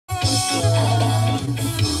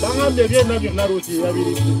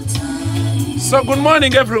So good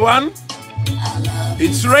morning everyone.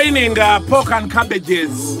 It's raining pork and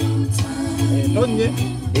cabbages.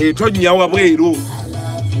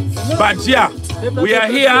 But yeah, we are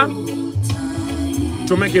here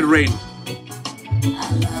to make it rain.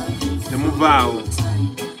 The move out.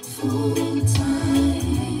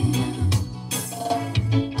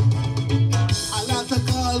 A lot of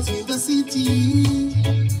calls in the city.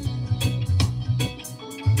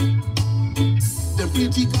 The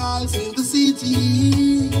pretty girls in the city.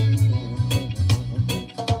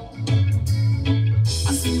 I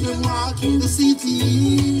see them walk in the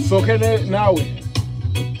city. So can I now?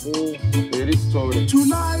 It is story.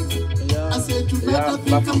 Tonight, I said tonight I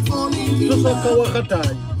think I'm falling in love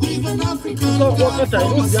with an African girl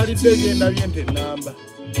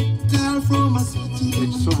from a city.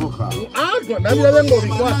 It's so hard.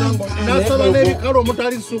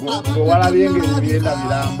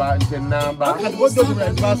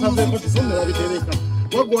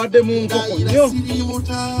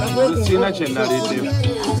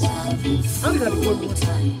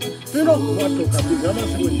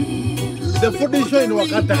 The food is showing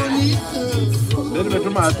Wakata. Then we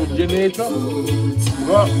come out to generator.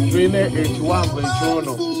 Go train H1 with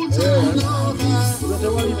Chono.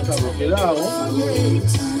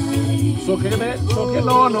 So can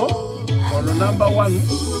no on the number 1.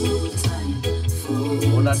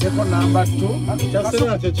 On a second number 2. Just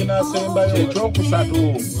saying that China saying by the Chokusatu.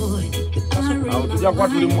 I'll do what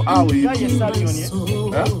we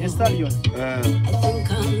Stallion.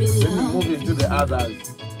 Let me move into the others.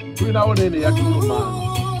 We now need a Tuluma.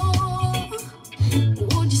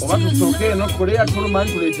 What is okay, not Korea Tuluman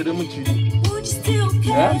to the Muchi.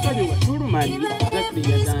 Tuluman,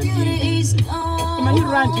 exactly. Many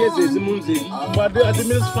ranches is music, but the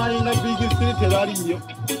administrators find a big spirit.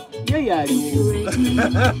 Yeah.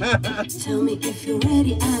 Tell me if you're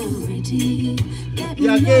ready, I'm ready.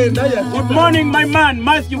 Good morning, my man,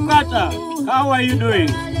 Matthew Carter. How are you doing?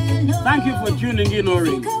 Thank you for tuning in,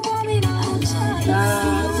 Ori.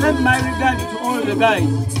 Send my regards to all the guys,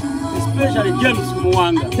 especially James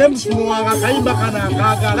Mwanga. James Mwanga, Kaimba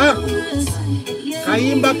Kana,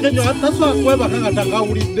 Kaimba Kenya, that's what Weba Kanga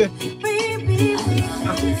with the.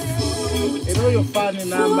 You know you're funny,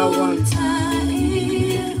 number 1.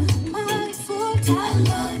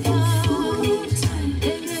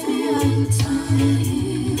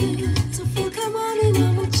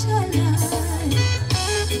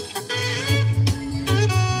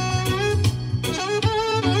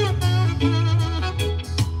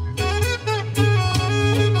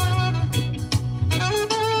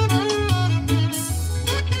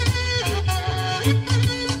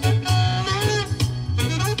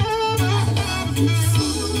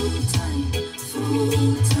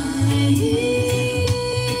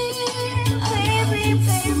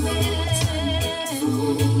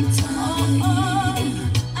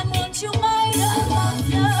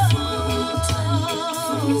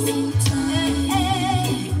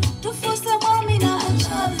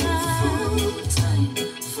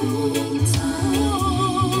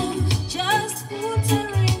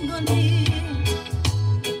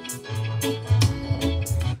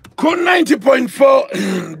 Con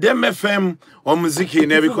 90.4 DMFM omuziki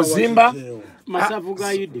nebikuzimba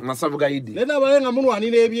Masavuga Idi. Lena balenga munu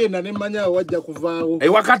anine ebyenda ne manya wajja kuvaawo.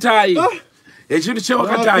 Wakatayi. Ekintu kye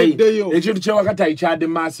Wakatayi. Ekintu kye Wakatayi kyade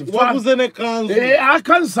massive. Waguze ne kanzu.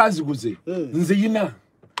 Akanzu aziguze. Nze yina.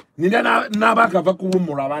 Nina nabaka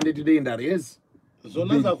bakuwumula bandetide indarezi.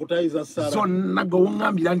 Zona za kutayiza sala. So nago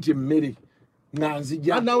ngambira nti mmere.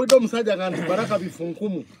 Nanzija. Ana wido musajja kanti baraka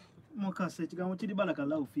bifunkumu. Mukase kigambo kiri baraka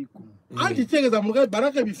la ufiku. Anti kyegeza mugabe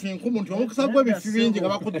baraka bifunkumu nti omukisa gwe bifibinji nga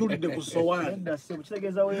bakutulide ku sowani. Ndase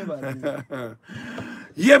kukitegeza weba.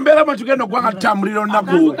 Yembera matugendo kwa tambuliro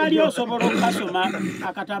nako. Kali osobola okasoma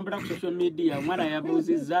akatambula ku social media mwana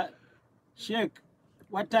yabuziza Sheikh,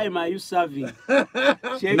 what time are you serving?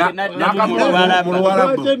 Sheikh Nangadi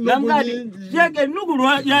Sheikh nugulu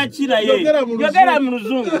yakira ye. Yogera mu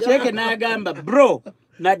Luzungu Sheikh n'agamba bro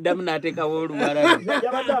naddamu n'ateeka w'oluwarabu.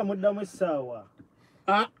 Yabadde muddamu essaawa.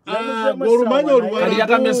 Gorumanyo oluwarabu.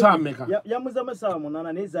 Yatamye saameka. Yamuzamu essaawa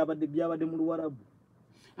 8 naye zaabadde byabadde mu luwarabu.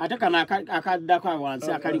 Ate kana akaddako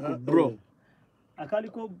wansi akaliko bro.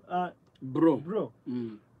 Akaliko bro.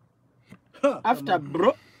 After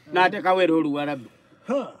bro n'ateeka wera oluwarabu.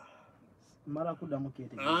 Mara kudamu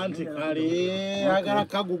kete. Anti kali agala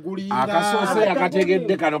kagugulinga. Akasose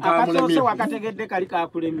akategedde kano kamulemye. Akasose akategedde kali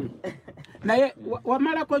kakulemi. Naye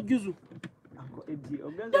wamala ko juzu.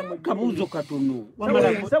 kabuzo katono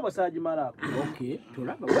wamala sabo sajimala okay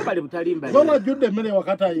tulaba webale butalimba baba judde mmere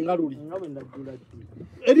wakati ayinga luli ngabe ndagula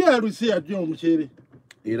eri alusi yajja omukyere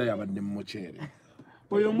era yabadde mu mukyere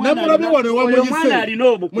oyo mwana alina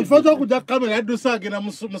obukugu mu kifo ky'okujja kamera yaddusa agenda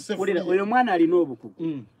mu sefulira oyo mwana alina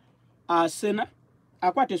obukugu asena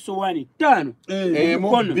akwate sowaani 5 emu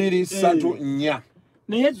 2 3 4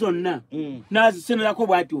 naye zonna nazisenerako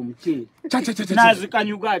bwati omukyere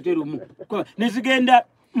nazikanyuga ate lumu nezigenda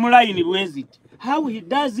mu layini bweziti how he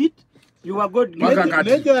does it you are god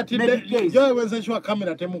nejoyewezeshwa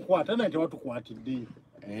kamera temukwata naye tewatukwatidde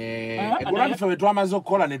kulatufe bwe twamaze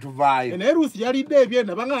okukola ne tuvaayo naye rusi yalidde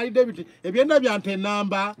ebyenda banga alidde biti ebyenda byante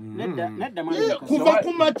enamba kuva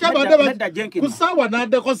ku makya badde ku ssaawa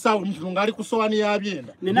n'addeko ssaawa mukino ng'ali ku sowani ya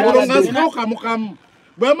byenda olonga zikawokamukamu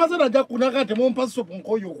bwamaze najja kunaga nti mumpa sopu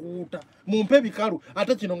nkoyo okuwuuta mumpe ebikalu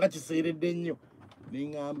ate kino nga kiseeredde nnyo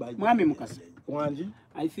neŋŋamba mwami mukasa wangi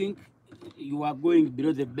I think you are going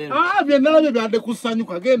below the belt byennalabyo byadde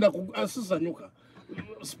kusanyuka genda sisanyuka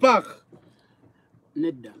spark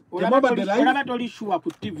nedda olaba toli shuwa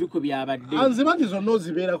ku TV ko byabadde anziba nti zonna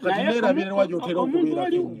ozibeera kati neerabirwa gy'otera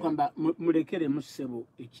okubeera mulekere musebo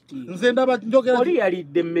ekitiibwa nze ndaba njogera oli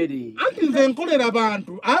yalidde emmere anti nze nkolera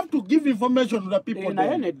abantu I have to give information to the people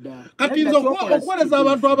naye nedda kati nze okukoleza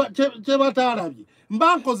abantu kye bataalabye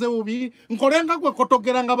mba nkoze bubi nkolenga gwe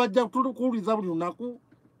kotogera nga bajja kuwuliza buli lunaku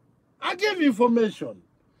I give information.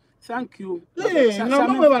 Thank you. Better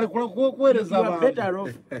off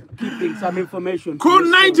keeping some information. Cool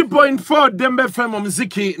 90.4 Dembe FM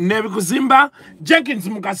muziki nebikuzimba Jenkins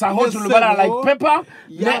Mukasa hot lubala like pepper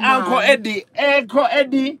ne Uncle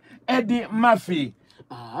Eddie Murphy.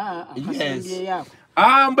 Yes.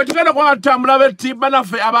 But tugenda kwa tambula beti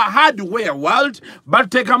banafe aba hardware world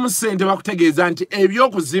bateka musente bakutegeeza nti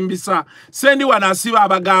ebyokuzimbisa sendi wanasiba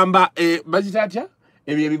abagamba bazitatya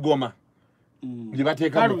ebyo ebigoma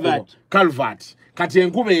libateka Calvert kati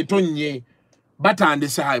enkuba etonnye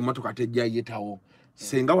batandise hayi motoka tejja yetawo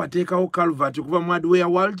senga wateekawo Calvert kuva mu hardware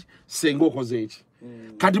world senga okoze eki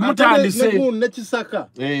kati mutandise ne kisaka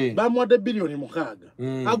bamwadde bilioni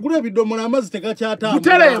 6 agula ebidomola amazi tekakyatamba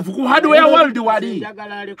butereevu ku hardware world wali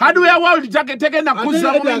hardware world tegenda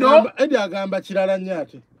kuzza mulindo edi agamba kirala nnyo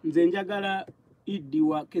ate nze njagala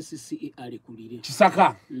idiwa KCCE alikulire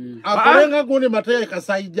kisaka akolenga gundi mataya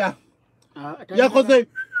kasayija yakoze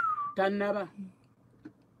tanaba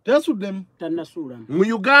tesudem tanasula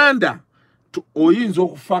mu Uganda oyinza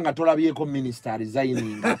okufa nga tolabyeko minister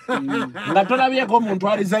resigning nga tolabyeko omuntu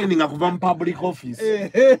resigning kuva mu public office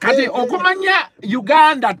kati okumanya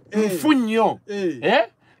Uganda mfunnyo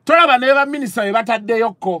tolaba ne ba minister be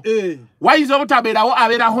bataddeyoko wayinza obutabeerawo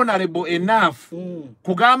abeera honorable enough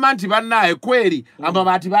kugamba nti bannaye kweri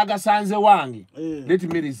amabaati bagasanze wange let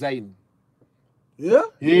me resign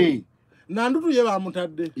nandutu ye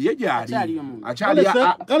bamutadde ye gyali akyali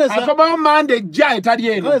akomawo manda ejja etali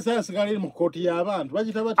eno kale saa sigala mu kooti y'abantu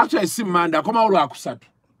bagita bati actually si manda akomawo lwakusatu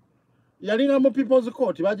yalina mu people's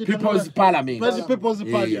court bagita people's parliament people's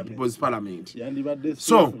parliament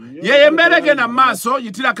so ye emberege na maso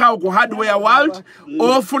yitira kawo ku hardware world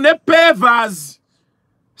ofune pavers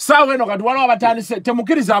sawe no kati waliwo abatandise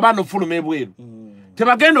temukiriza abaana ofuluma ebweru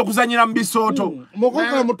tebagenda okuzanyira mu bisooto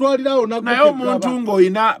mokoka mutwalirawo naye omuntu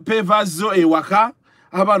ng'olina pavers zo ewaka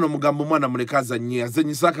abaana omugambo omwana muleka azannye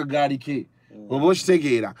azanyisa akagaali ke oba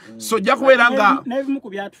okitegeera so ojja kubeera nga n'ebimu ku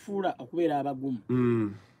byatufuula okubeera abagumu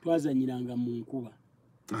twazanyiranga mu nkuba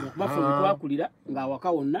okuba ffe twakulira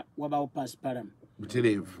ng'awaka wonna wabawo pasiparam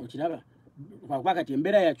butereevu okiraba kwakuba kati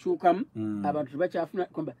embeera yakyukamu abantu tebakyafuna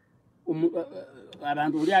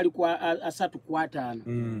abantu oli ali ku 3 ku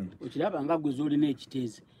 5 okiraba nga gwe zolina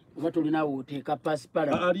ekiteezi oba tolinawo oteeka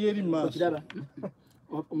pasiparam ali eri maaso okiraba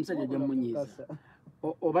omusajja jamunyiiza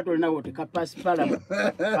oba tolinawo oteeka pasiparam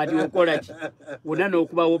kati okola ki wonna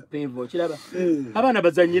n'okubawo peva okiraba abaana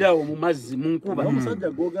bazanyirawo mu mazzi mu nkuba omusajja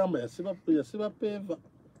gwogamba yasiba peva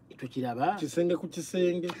tokiraba kisenge ku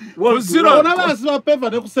kisenge olaba yasiba peva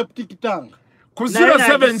ne ku septic tank ku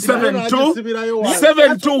 0772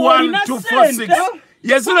 721 246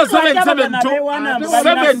 yes 0772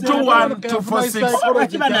 721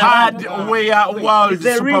 246 hardware world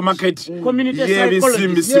supermarket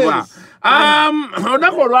yebisimbisibwa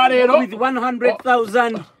onako olwaleero with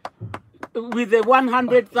 100,000 with a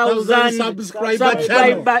 100,000 subscriber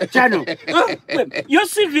channel. Your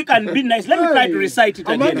CV can be nice. Let me try to recite it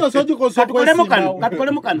again.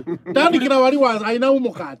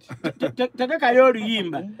 Takaka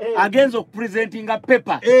yoriyimba against presenting a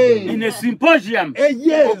paper in a symposium.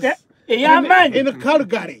 Yes. Okay. Man. In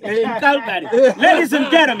Calgary. In Calgary. Ladies and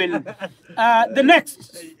gentlemen, the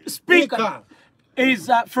next speaker. is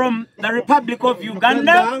from the Republic of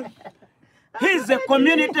Uganda. He's a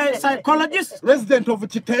community psychologist. Resident of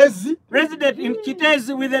Chitezi. Resident in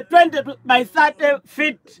Chitezi with a 20 by 30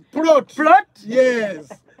 feet plot.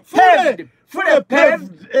 Yes. Fully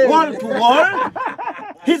paved, wall to wall.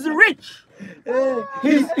 He's rich.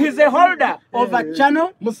 He's a holder of a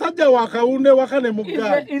channel.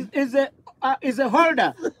 Is a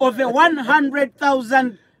holder of a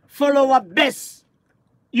 100,000 follower base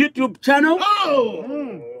YouTube channel.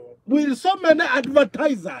 Oh, with so many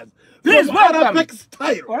advertisers. Please welcome.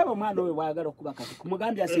 Style.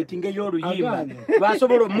 Kumugambya settinge y'oluyimba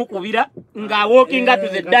basobola omukubira nga walking to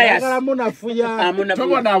the dais.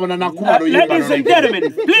 Ladies and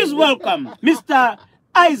gentlemen, please welcome Mr.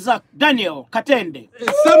 Isaac Daniel Katende.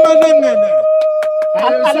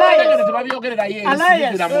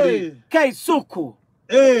 Alias Kaisuku.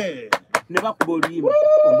 Nebakuba oluyimba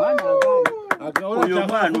omwana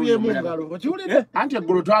anti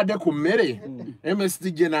eggulu twadde ku mmere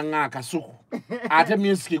MSD gye nanga akasuku ate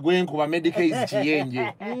music gwenkuba Medicaid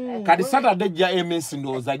kiyenje kati Saturday jja MS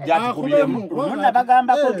ndooza jja tukubiremu omwana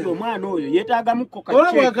bagambako nti omwana oyo yeetaagamuko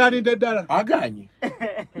aganye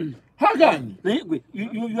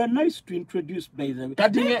you are nice to introduce by the way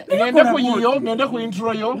kati ngende ku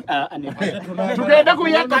intro yo tugende ku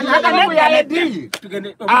yaedi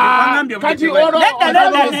kati olo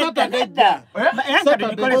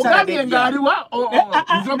ogambye ngaliwa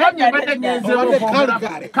nzogambye mbadde ngenze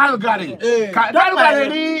Calgary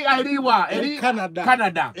eriwa eri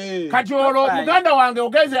Canada kati olo muganda wange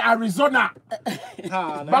ogeze Arizona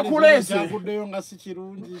bakulese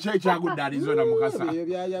kyagudde Arizona mukasa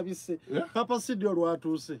Papa Sidio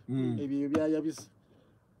lwatuuse ebyo byayabise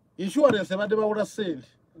insurance badde bawula sente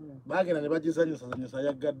bagenda ne bagizanyisa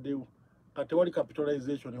yaggaddewo kati wali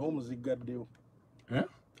capitalization home ziggaddewo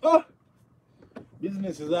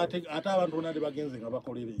business ate abantu bonna bagenze nga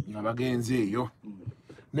bagenze eyo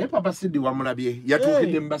naye Papa Sidio wamulabye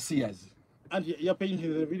yatuukidde mu basiyazi anti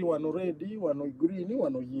yapainted ebiri wano red wano green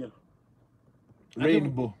wano yellow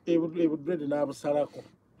rainbow ebudred n'abusalako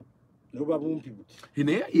Nuba bumpi buti.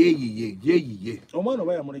 Hine ye. Omwana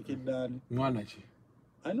oba yamulekedde ani? Mwana ki?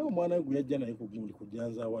 Ani omwana gwe yajja naye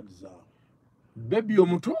kujanza awards zaawe. Baby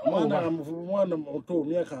omuto? Mwana muto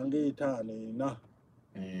myaka nga 5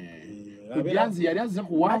 Kujanzi yali azze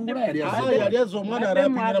kuwangula yali azze omwana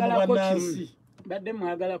arapingira mu bannansi. Badde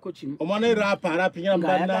mwagalako kimu. Omwana arapingira mu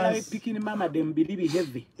bannansi. Pikini mama dem believe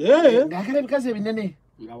heavy. Ngakala ebikazi ebinene.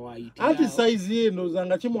 Nga waayita. Anti size ye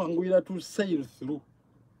ndozanga kimwanguyira to sail through.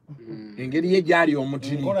 Engeri ye gyali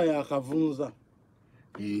omutini nkola yakavunza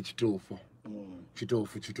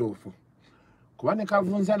kituufu kuba ne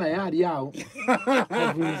kavunza naye ali awo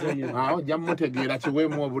awo jja mmutegeera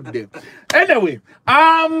kiweemu obudde anyway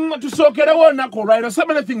tusookerewo olunaku olwaliro so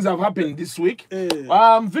many things have happened this week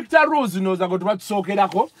Victor Rose nooza gwe tuba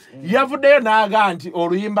tusookerako yavuddeyo n'aga nti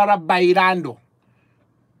oluyimba lwa Bailando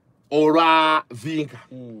olwa Vinka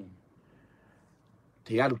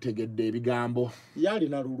teyalutegedde ebigambo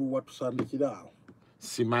yalina luluwa tusandikira awo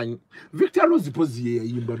simanyi Victor Rose pozi ye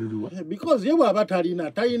yayimba luluwa because ye bw'aba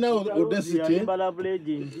talina audacity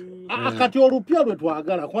kati olupya lwe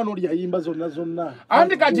twagala kwano oli yayimba zonna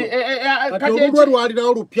andi kati olulwe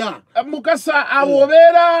lwalirawo olupya mukasa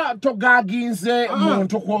awobeera togaginze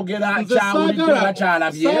muntu kwogera kyawulidde nga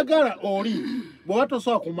kyalabye saagala oli bw'oba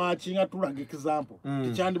tosobola kumaakinga tulaga example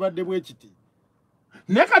tikyandibadde bwe kiti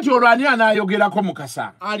ne kati olwani anaayogerako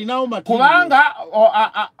mukasa alinawo matini kubanga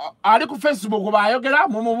ali ku Facebook baayogera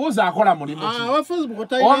mumubuuza akola mulimu ki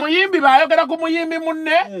omuyimbi baayogera ku muyimbi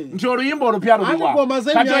munne nti oluyimba olupya luliwa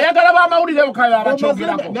kati oyagala b'amawulire bukayo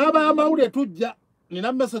abakyogerako n'abamawulire tujja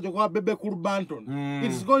nina message kwa Bebe Cool Banton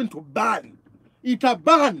it's going to ban ita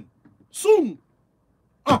ban soon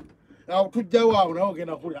tujja waawo nawo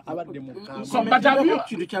genda kulya abadde mu kamba so but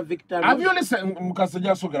have you listened mukasa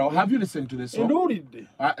jasogera have you listened to the song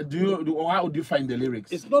how do you find the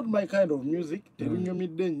lyrics? It's not my kind of music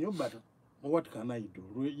tebinyumidde nnyo but what can I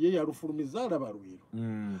do ye yalufulumiza alaba lwiro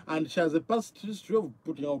and she has a past history of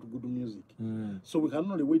putting out good music so we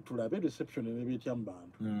can only wait to have a reception in ebetya mu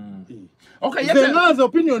bantu okay yes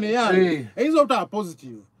opinion yange is not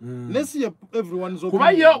positive let's see everyone's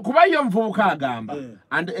opinion kuba yo mvubuka agamba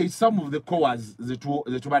and some of the chorus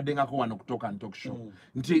zetubadengako wano kutoka and talk show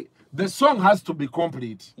nti the song has to be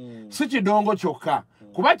complete si kidongo kyokka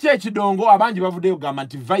kuba kyekidongo abangi bavuddeyo gamba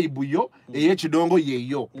nti vibe yo ey'ekidongo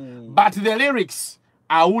yeyo but the lyrics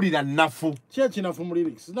awulira nnafu kyekinafu mu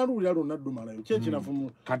lyrics naluwulira lwonna ddumalayo kyekinafu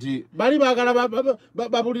mu kati bali baagala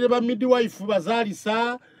babulire ba midwife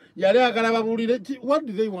bazaalisa yali agala babulire what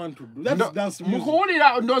do they want to do that's dance music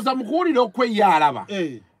mukuwulira ndooza mukuwulira okweyaalaba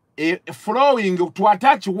flowing to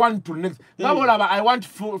attach one to next. I want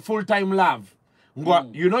full-time love.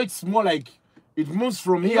 You know, it's more like it moves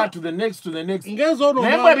from here to the next to the next.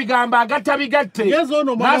 Nemwe bigamba agata bigate.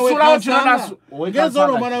 Ngezo mwana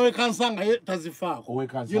we kansanga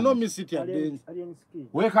tazifako. You know me city at dance.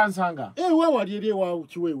 We kansanga. We wali wa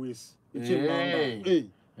chiwewesi.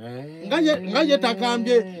 Ngaje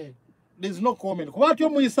takambye there's no comment. Kuba tyo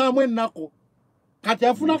muyisamwe nako. Kati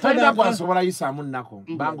afuna kana kwa sobola yisamu nako.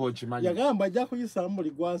 Mbanga ochimanyi. Yagamba ajja kuyisamu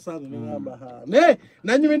ligwasanze ne ngamba ha. Ne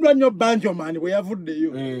nanyumidwa nnyo banjo mani bwe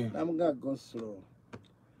yavuddeyo. Namuga go slow.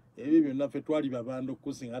 Ebi byonna ffe twali babanda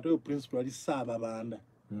okusinga ate principal ali saaba banda.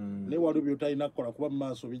 Ne walubyo talina kukola kuba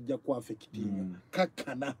maaso bijja ku affectinga.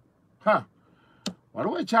 Kakana.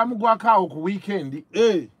 Waliwo ekyamugwako awo ku weekend.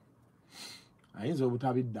 Ayinza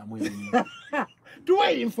obutabiddamu ennyo.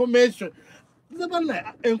 Tuwe information.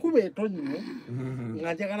 Zabana enkuba etonnye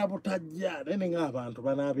nga njagala butajja nene ng'abantu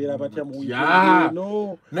banaabeera batya mu weekend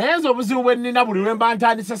no. Naye nze obuzibu bwe nnina buli lwe mba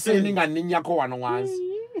ntandise seeni nga nninnyako wano wansi.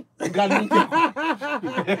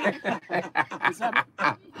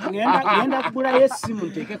 Ngenda kugulayo essimu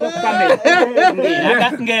nteekeko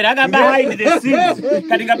kamera ng'eraga behind the scenes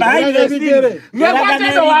kati nga behind the scenes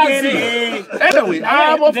anyway,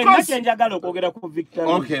 of course njagala okwogera ku Victor.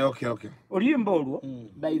 Okay. Oluyimba olwo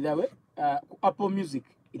by the way Apple Music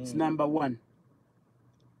it's number 1.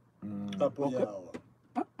 Okay.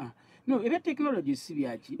 No, ebya technology si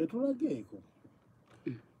byaki etulageeko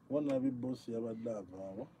wana boss yabadde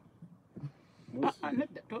avaawo.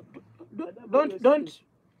 Don't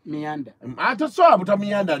meander. Atasobola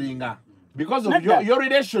butamyandalinga because of your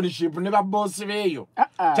relationship ne ba boss beyo.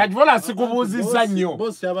 Chajivola sikubuuzizza nnyo.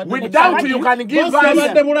 Without you can give us. Boss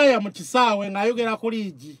yabadde mulaya mu kisaawe ng'ayogera ku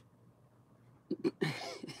liigi.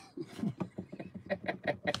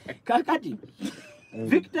 Kakati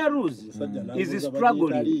Victor Rose is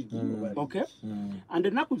struggling. Okay? And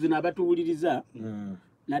ennaku zino abatuwuliriza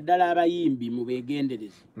naddala abayimbi mu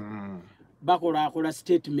beegendereza. Bakola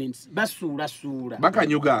statements basuula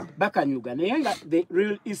bakanyuga naye nga the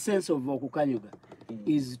real essence of okukanyuga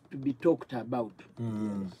is to be talked about.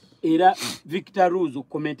 Era Victor Rose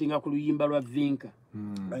commenting ku luyimba lwa Vinka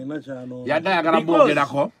yagala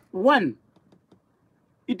bwogerako. One,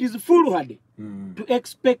 it is foolhardy to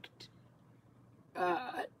expect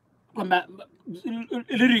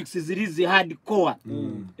lyrics zirizi hardcore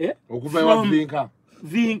okuva wa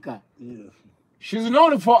Vinka. She's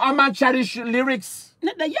known for amateurish lyrics.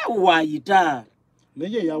 Nada yawayita.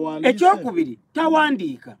 Neye yawandiika. Ekyokubiri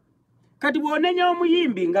tawandiika. Kati bw'onenya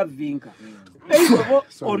omuyimbi nga Vinka. Eyo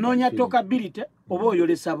onoonya talkability oba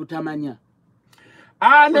oyolesa butamanya.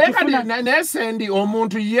 Naye sendi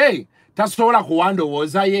omuntu ye tasobola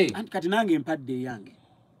kuwandowooza ye. Anti kati nange empadde yange.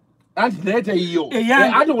 Anti leete iyo.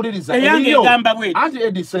 Anti wuliriza. Eyange egamba bwe. Anti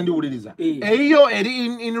Eddie sendi wuliriza. Eyo eri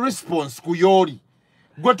in response ku yoli.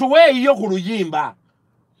 Go to where you kuyimba.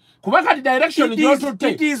 Kubaka the direction you to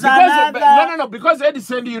take. Because Eddie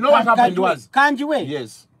said you know what happened was. Kanjiwe.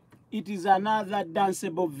 Yes. It is another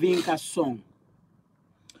danceable Vinka song.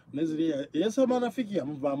 Nezria, yes, marafiki ya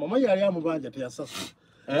mama yali amubanja te yasasu.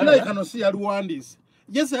 Kila ikanosi ya Rwandis.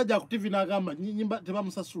 Yes, aja kutivi nagamba nyimba teba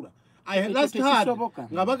musasula. I last heard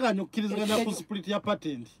ngabaka nyukirizana ku split ya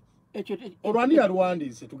patent. Orwani ya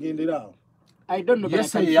Rwandis tugendera. I don't know.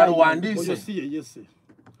 Yes, ya Rwandis. Yes.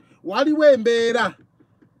 Waliwo embeera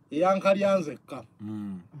eyankalyanzekka.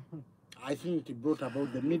 I think it brought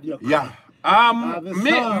about the media. Yeah.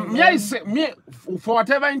 For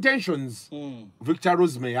whatever intentions Victor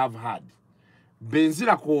Rose may have had,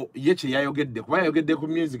 benzira ko yeche yayogedde kuba yayogedde ku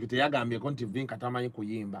music teyagambye ko nti Vinka tamanyi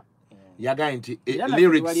kuyimba. Yaga nti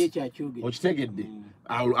lyrics okitegedde.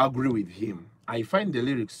 I'll agree with him. I find the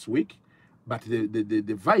lyrics weak, but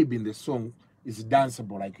the vibe in the song is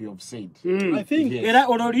danceable, like you have said. I think era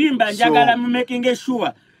ololimba njagala making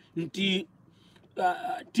sure nti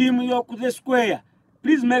team yo ku the square,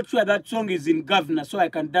 please make sure that song is in governor so I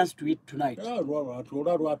can dance to it tonight.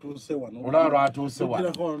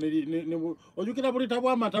 Ojukira buli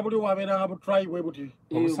tabwa matabuli wabera nga try we buti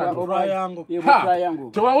triangle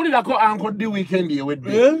tewawulirako Uncle D weekend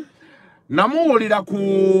yewedde namuwulira ku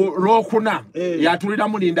Lwokuna yatulira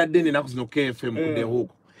mulinda ddene naku zino KFM ku The Hook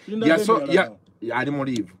ali mu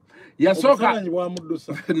live yasoka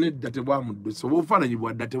nedda tebwamuddusa obufaananyi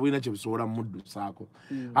bwadda tebulina kye busobola muddusaako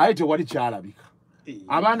aye tewali kyalabika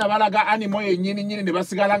abaana balaga animo yennyini ne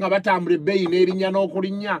basigala nga batambula ebbeeyi n'erinnya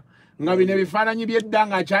n'okulinnya nga bino ebifaananyi by'edda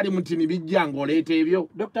ng'akyali mutini bijja ng'oleeta ebyo.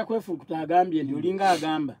 Dr. Kwefukuta agambye nti olinga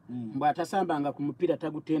agamba mbw atasambanga ku mupiira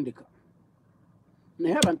tagutendeka.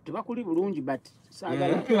 naye abantu tebakuli bulungi but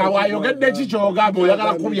wayogedde kikyogamba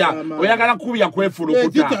oyagala kubya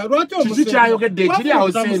kwefulukuta kiki kyayogedde ekiri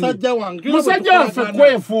awo Sendi musajja waffe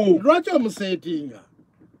kwefu lwaki omusetinga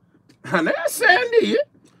naye Sendi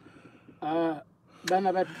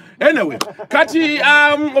anyway kati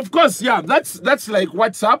of course yeah that's like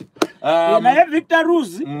what's up naye Victor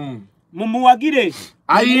Rose mumuwagire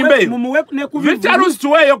ayimbe Victor Rose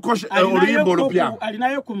tuweyo oluyimba olupya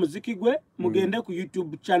alinayo ku muziki gwe mugende ku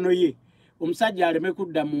YouTube channel ye omusajja aleme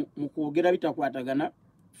kudda mu kwogera bitakwatagana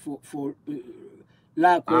for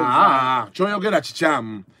kyoyogera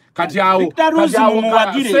kikyamu kati awo Victor Rose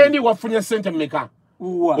mumuwagire Sendi wafunye sente mmeka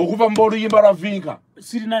okuva mu oluyimba lwa Vinka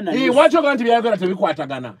sirina na wakyoga nti byayogera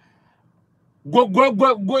tebikwatagana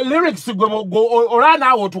lyrics olana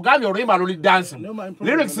awo tugambye oluyimba luli dance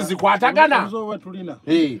lyrics zikwatagana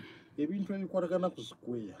ebintu ebikwatagana ku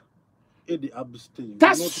square Eddie abstain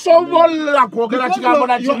tasobola kwogera kigambo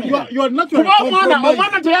nakimuba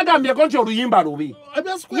omwana teyagambyeko nti oluyimba lubi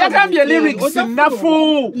yagambye lyrics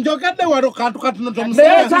nafu njogedde wano kantu katono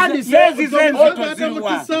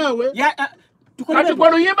kati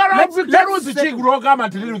gwe luyimba lwa Victor Rose kigulogamba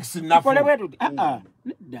nti lyrics nafu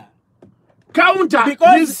counter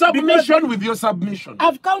his submission with your submission.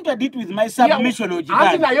 I've countered it with my submission.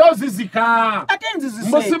 Ati na yozi zika.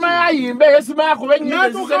 Musima ya yimbe yesima ya kubenye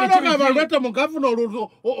baleta mu governor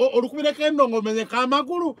olukubira kendo ngomenye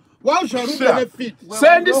kamakulu wao sharu benefit.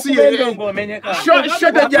 Sendi si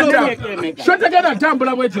shota gana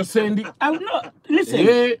tambula bwetyo Sendi.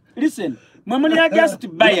 Listen. Mwamuni ya just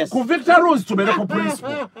bias. Ku Victor Rose tubere ku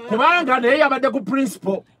principle. Kubanga naye yabadde ku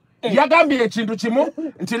principle. Yagambye ekintu kimu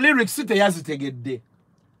nti lyrics teyazitegedde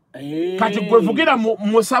kati gwevugira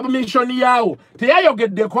mu submission yawo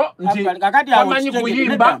teyayogeddeko nti amanyi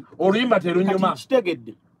kuyimba oluyimba terunyuma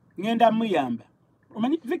kitegedde ngenda muyamba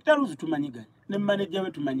omanyi Victor Rose tumanyiganye ne manager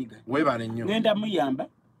we tumanyiganye webale nnyo ngenda muyamba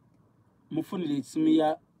mufunire esimu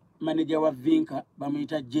ya manager wa Vinka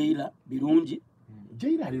bamuyita Jaila birungi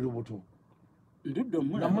Jaila ali lubuto nduddo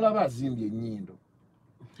mulaba azimbye ennyindo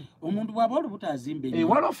omuntu bwaba olubuto azimbe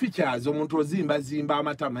waliwo features omuntu ozimba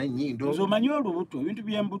amatama ennyindo nze omanyi olubuto ebintu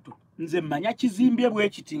by'embuto nze mmanya kizimbye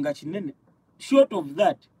bwekiti nga kinene short of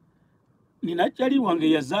that nina kyali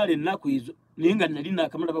wange yazaala ennaku ezo naye nga nali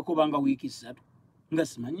naakamulabako banga wiiki 3 nga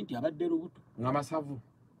simanyi nti abadde lubuto ng'amasavu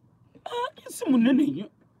si munene nnyo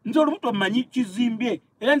nze olubuto mmanyi kizimbye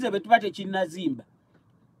era nze bwe tuba tekinnazimba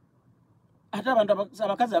ate abantu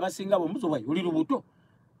abakazi abasinga bombuzo wayi oli lubuto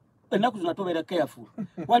ennaku zino tobeera careful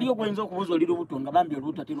waliyo gwenza okubuuza oli lubuto nga bambi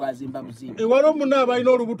olubuto terwazimba buzimba waliwo munna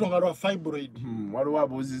abalina olubuto nga lwa fibroid waliwo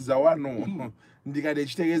abuuziza wano ndigade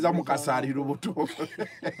ekitegeeza mukasa ali lubuto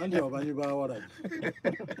andi abamanyi bawalagi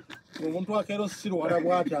omuntu akeero sirwala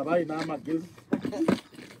bwati aba alina amagezi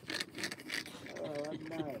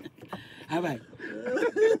abayi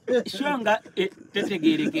shonga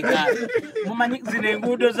tetegeerekeka mumanyi zino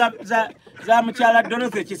enguudo za mukyala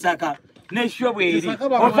Dorothy Kisaka nesho bweri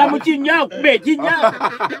ova mukinya kube kinya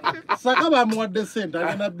saka bamuwadde sente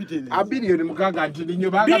alina bilioni mukaga nti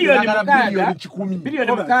ninyo bagala bilioni 10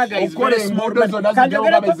 bilioni mukaga okole enguudo zonna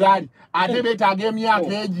zijjawo bezali ate beetaaga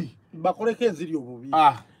emyaka egi bakoleko eziri obubi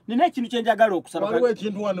nina ekintu kyenjagala okusaba waliwo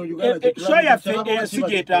ekintu wano Uganda show yaffe ensi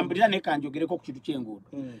gyetambulira naye kanjogereko ku kintu ky'enguudo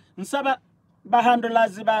nsaba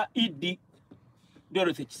bahandlers ba Idi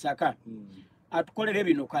Dorothy Kisaka atukolere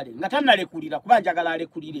bino kale nga tannalekulira kuba njagala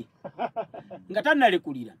alekulire nga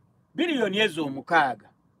tannalekulira bilioni ezo omukaaga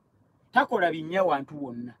takola binnya wantu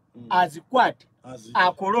wonna azikwate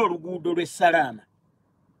akola oluguudo lw'essalaama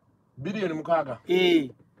bilioni mukaaga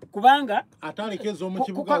kubanga atalekeza mu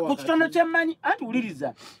kibuga ku kitono kyemmanyi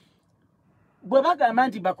atuwuliriza bwe bagamba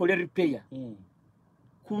nti bakole repair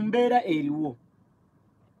ku mbeera eriwo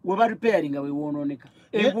we ba repairing nga wewoononeka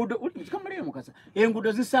enguudo kikamaleyo mukasa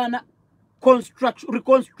enguudo zisaana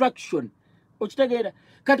reconstruction okitegeera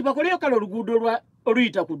kati bakoleyo kale oluguudo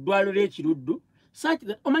oluyita ku ddwaliro ly'ekiruddu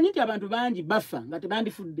omanyi nti abantu bangi bafa nga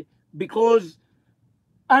tebandifudde because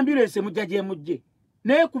ambulance mujja gyemujje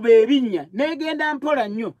neekuba ebinnya negenda mpola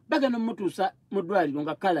nnyo bagenda mumutuusa mu ddwaliro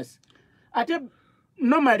nga kalasi ate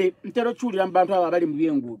normally ntera okuwulira mu bantu abo abali mu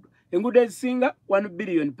byenguudo enguudo ezisinga 1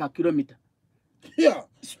 billion per kilometer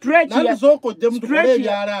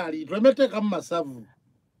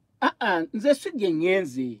nze sijje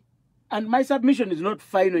ngenze and my submission is not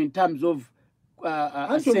final in terms of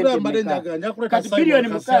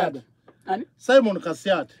Simon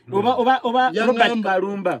Kasiat oba Robert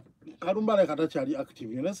Kalumba Kalumbala katachali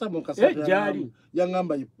active. You know Simon Kasati. Jali.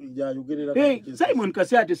 Yangamba yayogerera. Simon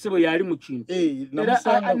Kasati sebo yali mu kintu.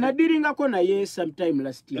 Nadiringako naye sometime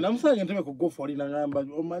last year. Namusanga nteme ku go for ina ngamba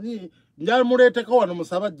omanyi njali muleteko wano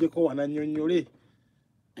musabajjeko wananyonyole.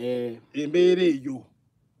 Embeere eyo.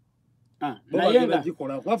 Nayenga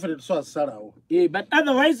gikola kwafere tuso salawo. But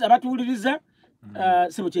otherwise abatuuliriza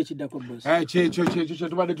sebo kyekiddako boss. Kye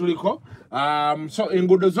tubadde tuliko. So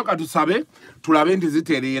enguudo zokka tusabe tulabe nti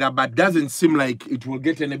zitereera, but doesn't seem like it will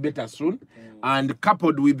get any better soon. And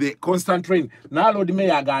coupled with the constant rain, na Lord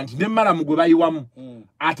Mayor aganti ne maramu gwe bayiwamu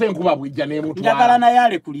ate enkuba bwijja n'emutwala. Njagala naye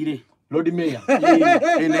alekulire. Lord Mayor.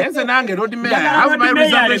 Eneze nange Lord Mayor. I have my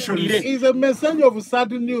reservations. Is a messenger of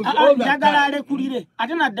sad news. Njagala alekulire.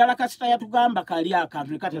 Ate naddala kasita yatugamba kali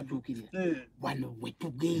akantu nekatatuukirira. Wano we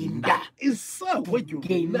tugenda. Isa we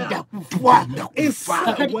tugenda kufa.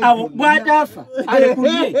 Isa awo bwatafa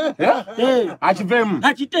alekulire. Achivemu.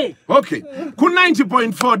 Achite. Okay. Ku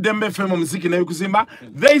 90.4 Dembe FM muziki na yukuzimba.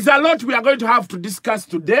 There is a lot we are going to have to discuss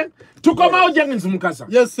today. Tukoma ojanginzi mukasa.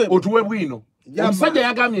 Yes sir. Otuwe bwino. Omusajja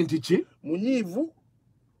yagamye nti ki? Munyivu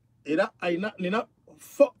era nina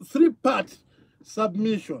 3 part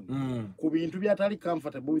submission ku bintu byatali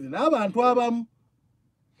comfortable with n'abantu abamu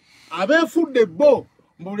abefudde bo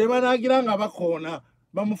mbule banagira nga bakoona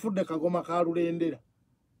bamufudde kagoma ka lulendera.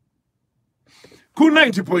 Ku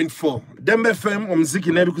 90.4 Dembe FM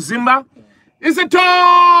omuziki n'ebikuzimba is a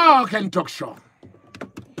talk and talk show.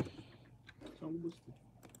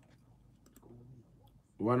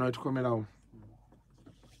 Wano etukomerawo.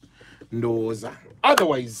 Ndoza.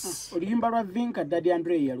 Otherwise. Oluyimba lwa Vinka Daddy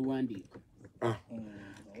Andre yaluwandiika.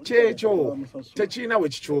 Checho. Techina we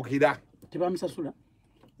chichokira. Tebamusasula.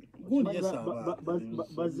 Gundi yesa.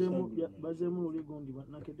 Bazemu uli gundi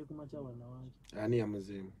nakedde ku machawa na wange. Ani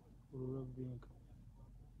amazemu. Olwa Vinka.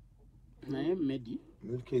 Naye Medi.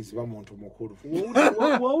 Milkezi ba muntu mukuru.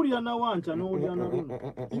 Wawulira na wancha n'owulira na luno.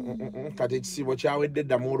 Kati ekisibo kyawedde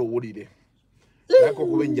ddamu oluwulire. Nako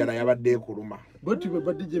kuba enjala yabadde ekuluma. Boti be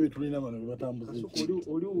badde gye betulina bano batambuza.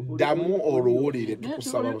 Ddamu oluwulire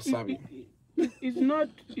tukusaba busabi.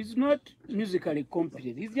 It's not musically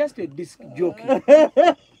competent. He's just a disc jockey.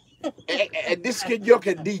 A disc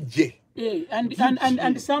jockey DJ.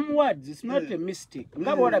 And some words, it's not a mistake.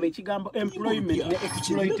 Employment,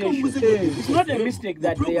 exploitation. It's not a mistake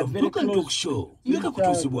that they are very close.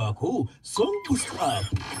 Song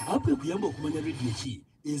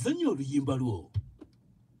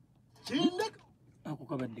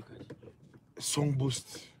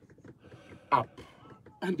boost up.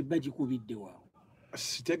 And baji kubidde wao.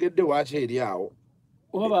 Sitegedde wacha eri awo.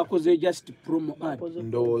 Oba bakoze just promo ad.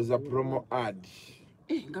 Ndowooza promo ad.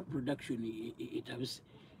 Nga production etabise.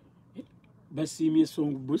 Basimye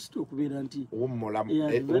song boost okubeera nti.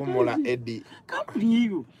 Wummola Eddie.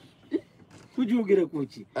 Kapuliyo. Kujogera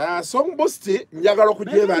kuki? Song boost njagala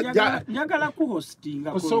okujeba. Njagala ku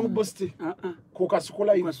hostinga. Ku song boost. Ku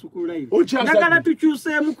kasukula hivi. Njagala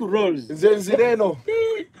tukyuseemu ku roles. Nzenzireno.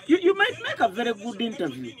 You might make a very good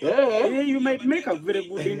interview. Yeah. You might make a very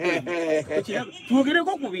good interview.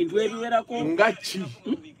 Tuogereko ku bintu ebiwerako. Ngachi.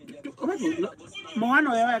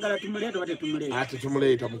 Mwana oyo ayagala tumuleta wate tumuleta. Ate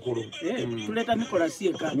tumuleta mukuru. Tuleta Nicholas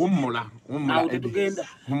Yeka. Wummola tugenda.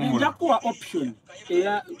 Nja kuwa option.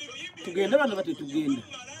 Era tugenda bano bate tugenda.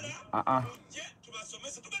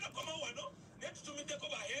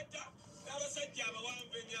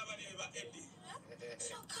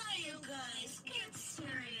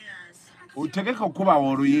 Utegeka okuba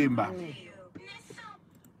oluyimba.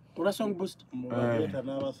 Ola song boost.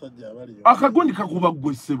 Akagundi kakuba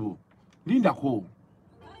gwesebo. Lindako.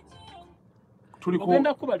 Tuliko.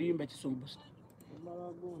 Ogenda kuba luyimba ki song boost.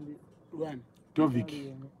 Rwani. Tovik.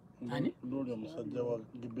 Ani? Ndoli omusajja wa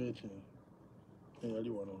Gibete. Yali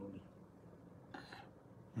wano luli.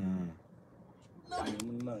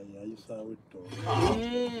 Munna yayisawo etto.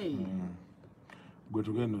 Gwe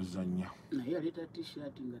tugenda ozannya. Naye aleta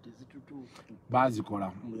t-shirt nga tezitutuuka.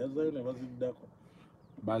 Bazikola. Yazayo ne baziddako.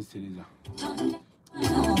 Bazitereza.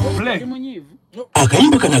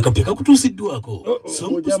 Akayimba kana akapeka kutuusiddwako.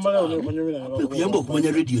 Kuyamba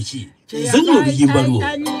okumanya radio ki. Ezannya oluyimba lwo.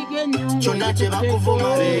 Kyonna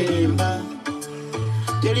tebakuvuma bemba.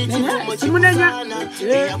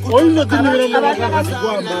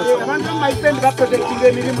 Abantu my friend baprotecting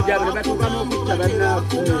emirimu gyabwe batuuka n'okutta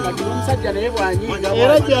bannaafu omusajja naye bw'anyiiga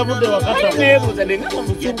era gyavudde wakata neebuuza ne nga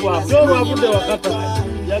mukibu so lwavudde wakata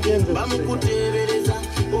yagenze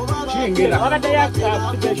Chengera.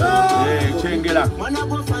 Chengera.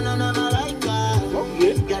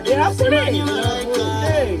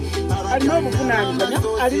 Alina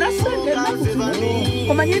obuvunanyizibwa alina ssente ennaku zino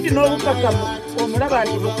omanyi nti n'obukakamu omulaba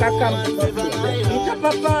nti bukakamu ita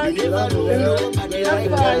papa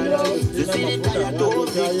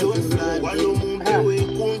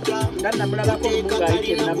namulabako omuga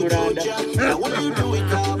ayite namulanda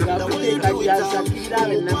ngakuteeka gyasakira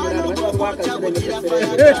abe namulanda wakazirenekesereawo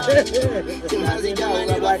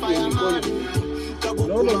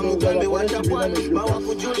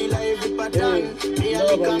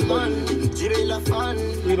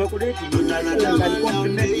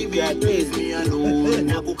babadde emikolo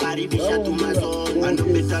nakukaribisha tumazon and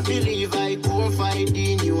better believe I confide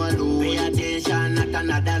in you alone. Pay attention, not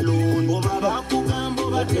another loan. Baba kugamba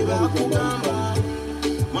bateba kugamba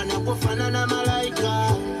mwana kufanana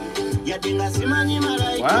malaika yadinga simanyi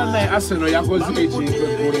malaika wana Arsenal yakoze ekintu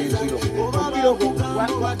ekulenziro opiro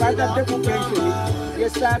kwatadde ku pension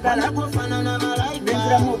yesagala kufanana malaika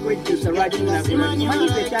nenziramu okwejusa lwaki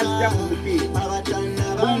nakumanyize kyazija ku mupiira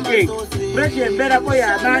bunke pressure emberako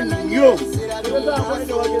y'amaanyi nnyo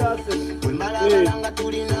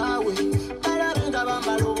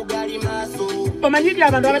omanyidi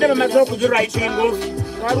abantu abadde bamaze okuzirwaitinga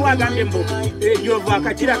waliwo agambye mbu ejova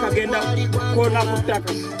akakira kagenda koona ku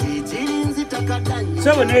ttaka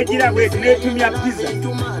so negira bweti netumya pizza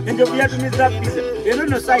enjovu yatumiza pizza eno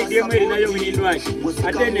no side emu erinayo winwaki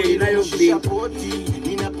ate neerinayo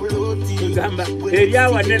gamba eri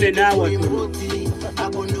awanene n'awatono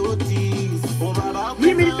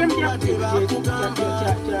yimiridde kyekikokokozo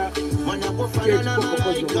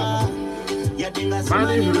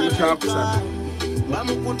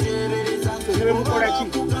nebemukolaki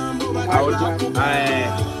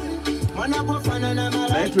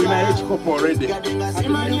naye tulinayo ekikopo already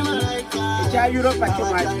ekya Europa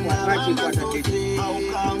kyomakikwata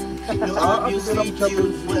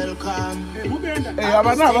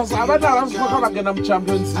abaana abavubuka bagenda mu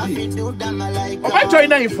Champions League oba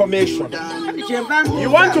tolina information you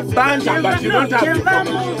want to banter but you don't have information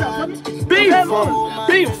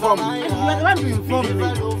be informed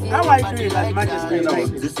how are you doing as Manchester United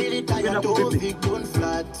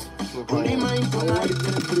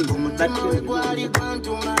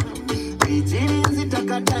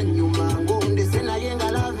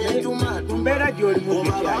tumbera gyoli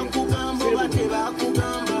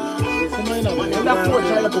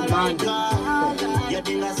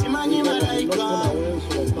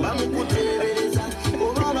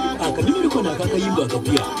akanyumiriko nakakayimba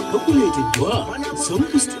akapya kakuleeteddwa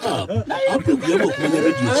Songboost app okuyamba okumanya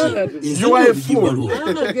rediyo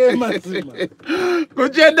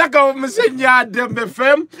kugyendaka omusenyadde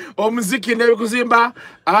FM omuziki n'ebikuzimba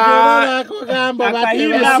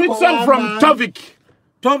sweet song from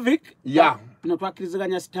Tovik yeah no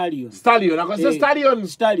twakiriziganya Stallion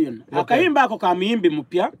akayimba ako ka muyimbi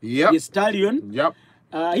mupya ye Stallion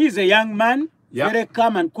he is a young man very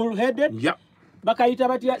calm and cool headed bakayita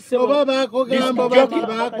batya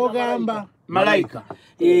bakugamba malaika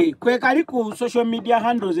kwe kali ku social media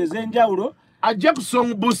handles ezenjawulo ajja ku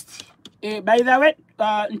Songboost by the way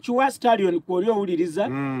nchuwa Stallion kwoli owuliriza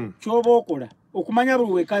kyoba okola okumanya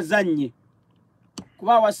buli wekazannye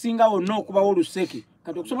kuba wasingawo no okubawo oluseke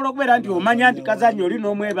kati okusobola okubeera nti omanya nti kazannye oli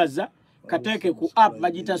n'omwebaza kateeke ku app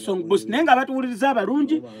bagita Songboost naye nga batuwuliriza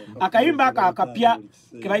abalungi akayimba ako akapya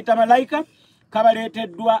ke bayita malaika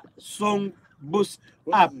kabaleeteddwa Songboost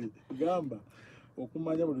app gamba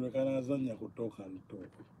okumanya buli wekanazannya kutoka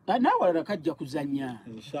ntoko naawe kajja kuzannya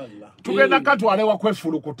inshallah tugenda katwalewa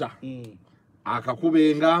kwefulukuta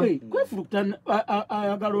akakubenga kwefulukuta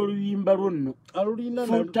ayagala oluyimba lwonno alulina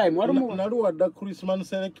full time naluwadda Christmas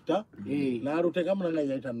selector nalutekamu nanga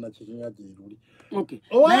yayita nakikinya gyeruli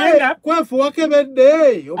nayenga kwefuwa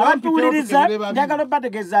kebedde abatuwuliriza njagala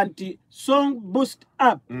bategeeza nti Songboost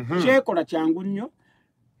app kyekola kyangu nnyo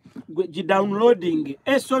gidownloading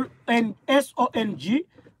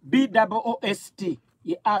SONGBOOST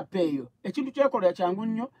ye app eyo ekintu kyekola kyangu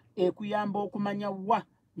nnyo ekuyamba okumanya wa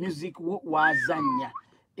music wazanya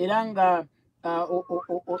era nga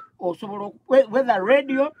osobola whether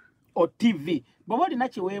radio or TV bw'oba olina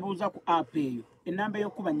kyeweebuuza ku app eyo enamba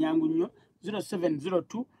y'okuba nyangu nnyo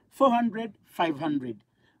 0702 400 500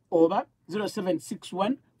 oba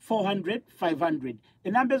 0761 400 500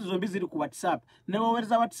 enamba ezo zombi ziri ku WhatsApp ne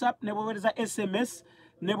bwowereza WhatsApp ne bwowereza SMS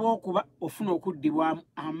ne bwokuba ofuna okuddibwamu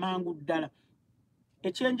amangu ddala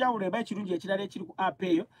ekyenjawulo eba ekirungi ekirala ekiri ku app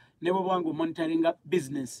eyo ne bwobanga omonitoringa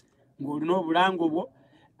business ng'olina obulango bwo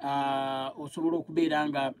osobola okubeera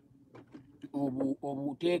nga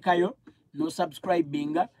obuteekayo no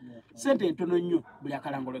subscribinga sente entono nnyo buli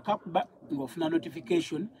akalango lwe kakuba ng'ofuna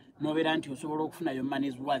notification nobeera nti osobola okufunayo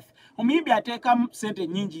money's worth omuyimbi ateekamu sente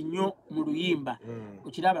nnyingi nnyo mu luyimba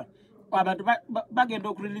okiraba abantu bagenda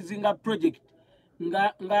okurilizinga project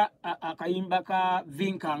nga akayimba ka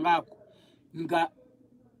Vinka ngako nga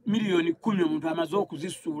milioni 10 omuntu amaze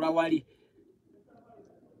okuzisuula wali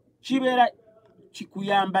kibeera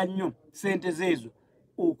kikuyamba nnyo sente zezo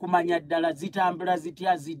okumanya ddala zitambula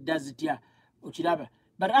zitya zidda zitya okiraba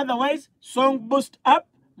but otherwise song boost up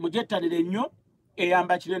mujettanire nnyo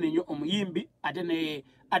eyamba kinene nnyo omuyimbi ate ne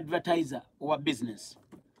advertiser owa business.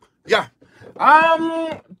 Yeah.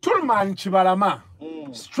 Tulman Chibalama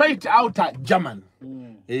straight out at German.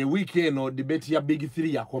 A weekend or debate ya big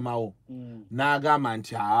 3 yakomao. Nagama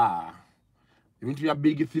nti ebintu ya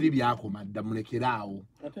big 3 byakoma damulekerawo.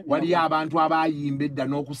 Wali abantu abayimbedda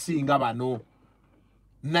n'okusinga bano.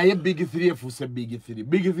 Naye big 3 efuse big 3.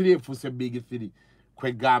 Big 3 efuse big 3.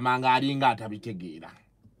 Kwegama nga alinga atabitegeera.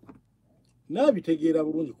 Nabitegeera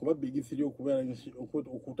bulungi kuba big 3 okubeera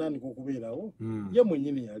okutandika okubeerawo ye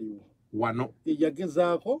mwennyini yaliwo wano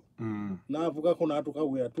yagezaako n'avugako n'atuuka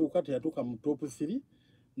we yatuuka teyatuuka mu top 3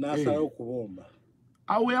 n'asalawo okubomba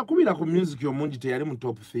awo yakubira ku music omungi teyali mu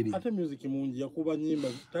top 3 ate music mungi yakuba nyimba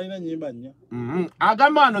talina nyimba nnya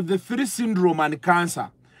agamba ano the 3 syndrome and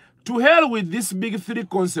cancer. To hell with this big 3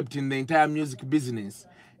 concept in the entire music business.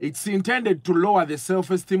 It's intended to lower the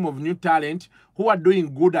self-esteem of new talent who are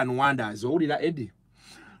doing good and wonders. Eddie.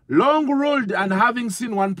 Long ruled and having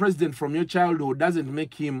seen one president from your childhood doesn't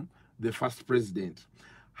make him the first president.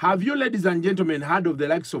 Have you, ladies and gentlemen, heard of the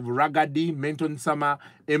likes of Ragadi, Menton Sama,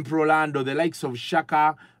 Emprolando, the likes of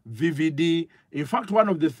Shaka, VVD? In fact, one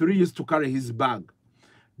of the 3 used to carry his bag.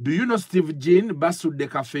 Do you know Steve Jean, Basu De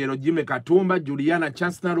Cafero, Jimmy Katumba, Juliana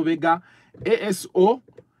Chancellor Rubega, ASO?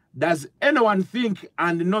 Does anyone think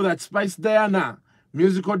and know that Spice Diana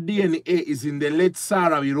musical DNA is in the late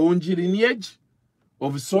Sarah Vironji lineage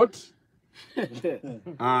of sort?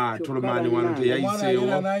 Tulumani wanute yaiseyo.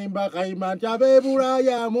 Mwana naimba kaima nti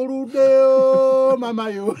abebulaya muludeo mama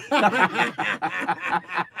yo.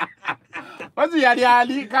 Wazi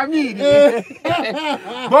yali kamiri.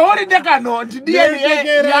 Bawoli dekano nti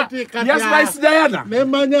DNA ya Spice Diana.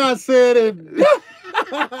 Nemanya asere.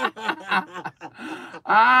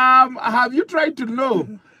 Have you tried to know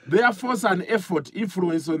their force and effort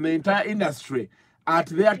influence on the entire industry at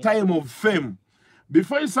their time of fame?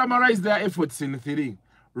 Before you summarize their efforts in 3,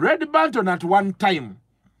 Red Banton at one time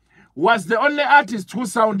was the only artist who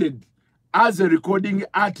sounded as a recording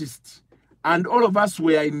artist, and all of us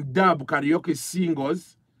were in dub karaoke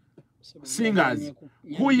singers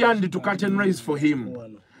who yearned to curtain raise for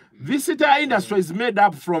him. This entire industry is made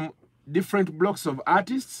up from different blocks of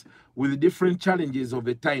artists with different challenges of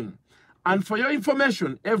the time. And for your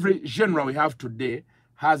information, every genre we have today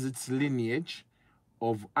has its lineage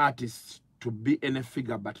of artists to be any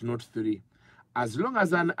figure but not 3. As long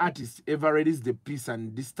as an artist ever released the piece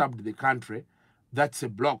and disturbed the country, that's a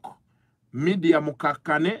block. Media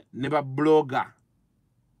mukakane neba blogger.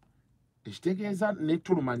 Ishtegeza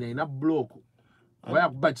netulumanya ina block. Waya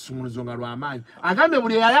kuba kisumulizo nga lw'amaanyi. Agambe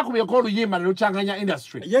buli yakubye ko oluyimba ne lukyanganya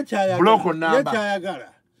industry. Block on number.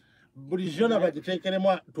 Yekyayagala. Buli jona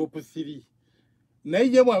bagiteekeremu top 3.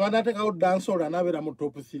 Naye ye mwe abanatekawo dancehall anabeera mu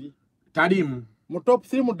top 3. Talimu. Mu top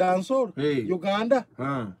 3 mu dancehall. Uganda.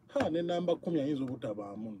 Ne namba 10 ayinza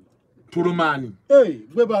obutabaamu. Tulumani.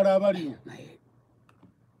 Gwe bala abaliyo.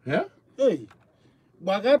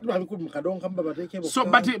 So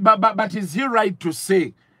but is he right to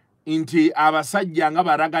say inti abasajja nga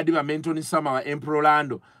baragadi ba Menton Sama wa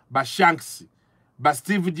Emprolando ba Shanks ba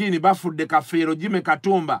Steve Jean bafudde Kafeero Jimmy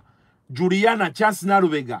Katumba Juliana Chancellor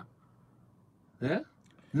Rubega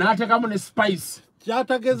n'atekamu ne Spice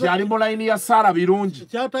kyali mu line ya Sarah Birungi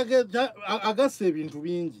agase ebintu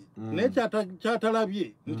bingi naye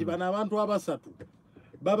kyatalabye nti bano abantu abasatu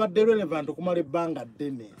babadde relevant okumala ebbanga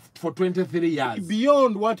ddene for 23 years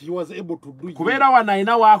beyond what he was able to do. Kubeera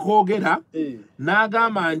wanaina wakoogera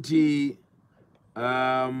n'agamba nti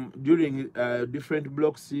during different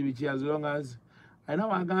blocks which as long as I know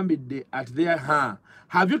agambidde at their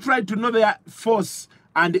have you tried to know their force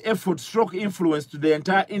and effort stroke influence to the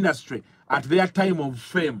entire industry at their time of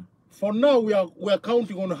fame? For now we are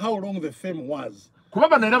counting on how long the fame was.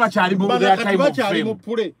 Kubaba nera bakyali mu their time of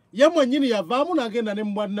fame. Ye mwennyini yavaamu n'agenda ne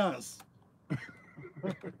mbwa Nansi.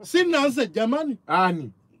 Si Nansi Jamani.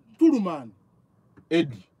 Ani? Tulumani.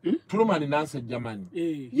 Eddie. Tulumani Nansi Jamani.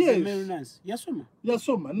 Yes.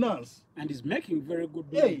 Yasoma Nansi. And he's making very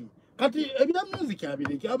good money. Kati ebya music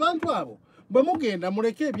abireke abantu abo bwe mugenda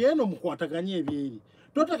muleke ebyeno mukwataganye ebyeri.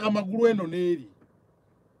 Totaka amagulu eno n'eri.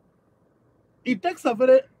 It takes a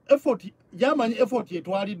very effort. Yamanyi effort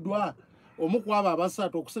yetwaliddwa. Omukwaba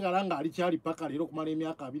abasatu okusigala nga ali kyali paka leero kumala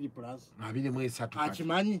emyaka 2 plus 23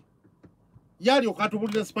 akimanyi yali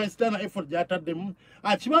okatubulira Spice Diana effort gyataddemu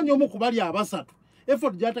akimanyi omukubali abasatu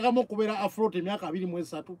effort gyatekamu okubeera afloat emyaka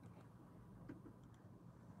 23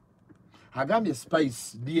 agambye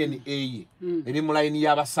Spice DNA ye eri mu line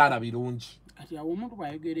y'abasaala birungi ati awo omuntu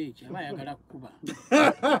bwayogera ekyo aba ayagala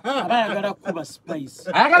kuba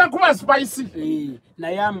Spice ayagala kuba Spice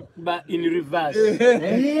naye amukuba in reverse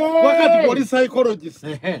wakati oli psychologist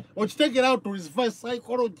okitegeera out to his first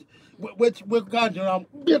psychology bweganjira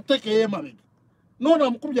byetekeye mabega nona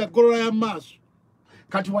amukubya golola ya maaso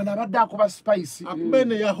kati wana abadde akuba Spice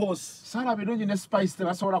akubene ya horse saala birungi ne Spice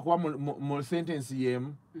tebasobola kuba mu sentence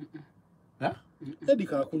yemu Edi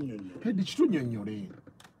kakunyonyo Edi kitunyonyole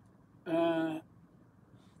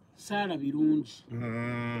Sarah Birungi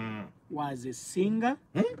was a singer,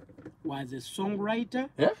 was a songwriter,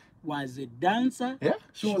 was a dancer,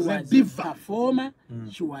 she was a diva. Performer,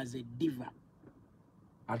 she was a diva.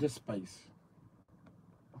 At a Spice.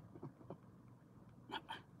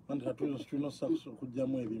 Nga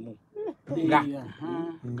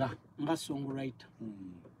songwriter.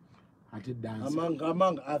 At a dancer.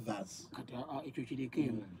 Among others.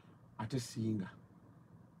 At a singer.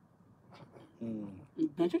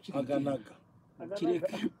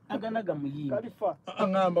 Aganaga muyimbi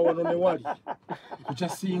angamba wano ne wali kucha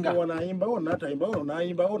singa wanaimba wona ataimba wona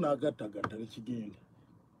naimba wona agattagatta nekigenda.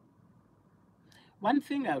 One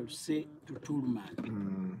thing I would say to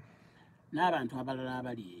Tulman n'abantu abalala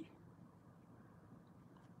abali eyo,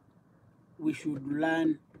 we should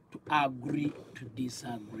learn to agree to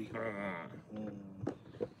disagree.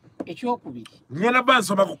 Ekyokubiri ngenda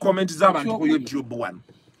bansoma ku comment z'abantu ku YouTube one.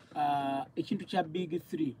 Ekintu kya big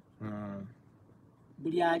 3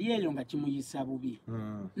 buli ali eyo nga kimuyisa bubi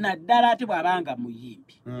naddala ate bw'abanga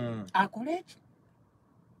muyimbi akole eki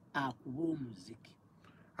akuba omuziki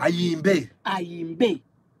ayimbe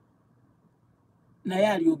naye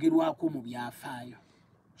alyogerwako mu byafaayo.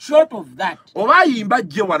 Short of that oba ayimba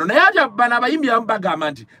jje wano naye ati bano abayimbi abamu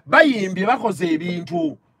bagamba nti bayimbye bakoze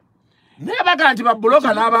ebintu naye baga nti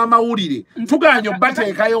babbuloga n'abamawulire tuganye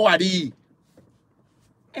obbateekayo wali.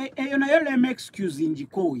 Eyo nayo lem excuse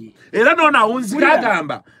njikoye. Era nona awunzika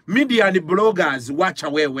agamba media and bloggers wacha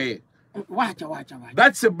wewe. Wacha.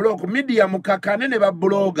 That's a blog media mukakane ne ba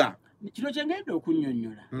blogger. Kino kyengenda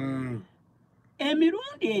okunnyonnyola.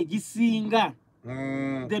 Emirundi egisinga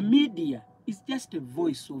the media is just a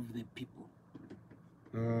voice of the people.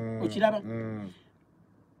 Okiraba?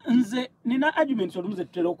 Nze nina arguments olumuze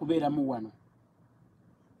tutera okubeera mu wano.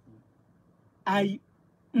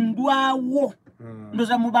 Ndwawo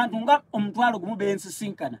ndoza mu bantu nga omutwalo gumu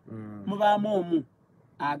bensisinkana mubaamu omu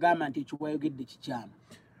agamba nti ekiwayogedde kikyamu.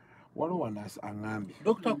 Waliwo wanas angambye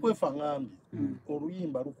Dr. Kwefa angambye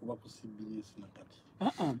oluyimba lukuba ku CBS nakati.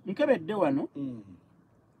 Nkebedde wano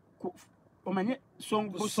omanye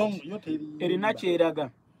song yote erina kyeraga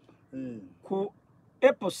ku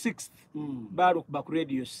April 6th balukuba ku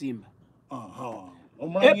Radio Simba.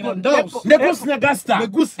 By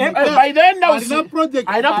the end I know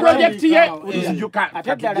project here you can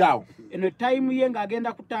eno time ye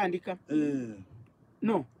ngagenda kutandika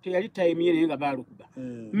no teyali time ye nga balukuba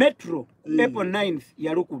Metro April 9th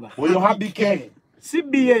yalukuba oyo habike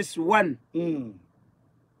CBS 1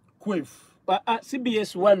 Kwef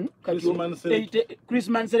CBS 1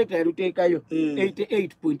 Christmas Selector yaluteekayo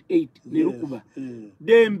 88.8 nerukuba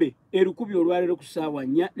Dembe erukubi olwalero ku ssaawa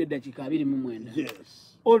 4 n'eddakiika 29.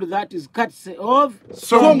 Yes. All that is cuts of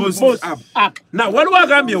Songboost up. Now waliwo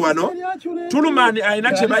agambye wano Tulman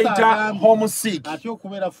alina kye bayita homesick.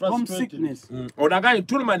 Homesickness. Onagambye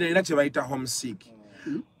Tulman alina kye bayita homesick.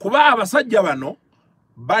 Kuba abasajja bano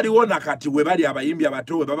baliwo nakati we bali abayimbi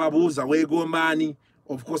abato we bababuuza weegombaani.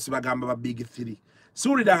 Of course bagamba ba big 3.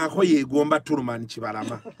 Suulirangako yeegomba Tulman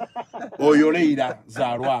Kibalama. Oyo Leila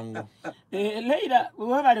Zalwango. Leila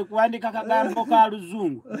webale kuwandika kagambo ka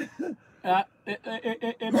Luzungu.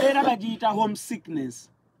 Embeera bagiyita homesickness.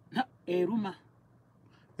 Eruma.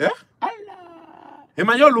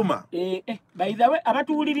 Emanyi oluma? By the way,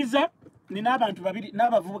 abatuwuliriza nina abantu babiri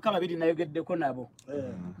n'abavubuka babiri nayogeddeko nabo.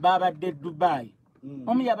 Babadde Dubai.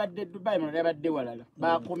 Omu yabadde Dubai mulala yabadde walala.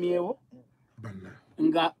 Bakomyewo.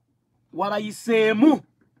 Nga wabayiseemu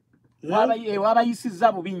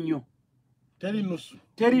wabayisiza bubi nnyo.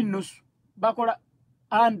 Teri nusu. Bakola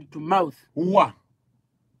hand to mouth. Wa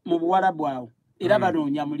mu buwala bwawo era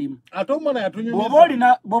banoonya mulimu. Ate omwana yatunyumiza.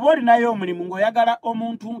 Bw'oba olinayo omulimu ng'oyagala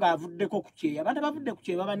omuntu ng'avuddeko ku kyeya. Abantu abavudde ku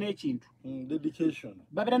kyeya baba n'ekintu. Dedication.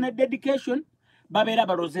 Babeera ne dedication, babeera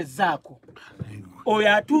balozezzaako.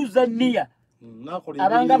 Oyo atuuza nniya.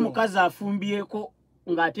 Abanga mukazi afumbyeko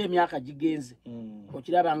ng'ate emyaka gigenze.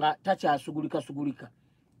 Okiraba nga takyasugulika.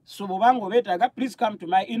 So bw'obanga obeetaaga, please come to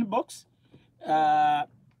my inbox.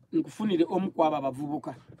 nkufunire omu kwaba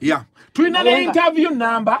abavubuka. Yeah. Tulina ne interview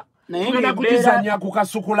number. Tulina kugizanya ku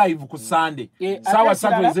Kasuku live ku Sunday. Sawa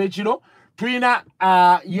 3 ez'ekiro. Tulina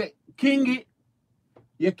King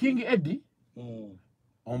Eddie.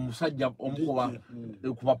 Omusajja omukuba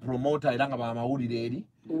kuba promoter era nga bamawulire eri.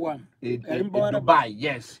 Dubai,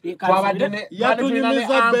 yes. Twabadde ne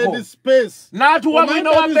yatunyumiza bed space. Natuwa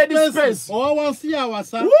bino wa bed space. Owansi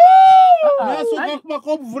awasa. Nasoka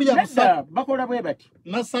kubako obuvulya busa. Bakola bwe bati.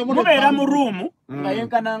 Nasamu mubeera mu room nga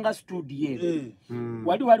yenkananga studio.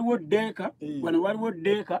 Wali waliwo deeka, wano waliwo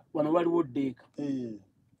deeka, wano waliwo deeka.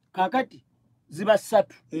 Kakati ziba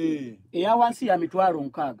 3. Eya wansi ya mitwalo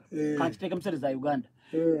 6. Kantiteke musere za Uganda.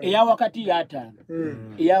 Eya wakati ya 5.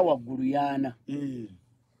 Eya waggulu ya 4.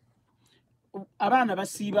 Abaana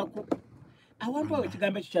basiiba ku awantu awo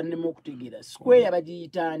ekigambo ekyo kyannema okutegeera. Square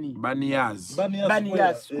bagiyitaani. Banias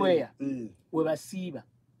Square. We basiiba.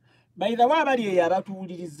 Bayira wa bali eyo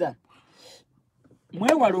abatuwuliriza.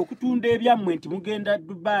 Mwewala okutunda ebyammwe nti mugenda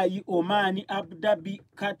Dubai, Oman, Abu Dhabi,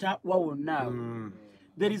 Qatar, wawonnaawo.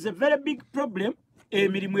 There is a very big problem.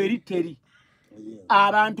 Emirimu eri teri.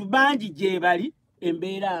 Abantu bangi gye bali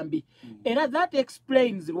embeera mbi. Era that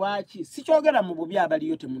explains lwaki sikyogera mu bubi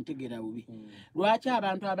abaliyo temuntegera bubi. Lwaki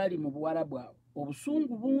abantu abali mu Buwarabu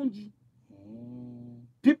obusungu bungi.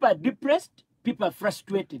 People are depressed, people are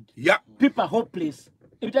frustrated. Yeah. People are hopeless.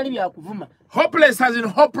 Ebitali bya kuvuma. Hopeless as in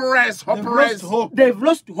hopeless. They've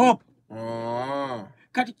lost hope.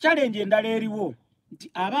 Kati challenge endala eriwo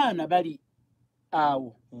nti abaana bali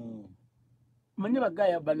awo. Manye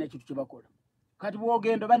bagaya bane kitu kyebakola. Kati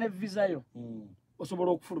bwogendo bane visa yo.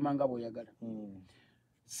 Osobola okufuluma nga bw'oyagala.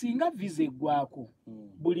 Singa visa eggwako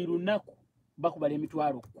buli lunaku bakubala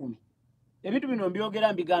emitwalo 10. Ebintu bino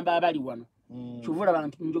mbyogera mbigamba abali wano. Kyovula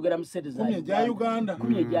abantu njogera mu sente za Uganda.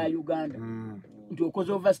 10 eja Uganda. Nti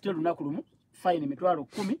okoze overstay lunaku lumu fine emitwalo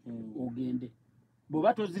 10 ogende.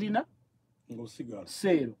 Bw'oba tozirina ng'osigala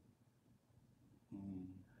seero.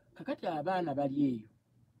 Kakati abaana bali eyo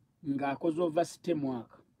ng'akoze overstay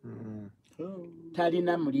mwaka.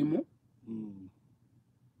 Talina mulimu.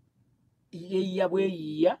 Yeya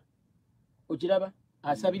bweyiya okiraba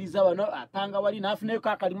asabiriza wano apanga wali nafunayo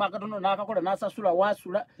kakalimu akatono n'akakola n'asasula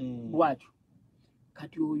wasula bwatyo.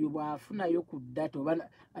 Kati oyo bwafunayo ku data obana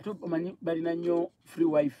ate omanyi balina nnyo free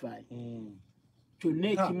wifi. Kyonna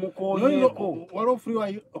ekimukoyeeko waliwo free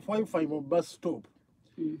wifi mu bus stop.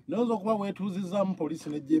 Noyinza okuba weetuuzizzamu poliisi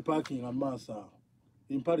n'ejja parking amaaso awo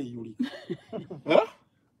empale yulika.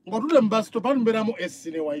 Ng'otudde mu bus stop mbeeramu SC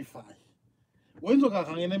ne wifi. Oyinza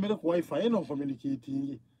okakangenda emmere ku wifi eno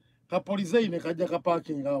communicating. Kapolize ne kajja ka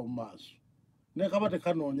parking awo mu maaso. Ne kaba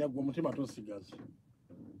tekanoonya gwe omutima tosigaza.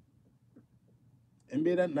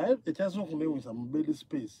 Embeera naye ekyasooka okunewuunyisa mu bed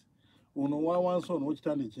space. Ono wa wansi ono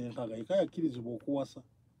w'ekitanda ekyenkaga yakkirizibwa okuwasa.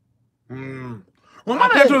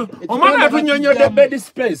 Omwana atunyonyodde bed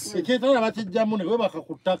space. Ekyetala bakijjamu ne webaka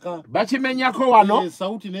ku ttaka. Bakimenyako wano.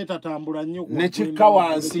 Sauti n'etatambula nnyo. Ne kikka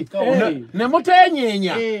wansi. Ne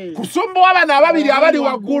muteenyeenya. Kusumbuwa bano ababiri abali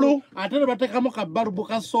waggulu. Ate ne bateekamu kabbalubu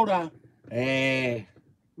ka sola.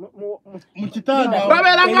 Mu kitanda.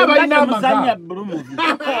 Babeera nga balina amaka.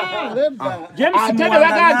 Ate ne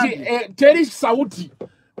bagaa nti teri sauti.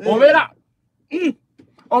 Obeera.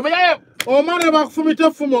 Omwana bakufumita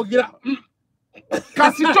effumu ogira.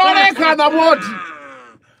 Kasitolekana bwoti.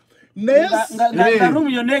 Naye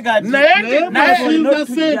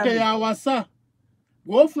sente yawasa.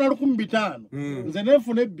 Gw'ofuna 15,000. Nze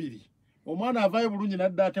neefuna 2. Omwana avaayo bulungi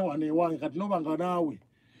n'adda ate wano ewange kati noba nga naawe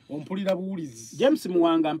ompulira buwulizi. James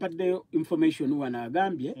Muwanga ampadde information wano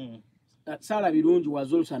agambye that Sarah Birungi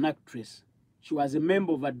was also an actress. She was a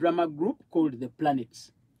member of a drama group called The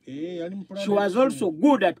Planets. She was also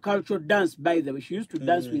good at cultural dance, by the way. She used to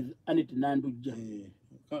dance with Anit Nanduja.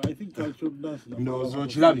 I think cultural dance. No, so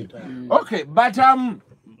okay, but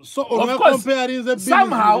so of course,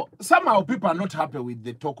 somehow people are not happy with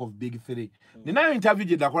the talk of Big Three. Ninayo interview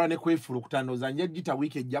je dakola ne kwefulu kutandoza nje gita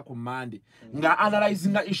week ejja ku Monday nga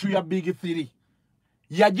analyzing the issue ya Big Three.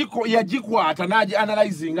 Yajikwata naji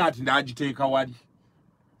analyzing ati ndagiteeka wali.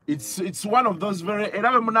 It's one of those very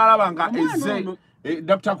erabe munalabanga eze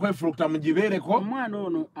Dr. Kwefulu kutamujibereko omwana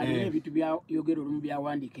ono alina ebitu bya yogero lumu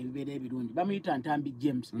byawandika ebibeera ebirungi bamuyita Ntambi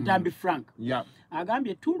James Ntambi Frank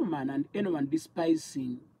agambye Toolman and anyone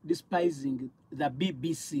despising the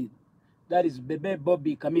BBC, that is Bebe,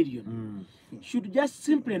 Bobi, Chameleon, should just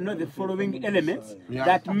simply know the following elements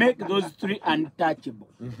that make those 3 untouchable.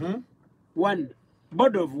 1,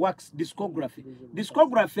 Board of Works discography.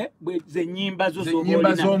 Discography the nyimba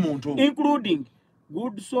zomuntu, including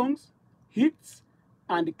good songs, hits,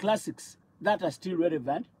 and classics that are still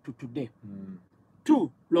relevant to today.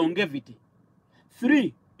 2, longevity.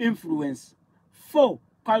 3, influence. 4,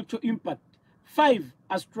 cultural impact. 5,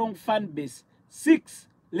 a strong fan base. 6,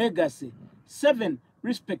 legacy. 7,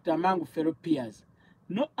 respect among fellow peers.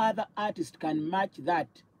 No other artist can match that,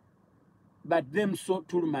 but them so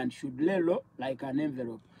Turman should lay low like an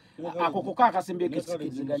envelope. Akokoka kasembe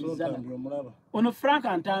kesikizigalizana. Ono Frank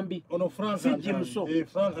Antambi. Ono Frank si Jimso.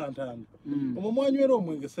 Frank Antambi. Omumwanywera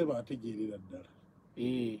omwenge seba ategeerera ddala.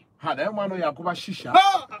 Naye mwana oyo akuba shisha.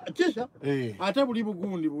 Shisha? Ate buli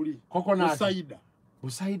bugundi buli. Coconut. Busaida.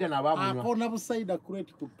 Busaida nabamunywa. Akona busaida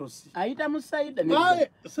kureti kutosi. Ayita musaida.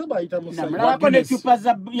 Seba ayita musaida. Namulabako ne chupa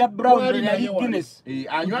ya brown yali Guinness.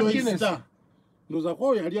 Anywa Guinness. Ndoza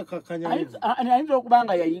ko yali akakanya. Ayinza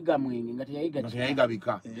okubanga yayiga mwenge nga teyayiga. Teyayiga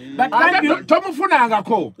bika.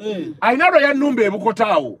 Tomufunangako. Ayina lwe yannumba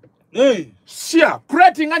ebukotaawo. Sya,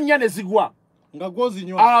 kureti nga nnya ne zigwa. Nga gozi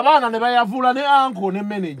nywa. Abaana ne bayavula ne anko ne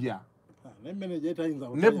manager. Ne manager tayinza.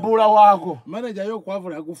 Ne bula wako. Manager yo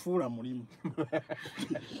kwavula yakufuula mulimu.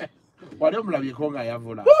 Wali omulabyeko nga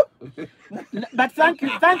yavula. But thank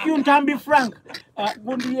you Ntambi Frank.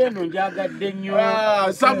 Gundi yeno njagadde nnyo.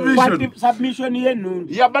 Submission yenu.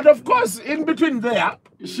 Yeah, but of course in between there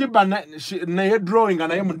Shiba naye drawing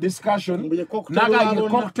naye mu discussion naga ye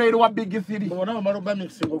cocktail wa big 3. Bona maroba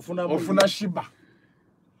mixing ofuna Shiba.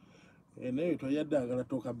 Naye to yadagala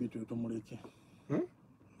toka bitu to muleke.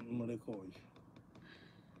 Muleko oyo.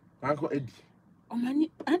 Uncle Eddie.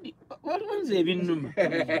 Omanyi andi walonze ebinuma.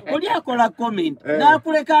 Oli akola comment na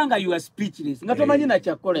kulekanga you are speechless. Ngatomanyi na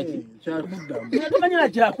kyakola ki? Kyakuddamu. Ngatomanyi na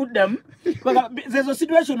kyakuddamu. There's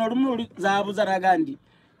situation olumu zaabu zaragandi.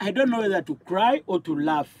 I don't know whether to cry or to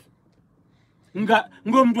laugh.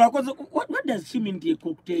 Ngomtu akoze what does she mean the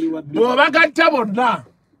cocktail wa? Bagatta bonna.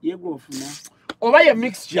 Yego ofuna. Oba ye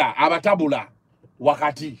mixture abatabula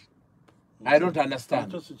wakati. I don't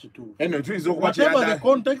understand. Whatever the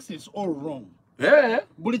context is all wrong.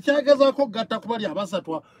 Buli kyagezako gatta kubali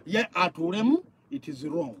abasatwa ye atulemu, it is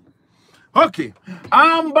wrong. Okay.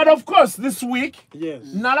 But of course this week, yes.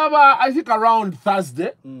 Nalaba I think around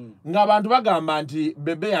Thursday, nga bantu bagamba nti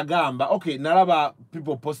Bebe yagamba, okay, nalaba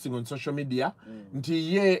people posting on social media,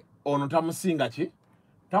 nti ye ono tamusinga ki?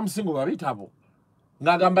 Tamusingo babitabo.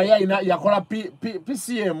 Ngagamba yakola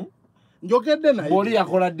PCM. Njogedde naye. Boli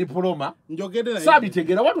yakola diploma. Njogedde naye.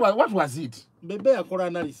 Sabitegera what was it? Bebe yakola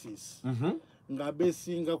analysis. Nga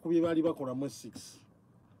besinga kubibali bakola mu 6.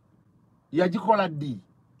 Yagikola D.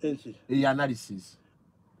 Enchi. Analysis.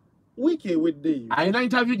 Wiki ewedde. Ayina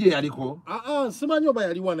interview gye yaliko. Simanyi oba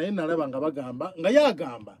yali wana naye nalaba nga bagamba nga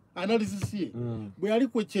yagamba analysis ye. Bwe yali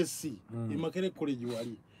ku HSC Makerere College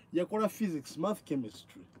wali. Yakola physics, math,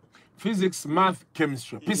 chemistry. Physics, math,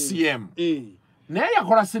 chemistry. PCM. Naye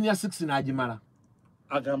yakola senior 6 n'agimala.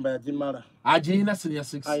 Agamba yagimala. Agina senior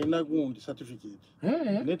 6. Ayina gundi certificate.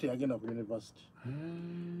 Nete yagenda ku university.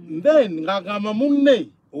 Then ngagamba munne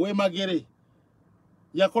owe Magere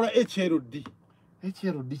yakola HRD.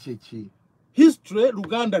 HRD chechi. History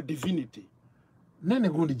Luganda divinity. Nene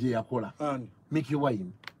gundi je yakola. Mickey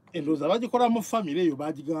Wine. Endoza bagikola mu family eyo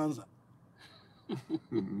bagiganza.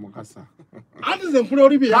 Mukasa. Atize mpule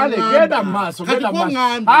olibi ya genda maso.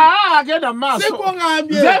 Genda maso. Siko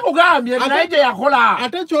ngambye. Siko ngambye naije yakola.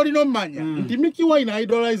 Ate kyoli no manya. Nti Mickey Wine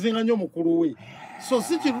idolizing nnyo mukulu we. So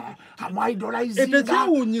siki idolizing. Ete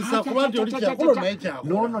kyawunyisa kuba nti oli kyakola naye kyakola.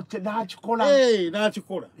 No nakikola.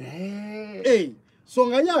 Nakikola. So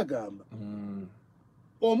nga yagamba.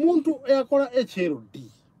 Omuntu yakola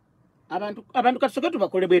HRD. Abantu kasoke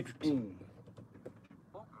tubakole bwetu.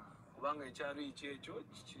 Kubanga ekyalo ekyo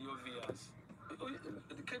kiri obvious.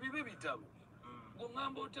 Kebibe bitabo.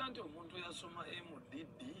 Ng'ongamba otya nti omuntu yasoma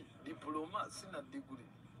MDD diploma sina degree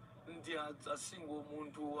nti asinga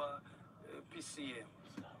omuntu wa PCM.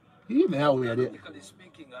 Nawe yali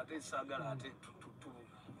speaking ate saagala ate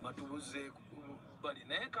batubuze bali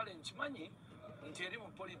naye kale nkimanyi nti eri mu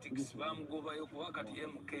politics bamugobayo kuba kati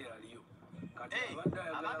MK aliyo. Kati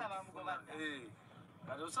abadde bamugoba.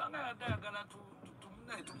 Kati osanga yadde ayagala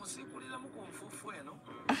tumusikulira mu kunfuufu eno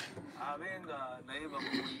abenga naye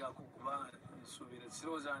bamulirako kuba nsubire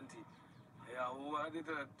sirowooza nti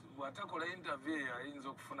bw'atakola interview ayinza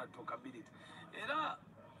okufuna tokability era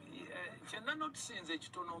kyenna notisinze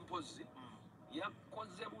ekitono mpozi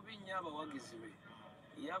yakoze bubi nnyo abawagizi be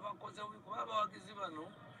yabakoze bubi kuba abawagizi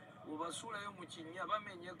bano bwebasuulayo mu kinnya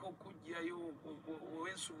bamenyeko okujjayo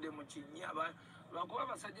owensudde mu kinnya lwakuba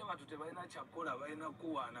abasajja batu tebalina kyakola balina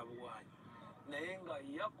kuwaana buwaanyi naye nga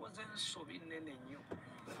yakoze ensobi nnene nnyo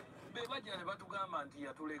be bajja ne batugamba nti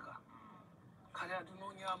yatuleka kale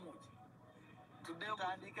atunoonyaamu ki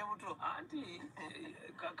Anti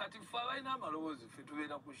kati fa ina malowoozi ffe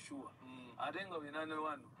tubeera ku shuwa ate nga bina ne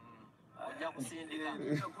wano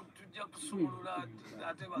tujja kusumulula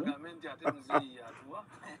ate bagambe nti ate muzeeyi yatuwa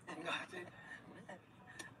ng'ate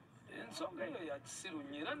ensonga eyo ya kisiru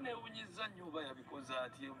nnyo era neewunyiza nnyo oba yabikoze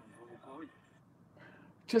atya omuvubuka oyo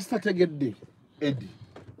kyesitategedde Edi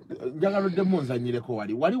njagaloddemu nzanyireko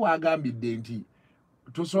wali wagambidde nti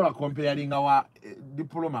tosobola comparinga wa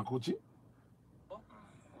diploma kuki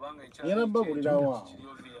yena babulirawo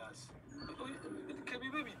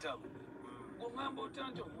kebibe bitabo ng'ogamba otya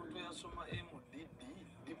nti omuntu yasoma MDD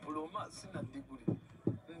diploma sina diguli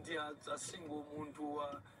nti asinga omuntu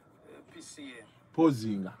wa PCM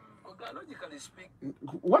posinga logically speaking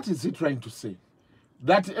what is he trying to say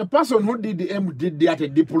that a person who did the MDD at a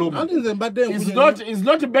diploma is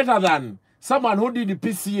not better than someone who did the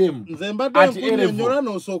PCM at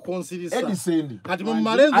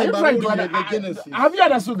Have you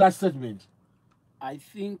understood that statement? I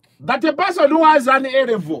think that a person who has an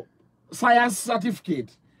A-level science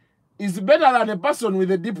certificate is better than a person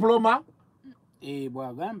with a diploma.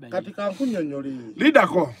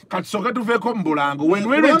 Lidako katsoka tuveko mbulango when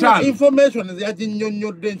we return information is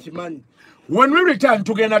yajinyonyodde nkimanyi. When we return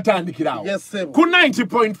tugenda tandikirawo. Yes, sir. Ku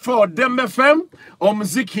 90.4 Dembe FM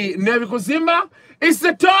omuziki nebikuzimba. It's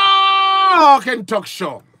the Talk and Talk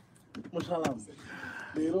Show.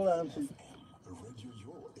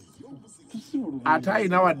 Atai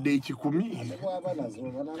nawadde ekikumi.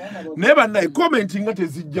 Never naye commenting nga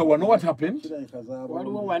tezijja wano. What happened?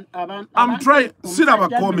 I'm trying. Siraba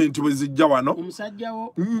comment bwe zijja wano.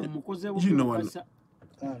 You know what?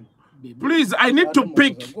 Please, I need to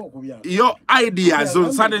pick your ideas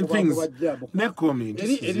on certain things. Ne comment.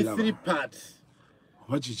 It is 3 parts.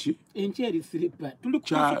 What is it? Encheri 3 parts. Tuli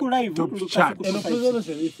ku live. Top chat.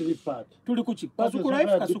 Tuli ku Kasuku live,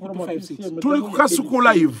 Kasuku 256. Tuli ku Kasuku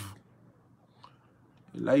live.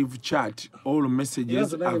 Live chat. All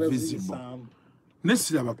messages are visible.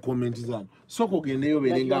 Nesiraba comment zan. So kogendeyo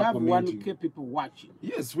berenga commenting. 1K people watching.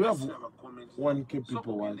 Yes, we have 1K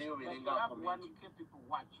people watching.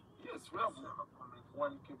 Yes, we have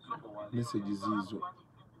 1K people watching. Messages izo.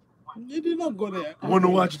 You did not go there. Wanna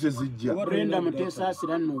watch tezijja. Brenda Mutesa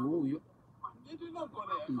asirano uyo. You did not go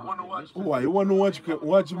there. Why you wanna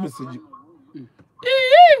watch message?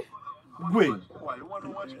 Gwe.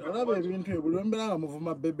 Olaba ebintu ebulembera nga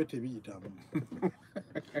muvuma Bebe tebiyitamu.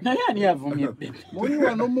 Naye ani avumye Bebe? Muri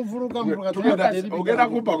wano muvuluka ogenda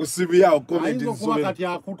kumpa ku CV yawo comment nsobe.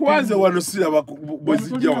 Kwanza wano siraba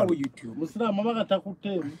bwezijja wano. Musiraamu mama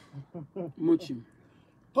katakuteemu. Muki.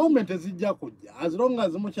 Comment ezijja kujja as long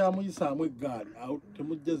as mukyamuyisaamu eggaali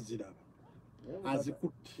temujja ziraba.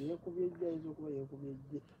 Azikutte.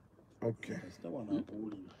 Okay.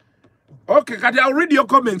 Okay, kati I'll read your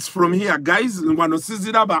comments from here, guys. Wano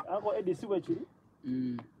siziraba. Ako Edi siwe kiri?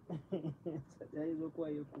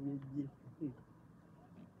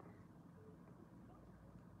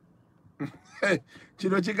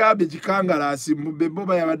 Kino kigambye kikangalaasi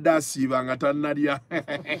Beboba yabadde asiiba nga tannalya.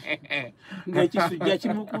 Ng'ekisujja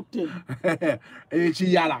kimukutte.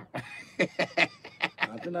 Ekiyala.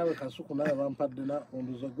 Ate nawe Kasuku nawe bampadde na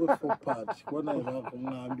onduzo go 4 parts kuba nawe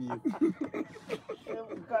bakumwambieko.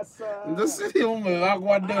 Nze sirimu mwe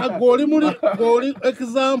bakuwadde. Goli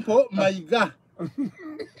example Mayiga.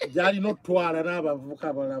 Gyalina otwala n'abavubuka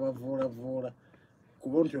abalala bavuulavuula.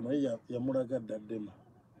 Kuba nti ono yamulaga ddaddema.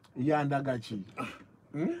 Yandaga ki?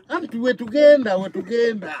 Anti we tugenda.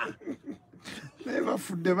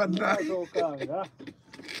 Nebafudde bannange.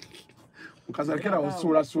 Mukazalekera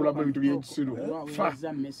osuula mu bintu by'ekisiru.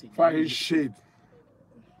 For his shade.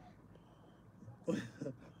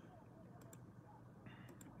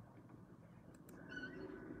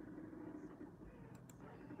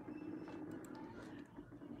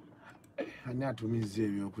 Ani atumiza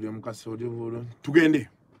ebyo okulya mukasoodi bulo. Tugende.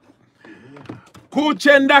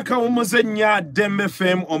 Kuchendaka umuzenya Dembe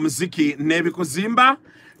FM omuziki nebikuzimba.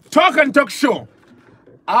 Talk and Talk Show.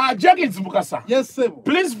 Jaggins Bukasa. Yes, sir.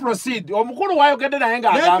 Please proceed. Omukulu wayogedde naye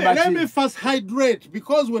nga agamba Let me first hydrate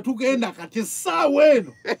because we tugenda kati saawa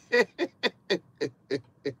eno.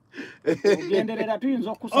 Ogenderera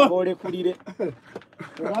tuyinza okusaba olekulire.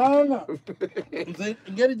 Kubanga nze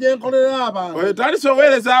ngeri gye nkolera abantu. Oyo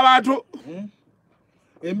talisowereza abantu.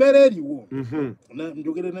 Embeera eriwo.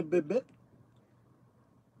 Njogere ne Bebe.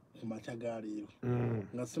 Kumacha galiyo.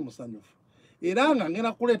 Nga si musanyufu. Era nga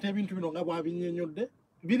ngenda kuleeta ebintu bino nga bwabinnyonnyodde.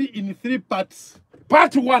 Biri in 3 parts.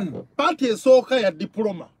 Part 1. Part esooka ya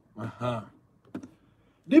diploma.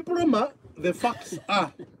 Diploma, the facts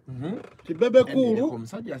are Bebe Kuru.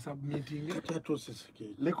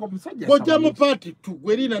 Goja mu party tu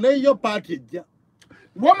gwerina na iyo party ejja.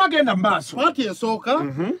 Wama genda maaso. Party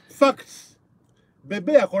esooka. Facts.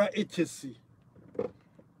 Bebe yakola HSC.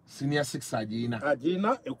 Senior 6 ajina.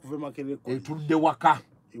 Ajina ekuve Makerere. Etudde waka.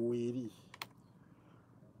 Eweri.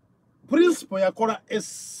 Principal yakola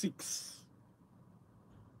S6.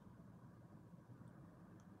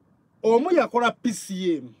 Omu yakola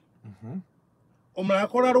PCM. Omu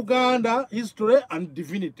yakola Luganda History and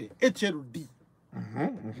Divinity HLD.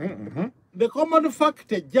 The common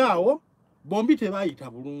fact ejjaawo bombi tebayita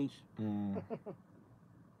bulungi.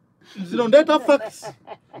 Zero data facts.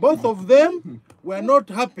 Both of them were not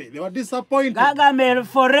happy. They were disappointed. Gargamel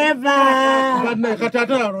forever.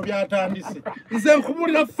 Nze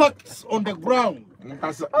nkubulira facts on the ground.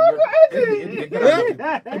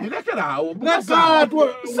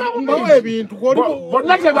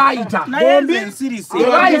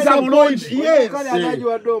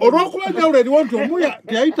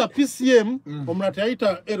 PCM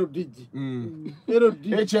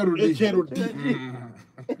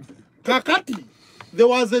Kakati, there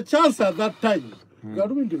was a chance at that time.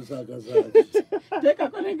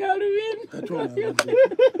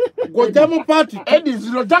 Gojamu party. Eddie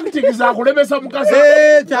zero tactics za kulemesa mukasa.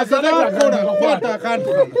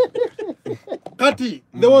 Kati,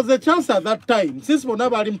 there was a chance at that time. Since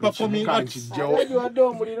Bonaba in performing arts.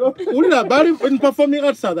 In performing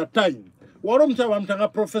arts at that time.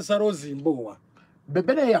 Waromcha Professor Ozimboa.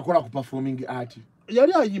 Bebe yakola ku performing art.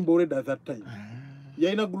 Yali ayimboreda at that time.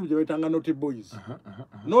 Yaina group jawetanga Naughty Boys.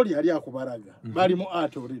 Noli yali akubaraga. Bali mu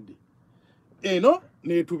art already. Eno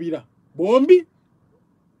netubira. Bombi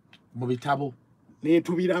mu bitabo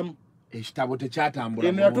netubiramu. Ekitabo tekyatambula.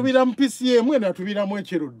 Eno yatubiramu PCM, eno yatubiramu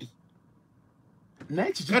HLD.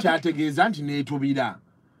 Naye kiki kyategeeza nti netubira.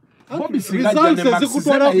 Bobi singa ne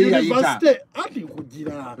zikutwala ku university ati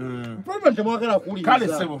kugira. Problem temwagala kuliza. Kale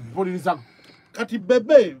sebo mpuliriza. Kati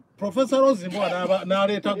Bebe Professor Ozimbo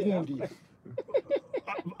n'aleeta gundi.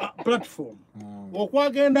 Platform.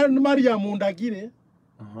 Okwagenda Mariam Ndagire.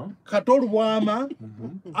 Katolu Bwama.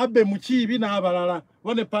 Abe Mukibi n'abalala.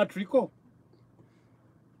 Wane Patrico.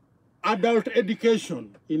 Adult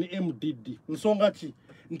education in MDD. Nsonga ki.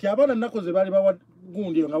 Nti abana nakoze bali bawa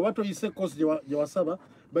gundi nga wato ise course je wasaba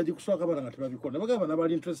baji kuswaka bana nga tebabikola. Bagaba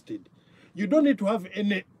nabali interested. You don't need to have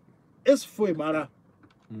any S4 mara.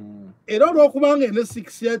 Era olwokubanga ene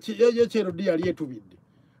 6 ya HLD yali etubidde.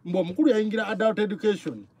 Mbo omukulu yayingira adult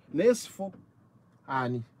education ne S4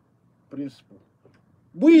 ani principal.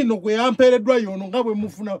 Bwino gwe yampereddwa yono nga bwe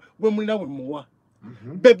mufuna bwe mulina bwe muwa.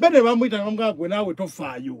 Bebe ne bamuyita nga gwe nawe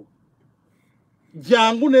tofaayo.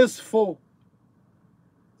 Jangu ne S4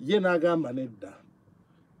 ye n'agamba nedda.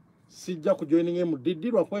 Sijja kujoininga MDD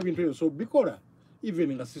lwakuba ebintu ebyo so bikola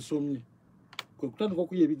even nga sisomye. Kwe kutandika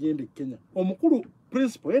okuya ebigenda e Kenya. Omukulu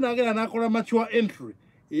principal ye n'agenda n'akola mature entry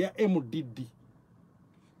eya MDD.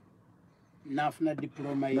 Nafuna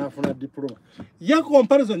diploma. Ya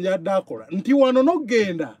comparison ya dakola. Nti wano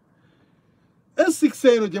nogenda. S6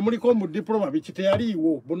 eno je muliko mu diploma bichite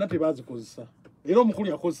yaliwo bonna tebazikozesa. Era omukulu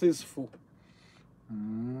yakozesa S4.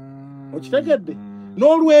 Okitegedde?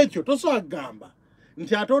 N'olwekyo toso agamba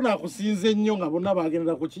nti atona akusinze nnyo nga bonna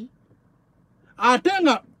bagenda kuki? Ate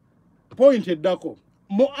nga point eddako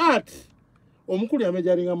mu art omukulu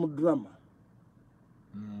yamejaringa mu drama.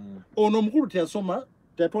 Ono omukulu teyasoma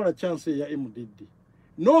tetwala chance ya MDD.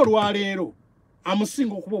 N'olwaleero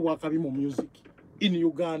amusinga okuba obwakabi mu music in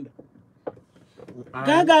Uganda.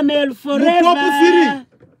 Gargamel forever. Top 3.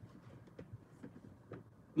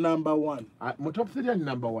 Number 1. Mu top 3 and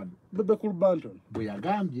number 1. Bebe Kulbanton. Bwe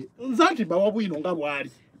yagambye. Nzanti bawa bwino nga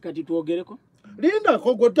bwali. Kati tuogereko. Linda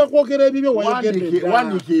kogota kwogera ebibyo wayegedde.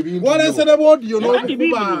 Wandike ebintu. Walese ne audio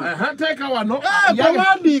n'okuba. Teka wano.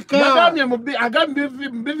 Yagandika. Yagambye mu agambye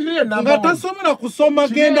bibiri number 1. Nga tasomera kusoma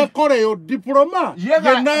genda kole yo diploma. Ye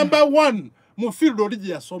number 1 mu field oli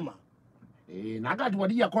yasoma. Nagati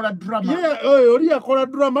wali yakola drama. Oli yakola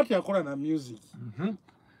drama yakola na music.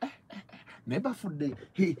 Never fudde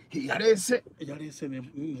yarese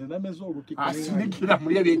nze namezo olutiko asinikira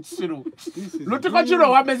muri ebyekisiro lutiko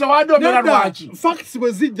kiro wameze wadomera lwaki facts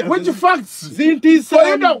wezijja which facts zintisa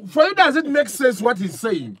for you does it make sense what he's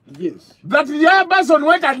saying? Yes, that the other person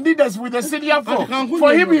went and did us with the senior for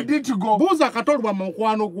him he need to go buza katolwa mu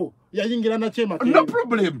nkwano gwo yayingira na chema. No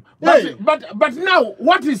problem. But now,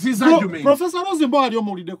 what is his argument? Professor Rozimbo aliyo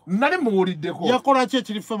mulideko. Nani mulideko? Yakola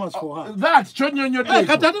chechiri famous for her. That chonyonyo deko.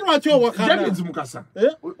 Katani lwacho wakana. James Mukasa.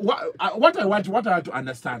 What I want to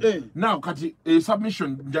understand. Now, kati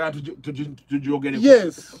submission jana tujogere.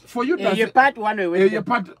 Yes. For you to part 1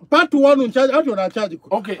 part 1 uncharge ati ona charge.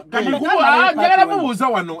 Okay. Kati njagala mubuza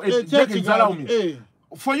wano James allow me.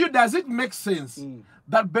 For you, does it make sense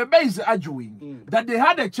that Bebe is arguing that they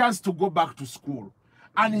had a chance to go back to school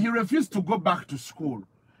and he refused to go back to school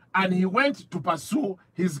and he went to pursue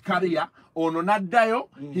his career on Onadayo,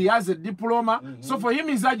 he has a diploma. So for him,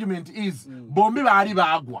 his argument is Bombi bari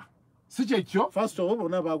bagwa. First of all,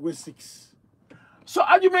 bona bagwe 6. So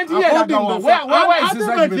argument here, where is his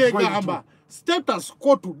argument going to? Status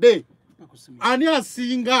quo today. Ani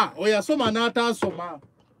asinga oyasoma nata soma.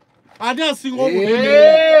 Ada singo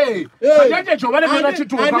budine. Kajaje chobale tona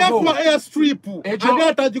chituka ko. Ada air strip. Ada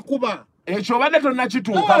atajikuba. Chobale tona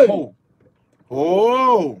chituka ko.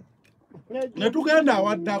 Oh. Netugenda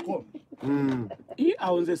awaddako.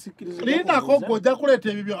 Awonze sikiriza. Linda ko goja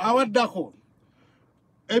kulete bibyo awaddako.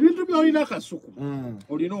 Ebintu byolina kasuku.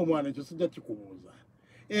 Olina omwana ekyo sijja kikubuuza.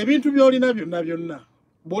 Ebintu byolina byonna.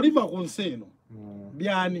 Boliva ku nseno.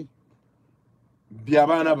 Byani.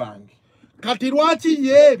 Byabana bangi. Kati lwaki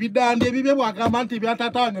ye bidande ebibe bwagamba nti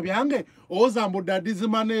byatata wange byange ozambu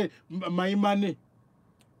dadizimane maimane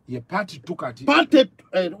ye party 2 kati party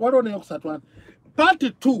walone yokusatwana party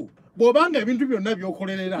 2 bobanga ebintu byonna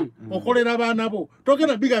byokolerera okolera baana bo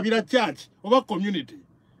togenda bigabira church oba community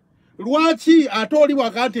lwaki atoli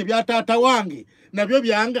wakati byatata wange nabyo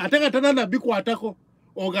byange atenga tanana bikwatako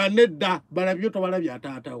oganedda balabyo to balabya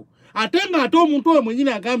atatawo atenga ato omuntu we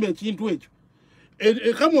mwenyine agambe ekintu ekyo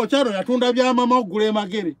kama ocharo yatunda bya mama ogule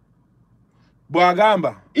magere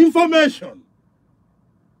bwagamba information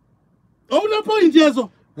ona point yezo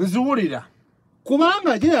nzuwulira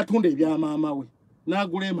kubanga je yatunda bya mama we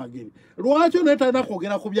nagule magere lwacho neta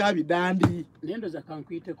nakogera ku bya bidandi lendo za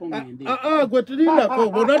kankwite ko ngende gwe tulinda ko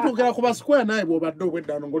bona tugera ku basquare naye bo baddo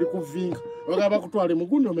gwedano ngoli kuvinga ogaba kutwale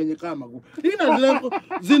mugundi omenyeka amagu lina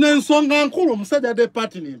zine ensonga nkulu musajja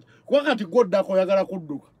department kwakati godda ko yagala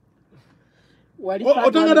kudduka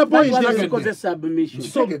otangada point because submission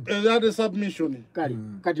so that submission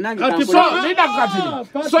kati nange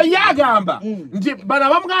so yagamba nti bana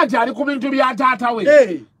bamuganje ali ku bintu bya tata we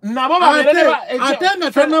nabo baberere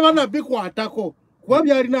atenga tana bana bikwatako kuba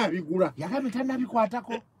byalina abigula yagamba tana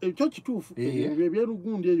bikwatako ekyo kituufu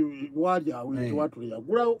ebyerugundi eyo wali awe watu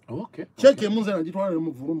yagula cheke munze najitwala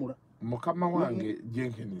mu vurumula mukama wange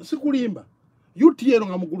Jenkins sikulimba UTL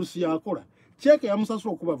nga mugulusi yakola cheke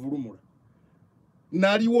yamusasula okuba vurumula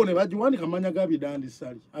naliwo ne bajiwani kamanya ga bidandi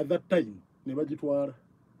sali at that time ne bagitwala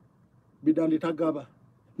bidandi tagaba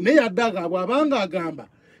ne yaddaga abanga agamba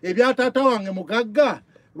ebyatata wange mugagga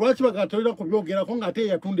lwaki bagatolera ku byogera ko ngate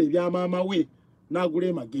yatunda ebya mama we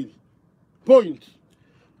nagule magiri point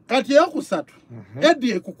kati yakusatu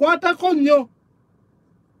edie kukwata ko nnyo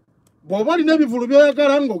bobali ne bivulu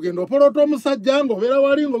byagala ngo gendo poloto musajja ngo bera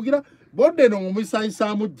wali ngo gira bodde no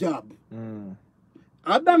mumisayisa mu jabu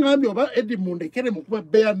Ada ngambi oba Edi mundekere mukuba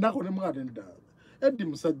beya nako ne mwate nda. Edi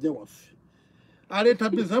musajja waffe. Aleta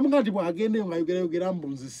biza mungati bwagende ngayogera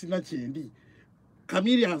mbunzi sina kyendi.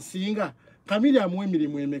 Kamiri asinga, kamiri amwe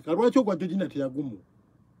emirimu emeka. Lwaki gwa jojina tiyagumu.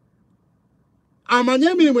 Amanye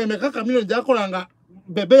emirimu emeka kamiri njakolanga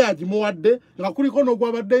Bebe yagimuwadde nga kuliko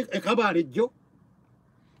n'ogwabadde ekabalejjo.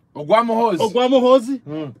 Ogwamuhozi.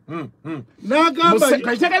 Nagamba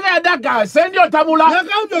kaitegeza yadaga sendi otabula.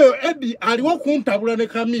 Nagamba yo Edi aliwo kuntabula ne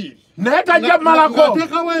kamiri. Neta jamalako.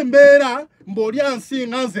 Natekawo embeera mboli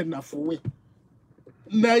ansinga nze nafuwe.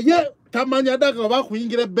 Naye tamanya daga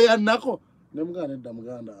bakuyingira beya nako. Ne muganda edda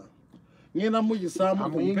muganda. Ngena muyisamu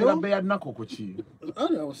amuyingira beya nako kuki.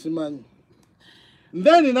 Ali awosimanyi.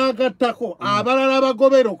 Then nagattako abalala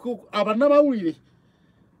bagobero abanabawulire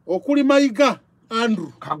okuli Mayiga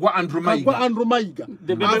Kagwa Andrew Mayiga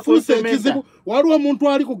afuse ekizibu waliwo omuntu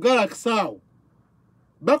ali ku Galaxy awo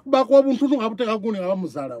bakubako obuntu ngabuteka guni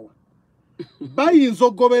abamuzaalawa bayinza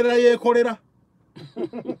okugoberera yeekolera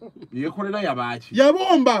yabaki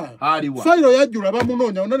yabomba fayiro yajjula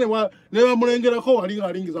bamunoonya ne bamulengerako wali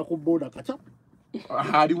ng'alingiza ku booda kaca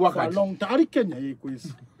ali wakati ali Kenya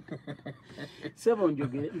yeekwesa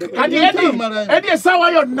Kati Edi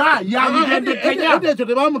sawa yonna yagende Kenya. Edi ekyo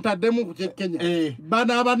tebamutaddemu ku Kenya.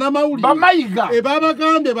 Bana abanamawulire. Bamayiga.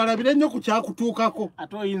 Babagambye balabire nnyo ku kyakutuukako.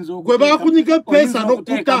 Atoyinza gwe bakunyiga pesa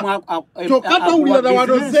n'okutta. Kyokka towulira na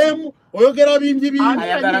wanozeemu oyogera bingi bingi.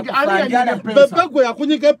 Bebe gwe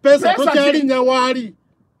yakunyiga pesa tokyalinnya waali.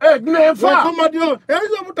 Nefa. Komadio,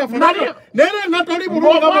 ezo mutafuna. Nene ngatali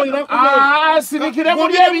bulunga balira ku. Sinikire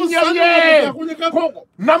muri ebinyonye.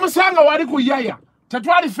 Namusanga wali kuyaya.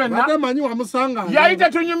 Tatwali fenna. Manyi wa musanga. Yaita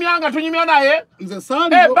tunyumya naye. Nze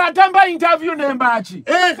sandi. Batamba interview nembachi.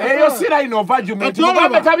 Eyo sira ino argument.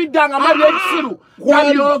 Mugambe tabidanga mali ekiru.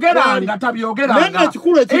 Tabyogeranga.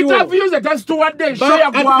 Interviews etazituwadde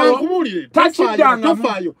share gwawo.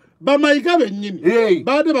 Tafayo. Bamayiga bennyini.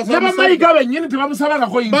 Bade tebamusabanga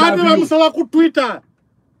ko interview. Bade bamusaba ku Twitter.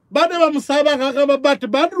 Bade bamusaba ngakaba bat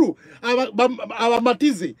badru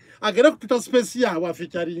abamatize agera ku Twitter space yawe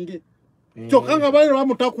featuring. Chokanga bale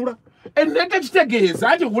bamutakula. Nete kitegeeza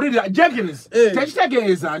ati wulira Jenkins.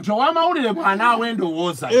 Tekitegeeza nti owamawulire bwana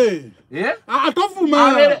awendowooza.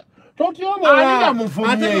 Atofuma. Alina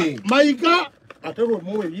muvumye. Mayiga atero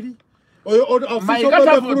muwe biri.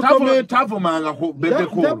 Mayiga tavumanga ku Bebe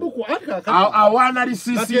Cool. Awana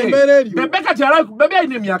lisisi. Bebe kati Bebe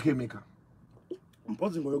alina emyaka emeka.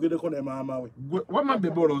 Mpozi ngoyogereko ne maama we. Wama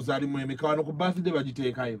Bebe olowooza ali mu emeka wano ku birthday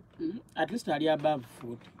bagiteekayo. At least ali above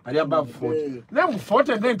 40. Ali above 40. Ne mu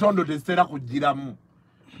 40 n'entondo tezitera kugiramu.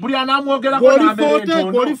 Buli anamwogerako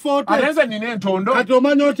n'entondo. Alenze nina entondo. Kati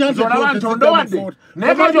omanyi otya entondo wadde.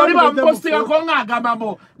 Naye kati oli bamupostingako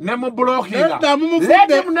ng'agambamo ne mu blockinga.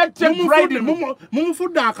 Let him not take pride in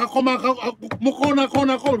mumufudde akakoma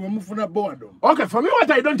mukoonako oli mumufuna board. Okay, for me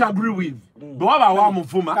what I don't agree with. Bwaba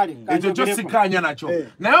wamuvuma ekyo kyo sikkaanya nakyo.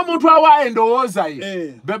 Naye omuntu awa endowooza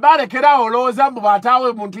ye. Bebe alekerawo olowooza mbu bw'ataawa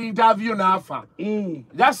omuntu interview n'afa.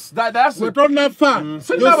 That's we tonafa.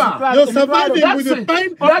 You're surviving with the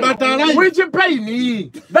pain. Which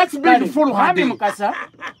pain? That's beautiful.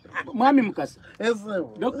 Mwami Mukasa.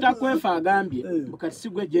 Dr. Kwefa agambye mukati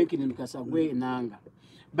sigwe Jenkins Mukasa gwe nanga.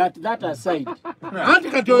 But that aside,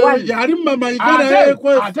 yali mama igara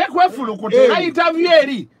ate kwefulu kutera interview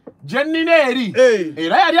eri jennine eri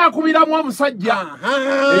era yali akubiramu omusajja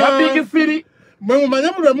eya Big Firi mwe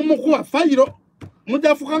mumanya mulwe mumukuwa fayiro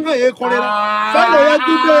mujafukanga yekolera fayiro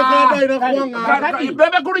yajudde ekadaira kuwanga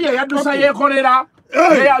Bebe Cool ye yadusa yekolera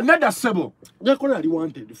nedda sebo yekolera ali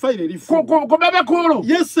wanted fayiro eri ku Bebe Cool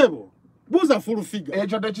yes sebo buza full figure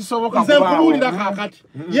ekyo tekisoboka nze kubulira kakati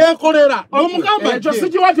yekolera omugamba ekyo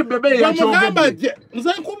sikiwati Bebe yakyogedde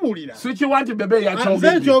nze kubulira sikiwati Bebe yakyogedde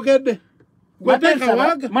nze kyogedde gwateka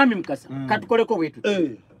waga Mwami Mukasa katukoleko wetu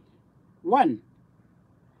one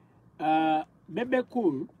Bebe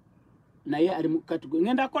Cool naye ali mukati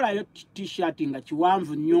ngenda kola t-shirt nga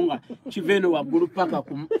kiwanvu nnyo nga kiveno waggulu paka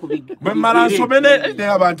bwe mala nsomene ne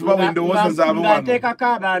abantu bawendowooza zaabo wano ngateekako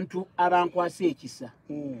abantu abankwasa ekisa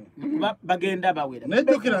bagenda bawera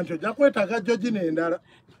nejjukira nti ojja kwetaaga jogi n'endala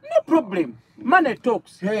no problem money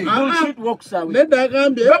talks bullshit walks away nedda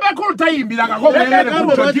agambye Bebe Cool tayimbirangako bwere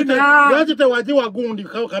ku jogina lwaki tewagiwa gundi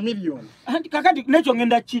kamiliyoni kakati nekyo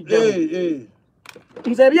ngenda kidda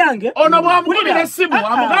nze byange ono bwamugulira essimu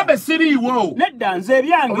amugambe siriiwo nedda nze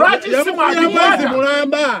byange lwaki essimu agikwata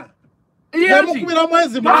mulamba yamukubira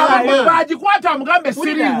mwezi mulamba bagikwata amugambe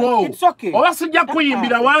siriiwo oba sijja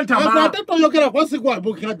kuyimbira wantama ate toyogera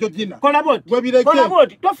kwasigwabukira jogina kola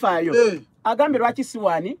boti tofaayo agambe lwaki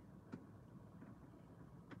siwaani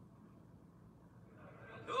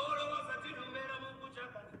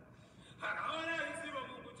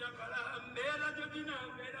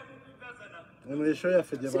Ono yesho ya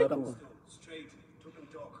feje bako. Straight, talk and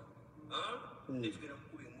talk. Nifira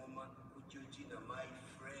kuwe ngoma kujojina my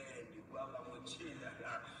friend kwanga mochila.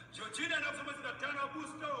 Jojina na kusema zina tana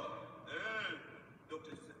busto.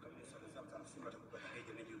 Dr. Joseph Kamisa na sometimes simba takupa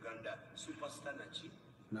heje na Uganda superstar na chi.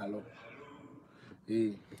 Nalo.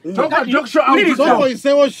 Toka joksho out soko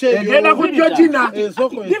isewo sheyo. Ngenda kujojina.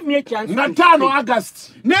 Give me a chance. Na 5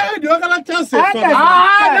 August. Ne ndio kala chance. No,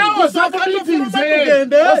 osabubitize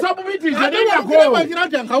nenda ko.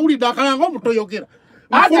 Bagirati ankawulida akalanga omutoyogera.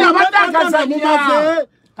 Ate abadakazanya.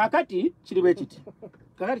 Kakati kiribe kiti.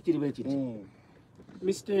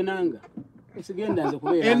 Mr. Enanga. Esigenda nze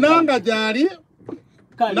kubeera. Enanga jali.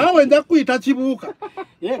 Nawe nja kuyita kibuuka.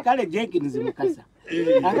 Kale Jenkins Mukasa.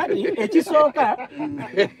 Akati ekisooka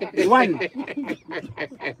one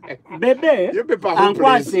Bebe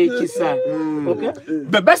ankwase ekisa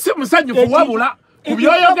Bebe si musanyufu wabula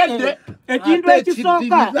kubyoyogedde ekintu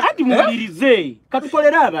ekisooka ati muwulirize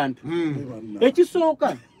katukolera abantu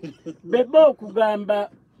ekisooka Bebe okugamba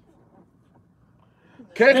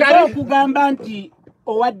nti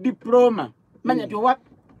owa diploma manya ti owa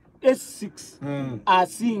S6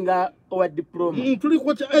 asinga owa diploma tuli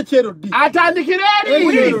ko HRD atandikire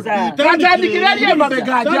eri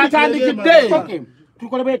emabegaaji atandikidde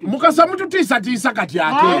Mukasa mututiisa kati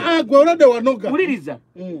ate gwe olwadde wanoga wuliriza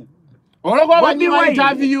Bobi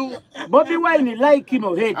Wine, like him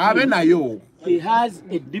or hate him, he has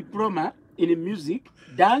a diploma in music,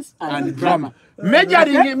 dance, and drama.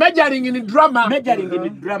 Majoring in drama.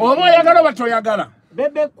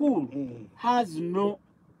 Bebe Cool has no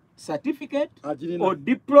certificate or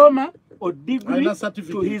diploma or degree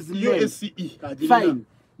to his name. Fine.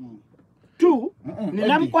 Two,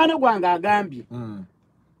 ninamkwano gwanga agambye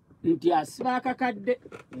nti asiba akakadde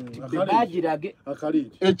bebagirage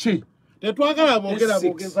echi tetwagala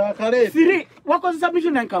bogeza akaleete three wakozesa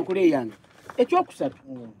mission nkankule yange ekyokusatu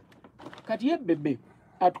kati ye Bebe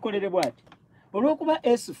atukolere bwati olwokuba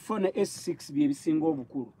S4 ne S6 bye bisinga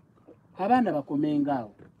obukulu abaana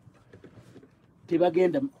bakomengaawo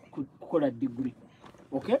tebagenda kukola degree.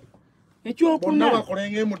 Okay, ekyokuna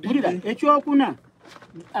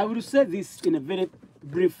I will say this in a very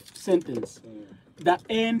brief sentence. The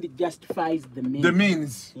end justifies the means. The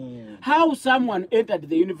means. How someone entered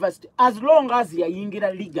the university, as long as you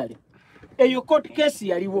are legally. A court case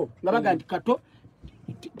yaliwo ngabaga nti kato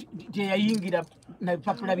je yayingira na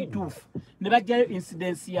papula bitufu. Nebajayo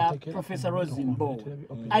incidents ya Professor Rosenbaum.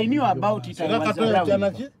 I knew about it. I was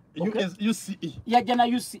around. UCE. Yajana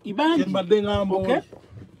UCE. Okay.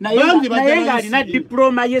 Na yenga alina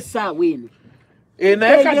diploma yesa win.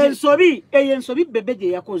 Eyensobi Bebe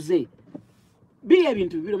je yakoze. Be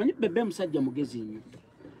ebintu biro manyi Bebe musajja mugezi nnyo.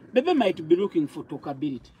 Bebe might be looking for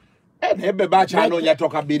talkability. Bebe bakyanonya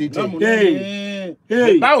talkability.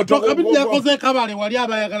 Bawo talkability yakoze kabale wali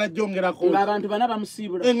abayagala jjongerako. Ng'abantu bana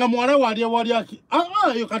bamusibula. Nga mwala wali aki.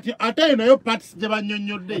 Yo kati ate ino yo parts je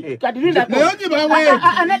banyonyodde. Kati linda ko. Nayo bawe.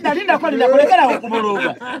 Anadda linda ko linda kolekera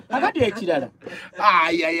okubologa. Akati ekirala.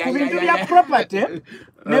 Kubintu bya property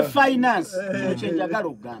ne finance chenjagala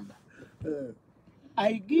okugamba.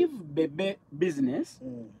 I give Bebe business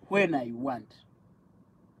when I want.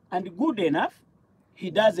 And good enough, he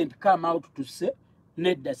doesn't come out to say,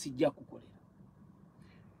 Nedda sijja kukolera.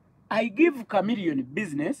 I give Chameleon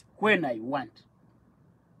business when I want.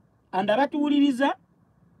 And abatuwuliriza,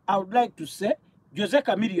 I would like to say, Jose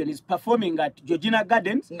Chameleon is performing at Georgina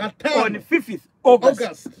Gardens on 5th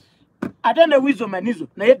August. Atende wizo manizo,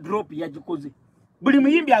 na ye drop ya jikoze. Buli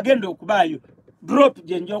muyimbi agenda okubaayo. Drop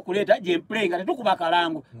jenjo okuleta je playing ate tukuba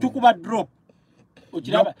kalango tukuba drop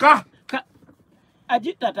okiraba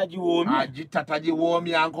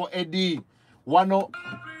ajitatajiwomi anko Eddie wano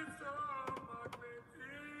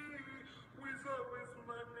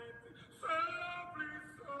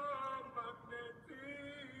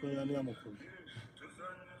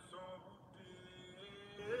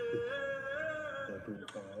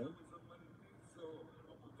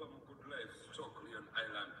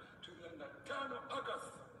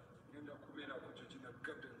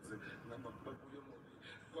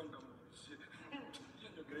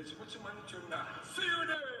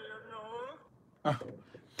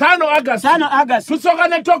Tano August. Tusoka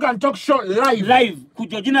ne talk and talk show live ku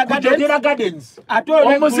Georgina Gardens.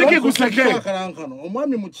 Omuziki guseke.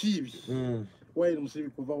 Omwami mukibi. Waye musibi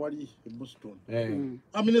kuva wali e Boston.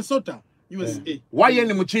 Minnesota, USA. Waye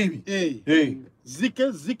ni mukibi.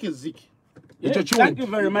 Zike. Thank you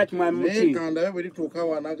very much, my mukibi. Kanda we lituka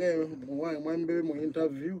wanage mwambe mu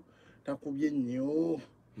interview takubye nnyo.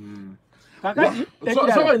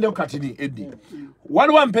 So ndio katini Eddie.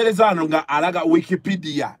 Waliwo mperezano nga alaga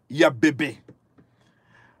Wikipedia ya Bebe.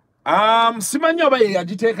 Simanyi oba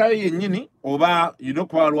yagiteekayo yennyini oba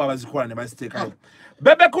kwaliwo abazikola ne baziteekayo.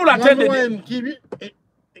 Bebe Cool attended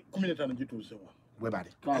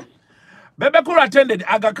Bebe Cool attended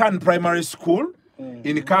Aga Khan Primary School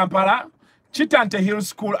in Kampala, Chitante Hill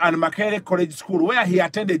School and Makerere College School, where he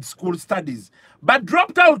attended school studies, but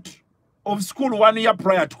dropped out of school 1 year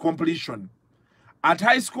prior to completion. At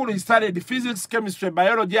high school, he studied physics, chemistry,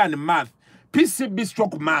 biology, and math. PCB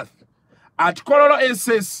stroke math. At Kololo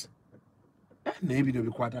SS, maybe they'll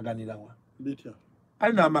be quite a ganila.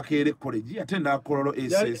 I know Makerere College. Attend our Kololo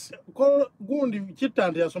SS. Gundi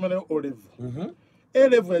Chitante has so many Olive.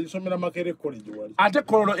 A-level is so many Makerere College. At a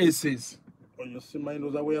Kololo SS. Oh, you see, mine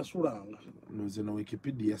was away as Surang. No,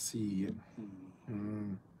 Wikipedia, see.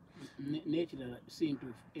 Nature seem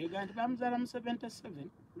to Egant Bamzaram 77.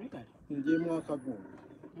 Okay.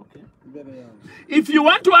 If you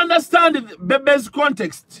want to understand Bebe's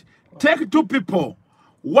context, take two people,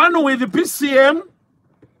 one with PCM,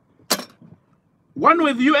 one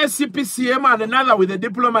with USC PCM, and another with a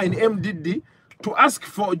diploma in MDD, to ask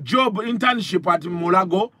for a job internship at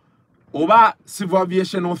Mulago over Civil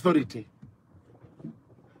Aviation Authority.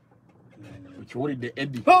 Which one the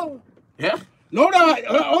Eddie? Yeah. No,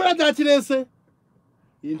 all that is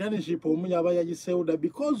internship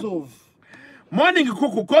because of Morning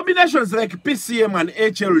Kuku, combinations like PCM and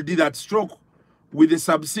HLD that stroke with the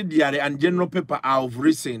subsidiary and general paper are of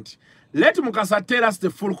recent. Let Mukasa tell us the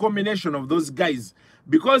full combination of those guys,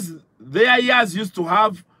 because their years used to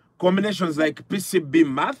have combinations like PCB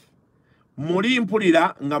math, muri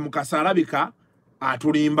mpulira nga Mukasa alabika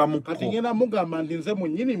atulimba muko. Kati ngena mugamba ndi nze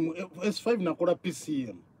mwenyini S5 nakola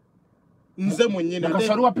PCM. Nze mwenyini.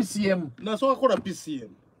 Nakasalwa PCM. Nasoka kola PCM.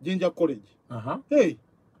 Jinja College. Hey.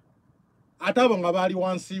 Atabo nga bali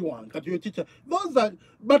 1C1 kati yo chicha. Those are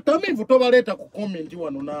batamivu tobaleta ku comment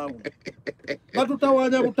wano nawe.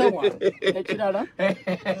 Batutawanya butawanya. Ekirala.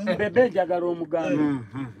 Bebe jagala omuganda.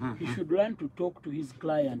 He should learn to talk to his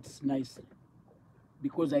clients nicely.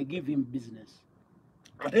 Because I give him business.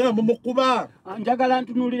 Atera mumukuba. Njagala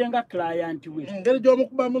ntunulire nga client we. Ngeri jo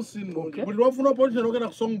mukuba musingo. Buli wafuna opposition ogenda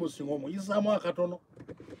kusonga busingo mo. Yisamu akatono.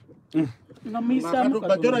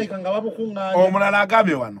 Bajora ikanga babu kunganya. Omulala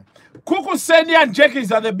agabe wano. Kuku, Sandy and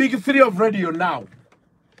Jenkins are the big three of radio now.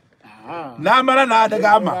 Namara na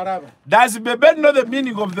adagama. Does Bebe know the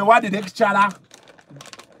meaning of the word lecturer?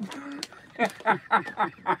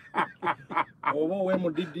 Obo we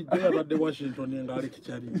mudidi joya badde Washington nga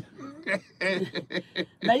lecturing.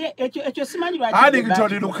 Naye ekyo simanyi lwaki.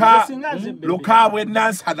 Addington luka we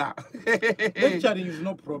nansana. Lecturing is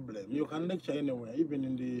no problem. You can lecture anywhere, even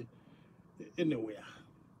in the anywhere.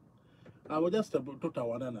 I was just about to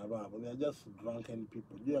one and above. They are just drunken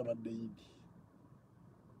people. You have a day.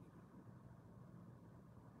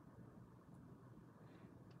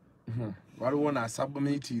 Waliwo sub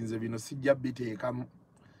meetings ebino sijja biteekamu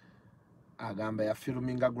agamba ya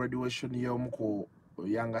filming a graduation y'omu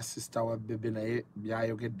younger sister wa Bebe naye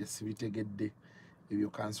byayogedde sibitegedde ebyo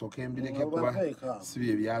kansooka embireke kuba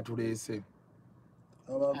sibye byatuleese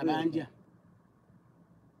abanja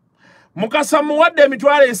Mukasa muwadde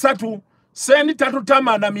emitwalo 3 sendi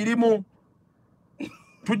tatutama na mirimu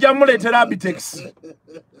tujja muleetera Abitex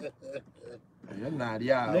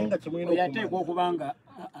yateekwa okubanga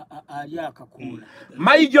ali akakuula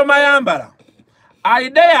Maijo Mayambala I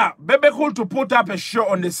dare Bebe Cool to put up a show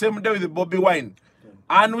on the same day with Bobi Wine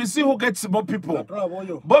and we see who gets more people.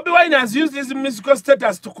 Bobi Wine has used his musical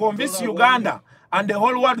status to convince Uganda and the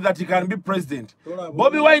whole world that he can be president.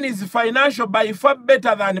 Bobi Wine is financial by far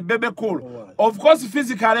better than Bebe Cool. Of course,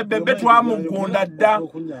 physically, Bebe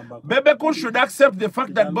Bebe Cool should accept the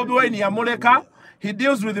fact that Bobi Wine Yamuleka, he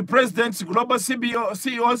deals with the presidents, global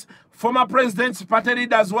CEOs, former presidents, party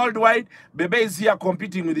leaders worldwide. Bebe is here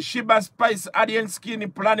competing with the Shiba Spice, Alien Skinny,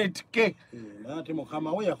 Planet K.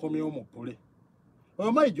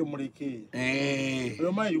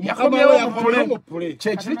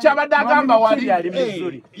 Chechili chabada agamba wali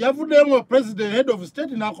yavudemu president head of state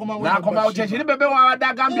nakoma chechili Bebe wabada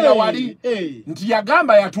agambira wali nti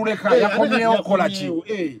yagamba yatuleka yakomyewo kola ki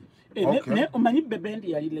ne omanyi Bebe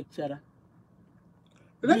ndi yali lecturer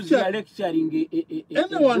lecturing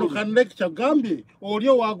anyone can lecture Gambia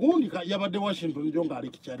olio wagundi yabade Washington jonga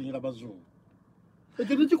lecturing abazungu.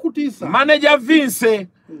 Manager Vince,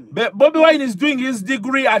 Bobi Wine is doing his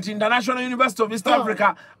degree at International University of East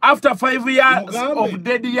Africa after 5 years of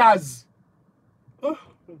dead years.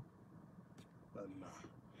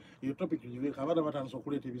 Your topic is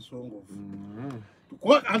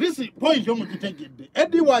at this point, you must take it.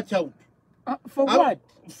 Eddie, watch out. For what?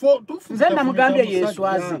 For Zenda Mugambia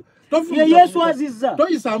Yeswazi. Yeswazi is that.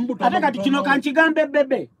 I think I did not Kanchigambe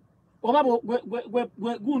Bebe.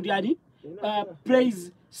 Gundi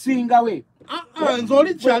praise sing away. And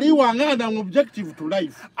only Charlie Wanga an objective to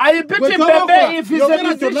life. I pity Bebe if he's a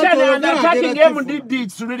musician and attacking him did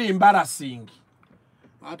it's really embarrassing.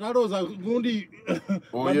 Ataroza gundi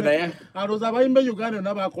oyo aroza bayimbe Uganda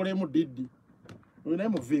nabakolemu didi. Uine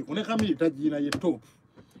mu vehicle ne kamita jina ye top.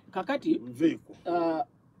 Kakati vehicle.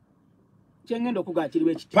 Chengendo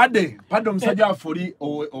kugachiriwe kiti. Pade omusajja afuli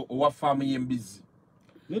owa farm y'embizi.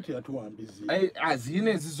 Neti atuwambizi.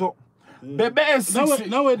 Azine zizo. Bebe S6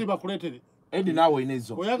 nawe ndi bakuletere. Edi nawe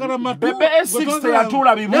inezo. Oyagala matu. Bebe S6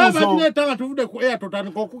 yatula bibuzo. Nabatuleta tuvude ku air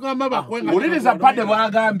totani ko kugamba bakwenga. Uliriza Pade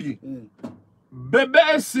bwagambye. Bebe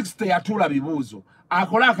S6 yatula bibuzo.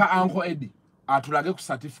 Akolaka Uncle Eddie atulage ku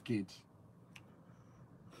certificate.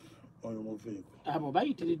 Oyo muveko. Abo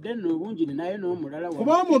bayitiridde no bungi naye no mulala wa.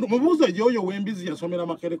 Kuba mubuzo yoyo wembizi yasomera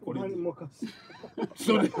makere college.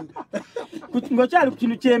 Sorry. Ngokyali ku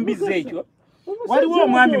kintu kyembizi ekyo. Waliwo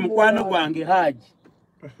omwami mukwano gwange Haji.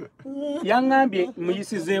 Yangambye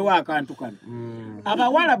muyisizeewo akantu kano.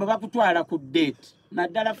 Abawala bwe bakutwala ku date,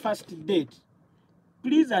 naddala first date.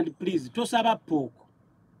 Please and please tosaba pooko.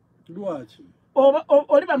 Lwaki?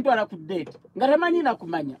 Oli bamutwala ku date nga tamanyi na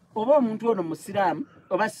kumanya oba omuntu ono musiraamu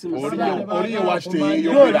obasi oli watch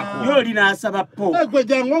yoli nasaba po gwe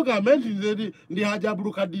jango government ndi haja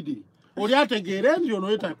buluka didi oli ategeere ndio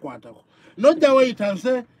no etakwatako nojja wayita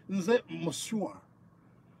nze muswa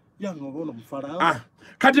yango bono mufalao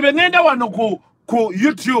kati bengenda wano ku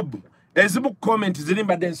YouTube ezibu comment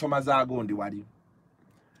zilimba densoma zaago ndi wali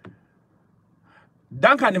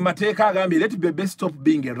Duncan Mateka agambye let Bebe stop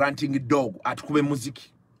being a ranting dog atukube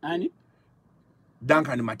muziki ani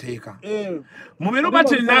Duncan Mateka mubiro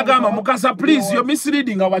batini nagamba mukasa please you're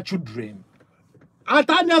misleading our children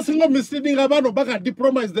atanya singo misleading abano baka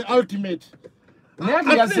diploma is the ultimate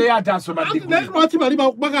Nati ya say atasoma degree Nati wachi bali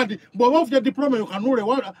baka bwoba ofya diploma yukanule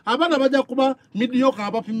abana baja kuba mediocre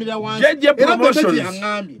abapimira wansi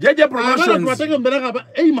jeje promotions wateke mbelanga ba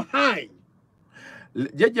aim high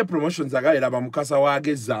jeje promotions agaira ba mukasa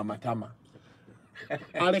wageza amatama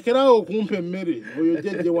alekerawo okumpe mmere oyo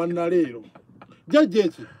jeje wanalero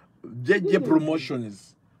jeje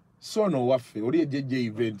promotions sono waffe oli jeje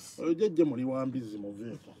events oyo jeje muri wambizi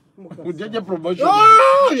moveko jeje promotions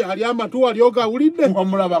ali amatu ali ogawulidde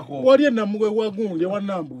omulabako wali namugwe wagunde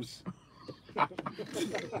wanambusi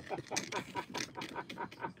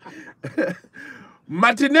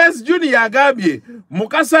Martinez Junior agambye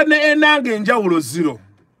mukasa ne enange njawulo 0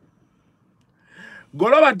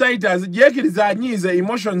 Goloba Titans jekiriza anyize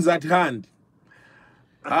emotions at hand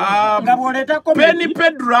Penny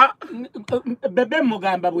Pedra Bebe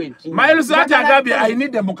mugamba bwenti Miles agambye I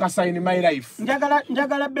need a mukasa in my life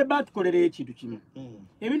njagala Bebe atukolere ekintu kino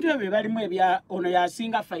ebintu ebyo balimu ebya ono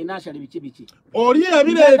yasinga financial biki oli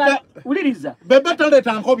abireta uliriza Bebe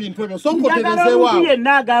taleta nko bintu ebyo so kotereze wao ye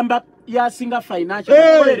nagamba yasinga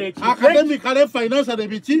financial kolere ekintu academic financial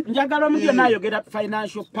biki njagala omuntu nayogera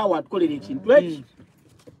financial power kolere ekintu eki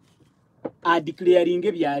a declaring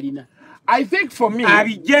ebyalina I think for me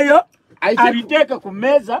abijeyo abiteka ku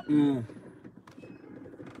meza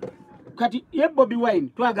kati ye Bobi Wine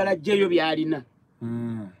twagala jeyo byalina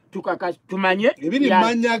tukaka tumanye ebiri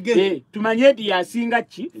manyage tumanye di yasinga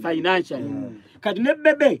ki financially kati ne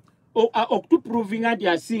Bebe to proving anti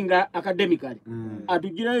yasinga academically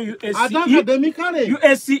atujira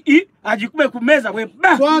USCE ajikube ku meza we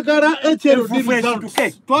ba twagala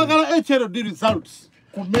HRD results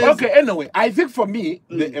Okay, anyway, I think for me,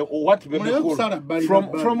 what Bebe Cool,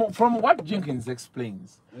 from what Jenkins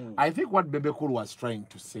explains, I think what Bebe Cool was trying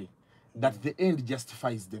to say, that the end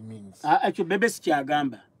justifies the means. Actually, Bebe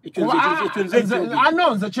Siagamba. I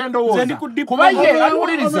know the chendo was.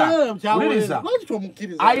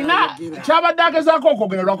 Aina chaba dage zako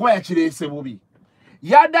kogerwa kwa yachirese bubi.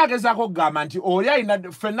 Ya dage zako gamanti oya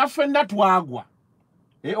ina fena twagwa.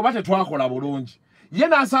 Obate twakola bulungi. Ye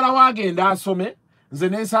na asala wagenda asome. Nze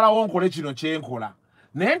nensala wonkole kino kyenkola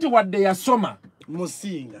naye nti wadde yasoma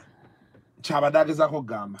musinga kyabadageza ko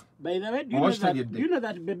gamba. By the way, do you know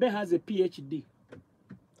that Bebe has a PhD?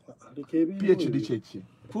 PhD chechi.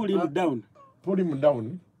 Pull him down. But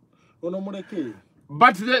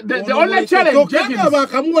the only challenge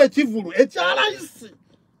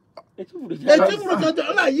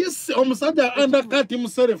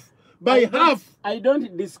by half. I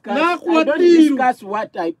don't discuss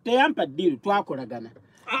what I tamper deal to Akoragana.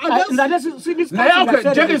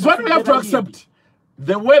 What we have to accept,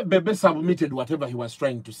 the way Bebe submitted whatever he was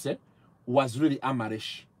trying to say was really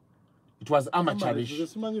amateurish. It was amateurish.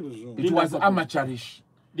 It was amateurish.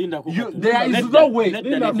 There is no way.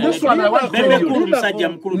 This one I want to tell you.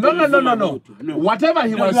 No. Whatever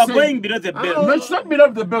he was saying. You are going below the belt. No, it's not below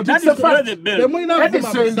the belt. It's a fact.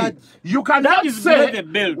 You cannot say,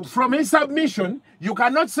 from his submission, you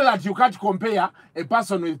cannot say that you can't compare a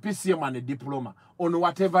person with PCM and a diploma on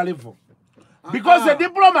whatever level. Because a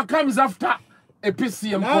diploma comes after a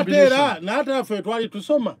PCM combination.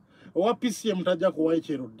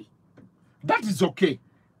 That is okay.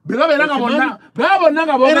 Beloved,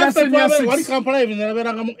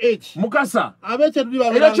 Mukasa.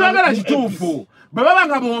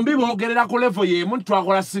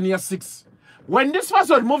 When this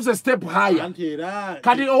person moves a step higher,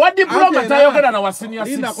 what diploma tayoga than our senior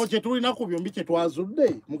 6?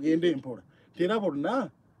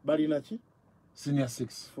 Senior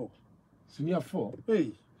 6. 4. Senior 4.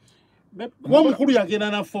 Hey. One could again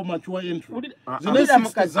enough for mature entry. What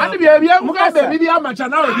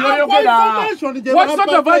sort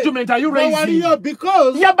of argument are you raising?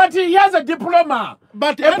 Because but he has a diploma.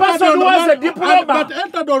 But a person who has a diploma. But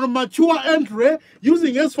entered on mature entry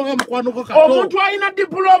using S for a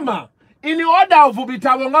diploma. In the order of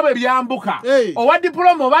Ubitawanga Biambuka, or what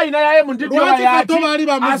diploma by Naya Mundidio, a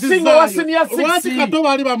single senior 6.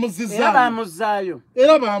 Muzayo,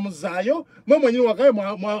 Mama, you are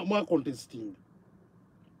more contesting.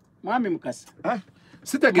 Mammy Mukas.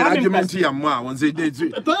 Sitegera argument ya mwa onze dezi.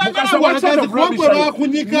 Mukasa what sort of rubbish? No,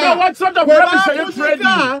 what sort of rubbish are you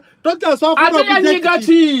trading? Don't so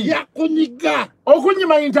ya kunyiga.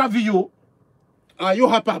 Okunyima interview. Are you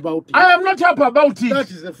happy about it? I am not happy about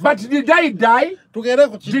it. But did I die?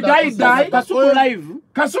 Did I die? Kasuku live.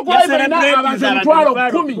 Kasuku live na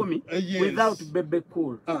without Bebe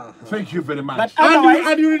cool. Thank you very much.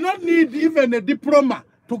 And you did not need even a diploma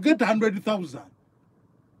to get 100,000.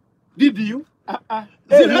 Did you?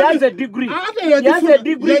 He has a degree. He has a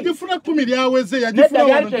degree.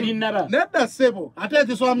 Netta sebo.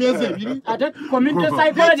 Ate so amyeze ebiri. Ate community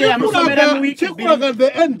psychology ya musomera mu wiki.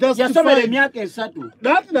 The end yasomera emyaka esatu.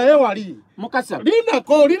 That na ye wali. Mukasa. Lina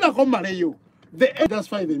ko maleyo. The end just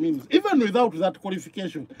 5 minutes. Even without that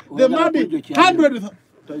qualification, there might be 100,000.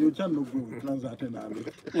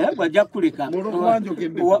 Bajja kuleka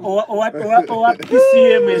owa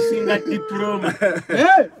PCM esinga diploma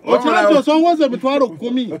okyalazo songoze mitwalo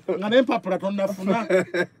 10 nga nempapula tonnafuna.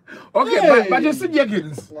 Okay, but you see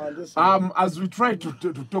Jenkins, as we try to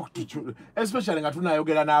talk to children, especially nga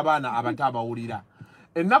tunayogera n'abaana abatabawulira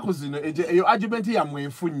ennaku zino eyo argument ya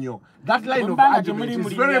mwefu nnyo. That line of argument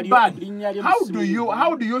is very bad.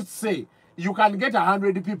 How do you say you can get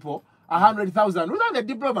 100 people 100,000 without a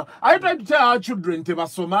diploma? Are you trying to tell our children to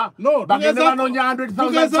basoma? No, bagenda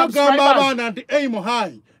 100,000 subscribers. Aim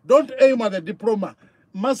high. Don't aim at the diploma.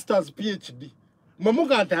 Master's PhD.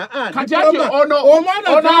 Mamugata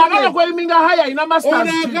ono kwaiminga haya ina masters.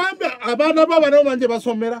 Abana baba no manje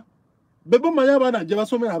basomera. Bebo manya abana je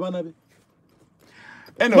basomera abana be.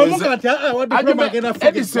 No.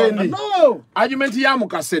 Argument ya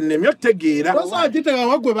mukasenne myo tegeera. Kosa agitega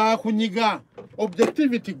wagwe bakunyiga.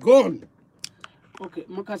 Objectivity gone. Okay,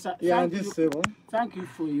 Mukasa, thank you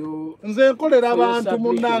for your nze nkolera abantu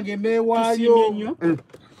munange ne waayo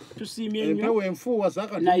tusimyenyo enfuwa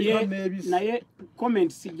saka naye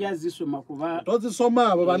comment sijazisoma kuba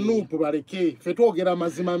tozisoma abo banupu baleke fe twogera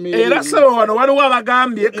mazima meeri era sebo wano waliwo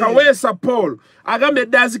abagambye Kaweesa Paul agambye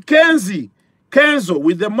does Kenzo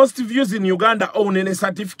with the most views in Uganda own any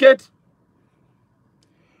certificate?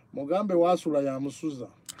 Mugambe wasula ya musuza.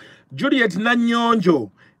 Juliet Nanyonjo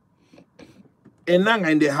Enanga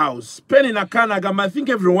in the house. Penny Nakana, I think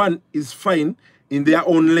everyone is fine in their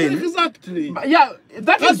own lane. Exactly. But yeah,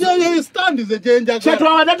 that's your stand is a danger.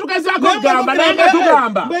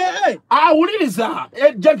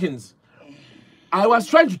 Jenkins, I was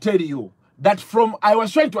trying to tell you that I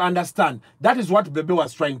was trying to understand. That is what Bebe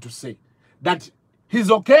was trying to say. That he's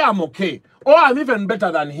okay, I'm okay. Or I'm even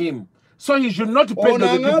better than him. So he should not pay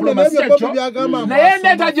the diplomacy.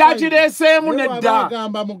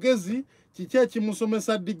 Mugezi chichechi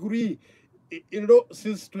musomesa degree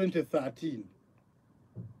since 2013.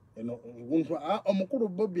 Omukuru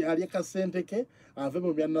Bobi aliyeka senteke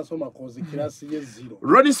avemo byanasoma kozi class ye 0.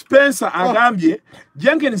 Ronnie Spencer agambye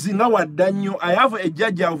Jenkins nga wadanyo. I have a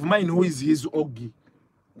judge of mine who is his ogi.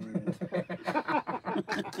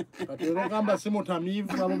 Katero gamba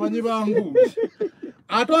simutamivu ababanyi bangu.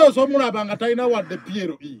 Atoyo somulabanga taina wadde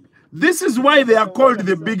Piero E. This is why they are called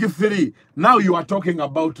the big three. Now you are talking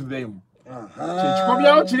about them. Ram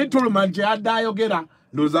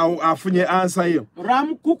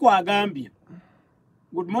Kuku Agambia.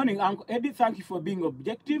 Good morning, Uncle Eddie. Thank you for being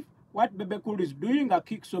objective. What Bebe Cool is doing are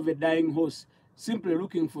kicks of a dying horse, simply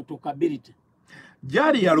looking for talkability.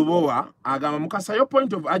 Jari Yalubowa, Agama Mukasa, your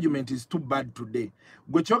point of argument is too bad today.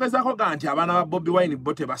 Gochokeza Hoganti, Abana Bobi Wine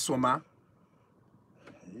Bote Basoma.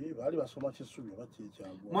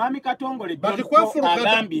 Mwami Katongole, but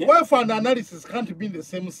the analysis can't be in the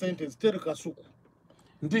same sentence. Tell Kasuku.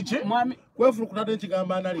 Ndiche? Mwami Kwefulukutade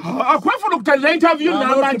chigamba analysis. Kwefulukutade interview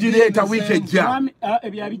na manjireta weekend ya. Mwami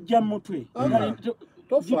ebya mutwe.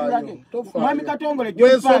 Mwami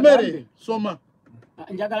Katongole, somere soma.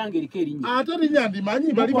 Njagala ngerike erinnya. Ate erinnya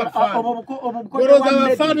ndimanyi bali bafani. Goroza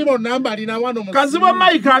bafani bonna lina wano mu. Kaziba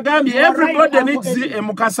Mike agambye everybody needs a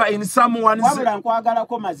Mukasa in someone's. Wabula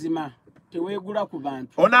nkwagalako mazima teweegula ku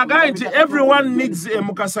bantu. Onagaiti everyone needs a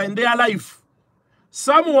Mukasa in their life.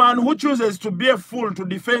 Someone who chooses to be a fool to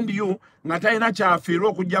defend you ngataina cha afiro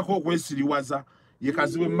okujjako okwesiriwaza ye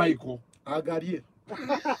Kaziba Mike. Agalye.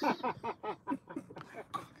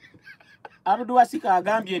 Abudu Wasika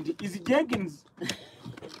agambye nti is Jenkins.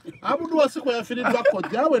 Abudu Wasika yafiridwa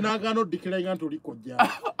kojja we nagano dikirenga nti olikojja.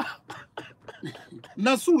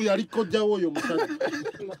 Nasuru yali kojja woyo musajja.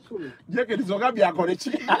 Jenkins ogambye akole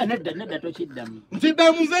ki? Nedda tokiddamu.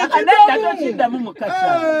 Nkiddamu ze nedda tokiddamu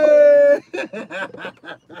Mukasa.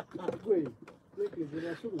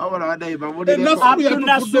 Awala wadai babudi.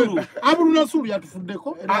 Abudu Nasuru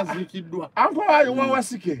yatufuddeko era zikiddwa. Anko wayo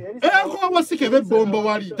Wasike. Anko Wasike be bombo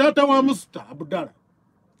wali tata wa Musta Abdala.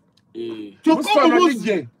 Choko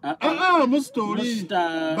muje. Mustori.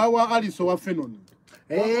 Bawa aliso wa Fenon.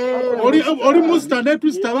 Oli musta ne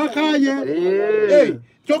twista Bikaaye.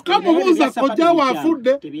 Choka mubuza koja wa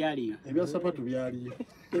fudde. Ebya sapatu byali.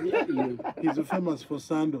 He's famous for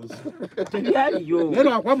sandals.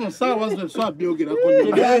 Nero akwa musa was the so abyogera ko.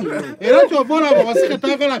 Era chobora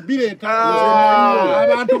basikatagala bileta.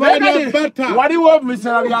 Abantu bali bata. Wali wo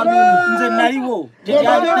misala byamini. Nze naliwo.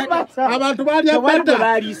 Abantu bali bata.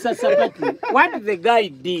 Bali sapatu. What the guy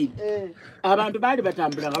did. Abantu bali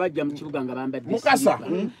batambula ngabajja mu kibuga ngabambadde Mukasa.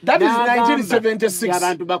 That is 1976.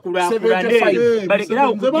 Abantu bakula kulande. Balekera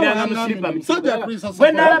okugiranga mu slipa.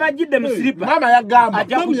 When abajidde mu slipa. Mama yagamba.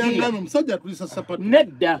 Musajja tulisa sapatu.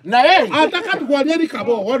 Nedda. Naye atakati kwali ali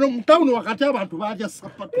kabo wano mtawuni wakati abantu baja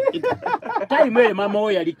sapatu. Time mama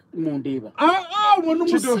we yali mundeba. Wono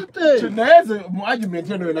musite. Chineze mu argument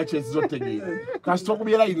eno na chesi zotegera. Kasito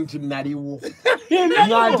kubyera inti naliwo.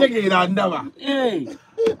 Nyategera ndaba.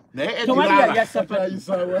 Naye etibala ya sapatu.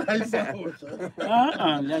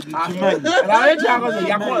 Rawe chako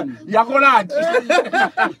yakola ati.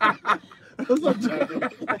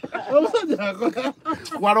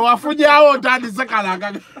 Wano wafujawo tandise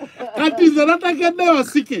kalanga. Kati zanatagende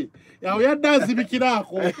wasike. Yawe yadazi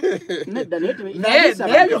bikirako. Naye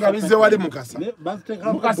kabize wali Mukasa.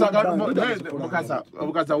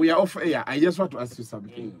 Mukasa, we are off air. I just want to ask you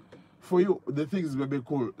something. For you, the things Bebe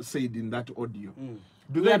Cole said in that audio,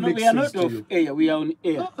 do they make sense to you? Air. We are on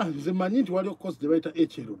air. The manit wali of course the writer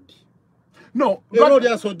HLOD. No, but, no.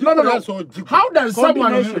 How does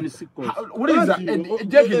someone what is that?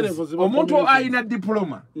 Jenkins, Omoto are in a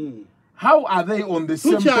diploma. How are they on the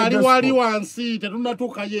same pedestal? Wali wansi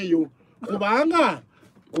tunatoka yeyo. Kubanga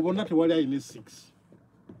kubona te wali in 6.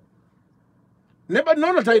 Never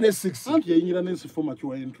not in 6. Anti yingira nensi format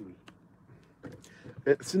you entry.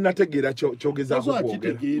 Sinategera chogeza ko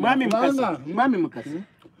kwogera. Mami Mukasa.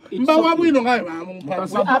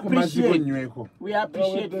 We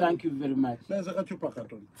appreciate, thank you very much.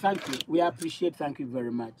 Thank you. We appreciate, thank you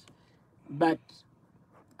very much. But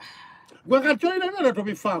we got to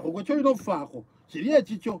be far. We got to far. Chiria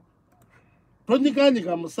chicho.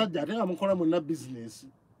 Tonyikanyika musajja ate amukola mu na business.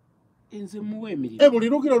 Enze muwemiri. Buli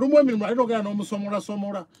lukira lumwemiri alino gana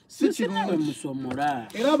omusomola. Si kirungi musomola.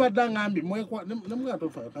 Era badangambi mwekwa nemwe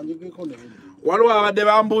atofa kanjigeko ne. Waliwo abadde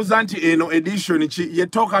bambuuza nti eno edition ki ye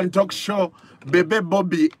talk and talk show Bebe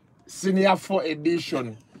Bobi senior 4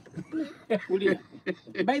 edition.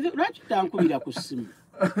 By the right tankubira ku simu.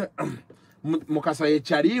 Mukasa ye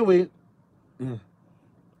chaliwe.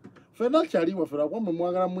 Fena chaliwa fera kwa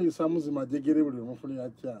mwagala mwisa muzima jegere buli mufuni ya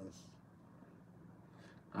chance.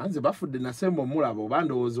 Anze bafudde nasembo mulabo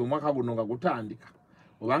bandowooza omwaka guno nga gutandika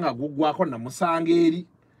obanga guggwako na musangeri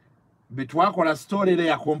betwakola story le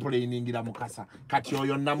ya complainingira Mukasa kati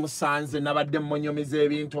oyo namusanze nabadde mmonyomeza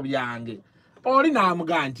ebintu byange oli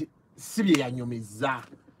namuga nti sibye yanyomiza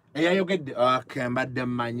eyayogedde mbadde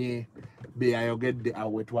mmanye be yayogedde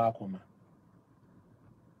awe twakoma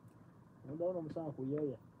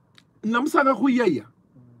namusanga kuyaya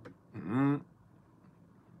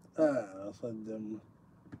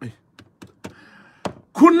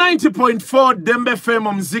ku 90.4 Dembe FM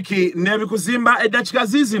muziki nebikuzimba edakika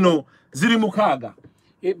zizino ziri mukaaga.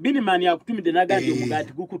 Binimani yakutumide nagandi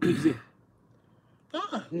omugati gukutuze.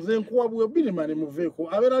 Nze nkuwabwe Binimani muveko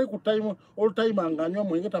abera ali ku time all time anganywa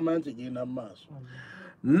mwengeta manje genda maaso.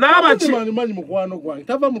 Nabachi mukwano gwange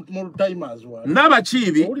tava mu timers wa.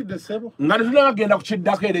 Nabachibi ngati tunagenda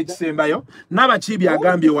kukiddako era ekisembayo. Nabachibi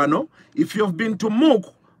agambye wano if you've been to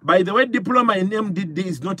MOOC, by the way diploma in MDD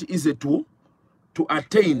is not easy to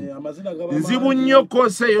attain. Nzibu nnyo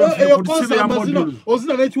kose yo kutusibira module.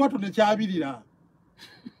 Ozina nechi watu nekyabirira.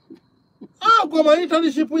 Goma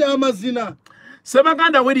internship ya amazina.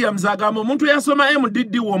 Sebaganda Williams agamba omuntu yasoma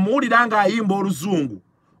MDD wo muwulira nga ayimba oluzungu.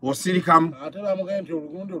 Osirikamu.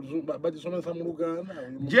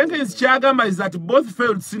 Jenkins Chagamba is that both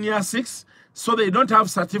failed senior 6, so they don't have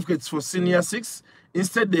certificates for senior 6.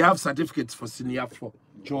 Instead, they have certificates for senior 4.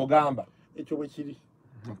 Chogamba.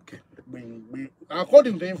 Okay.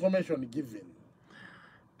 According to the information given.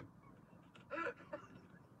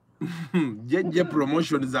 Jeje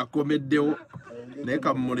promotion za komedeo.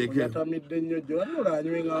 Neka mmuleke.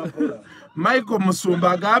 Michael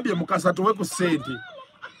Musumba agambye Mukasa tuwe ku sente.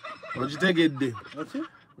 Ojitegedde.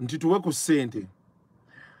 Nti tuwe ku sente.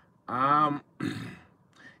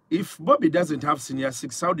 If Bobi doesn't have senior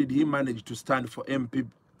 6, how did he manage to stand for MP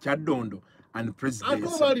Chadondo and president?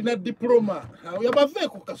 Atoba ina diploma.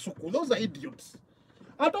 Yabaveko kasuku. Those are idiots.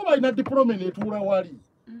 Atoba ina diploma netula wali.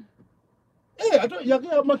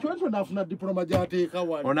 yaga machweto nafuna diploma jateeka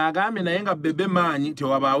wali. Ono agambye naye nga Bebe maanyi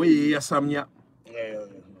tewabaawe yeeyasamya.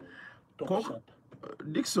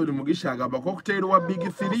 Dickson Mugisha agamba cocktail wa Big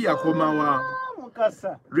 3 yakomawa.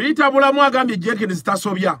 Mukasa. Rita Bulamu agambye Jenkins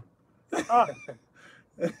tasobya.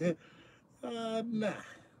 Nah.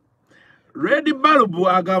 Ready Balubu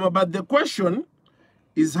agamba, but the question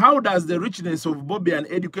is how does the richness of Bobi and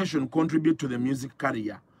education contribute to the music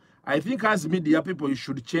career? I think as media people you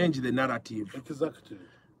should change the narrative. Exactly.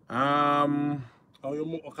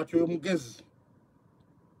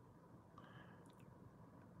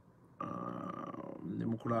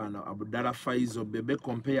 Nemukulana Abdallah Faizo Bebe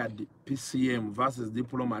compared PCM versus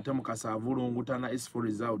diploma ate Mukasa avulungutana S4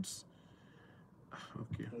 results.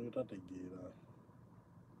 Okay.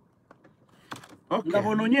 Nga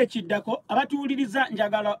bononye ekiddako abatuwuliriza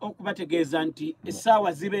njagala okubategeeza nti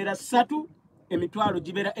essaawa zibeera 3 emitwalo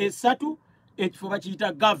gibeera 3 ekifo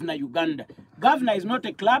bakiyita Governor Uganda. Governor is not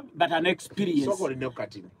a club but an experience. Sokoli ne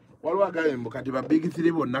kati. Waliwo agaye mukati ba Big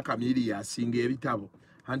 3 bonna kamiri yasinga ebitabo.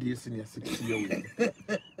 Handi yesini ya 6 yewe.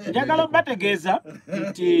 Njagala okubategeeza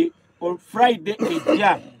nti on Friday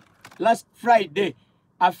ejja last Friday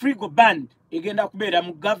Afrigo Band egenda kubeera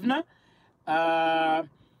mu Governor.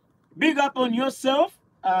 Big up on yourself,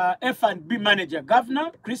 F&B manager,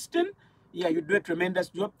 Governor Kristen. Yeah, you do a tremendous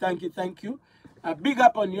job. Thank you. Big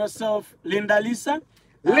up on yourself, Linda Lisa.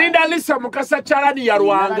 Linda Lisa Mukasa Charani ya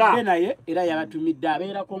Rwanga. Naye era yabatumidde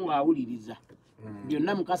abeerako ng'awuliriza.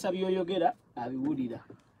 Byonna Mukasa byoyogera abiwulira.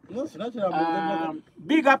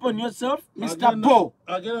 Big up on yourself, Mr. Paul.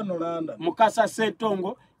 Agenda Nolanda. Mukasa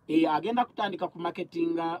Setongo. Agenda kutandika ku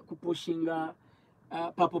marketinga, ku pushinga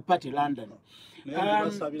Purple Party London.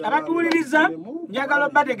 Abatuwuliriza njagala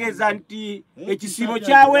bategeeza nti ekisibo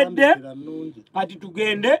kyawedde kati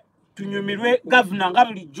tugende tunyumirwe Governor nga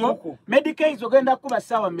bulijjo. Medicaid ogenda kuba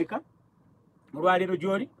ssaawa mmeka olwaleero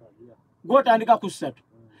gy'oli gw'otandika ku 3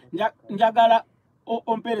 njagala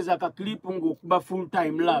ompereza ka clip ng'okuba full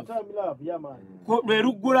time love lwe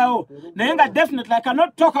luggulawo naye nga definitely I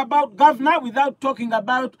cannot talk about Governor without talking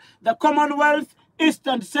about the Commonwealth, East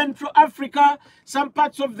and Central Africa, some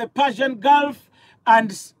parts of the Persian Gulf,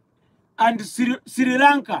 and Sri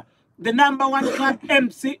Lanka. The number 1 club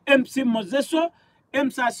MC Mozeso,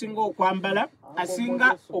 MC asinga okwambala,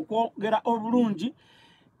 asinga okwogera obulungi,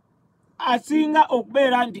 asinga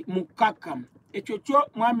okubeera ndi mukakamu. Ekyo kyo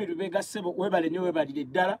mwami Lubega Ssebo webale nnyo webalire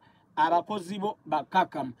ddala abakozi bo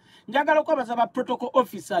bakakamu. Njagala okwebaza ba protocol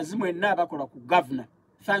officers mwenna abakola ku Governor.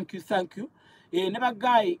 Thank you. Ne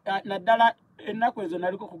Bikaaye naddala ennaku ezo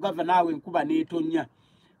naliko ku Governor naawe enkuba n'etonnya.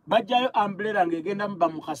 Bajjayo umbrella ngegenda mba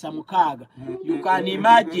Mukasa 6. You can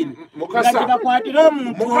imagine. Mukasa bakwatira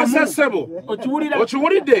omuntu Mukasa Ssebo.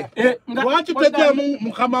 Okiwulidde? Lwaki tejja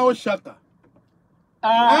mukamawo Shaka?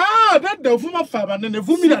 Dadde ovuma ffe abanene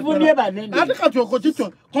vumira ddala. Ate kati oko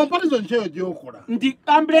kikyo comparison kyeyo gy'okola. Nti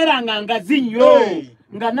umbrella nga ngazi nnyo.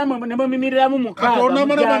 Nga namwe ne mumimiriramu 6. Kati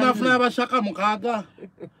onamala banafuna abashaka 6.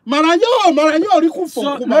 Maranyo oli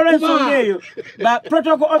kufa okuba. Eyo ba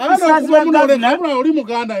protocol officers wa Governor oli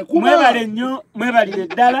Muganda mwebale nnyo mwebalire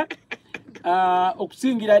ddala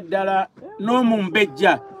okusingira ddala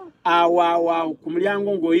n'omumbejja awa ku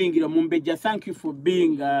mulyango ng'oyingira mumbejja. Thank you for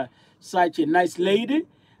being such a nice lady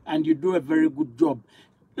and you do a very good job.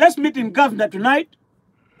 Let's meet in Governor tonight.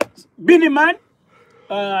 Biniman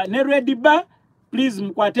ne Rediba, please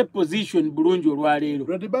mkwate position bulungi olwaleero.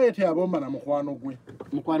 Rediba yete abomba na mukwano gwe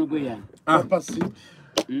yani.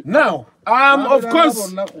 Now, of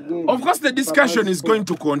course, the discussion is going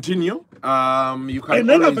to continue. You can.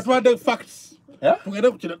 The facts. Yeah.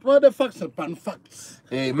 The facts and facts.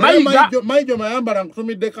 Maijo mayambala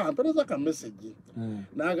nkutumidde kampani ka message.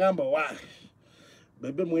 Nagamba wa.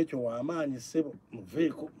 Bebe mwecho wa amaanyi Ssebo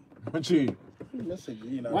muveeko. Mchi.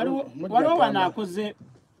 Message ina.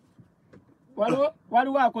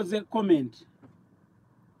 Waliwo akoze comment.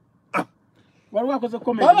 Waliwo akoze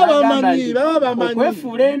comment.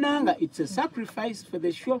 Okwefuula enanga, it's a sacrifice for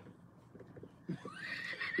the show.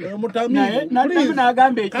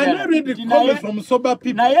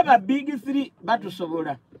 Naye ba Big 3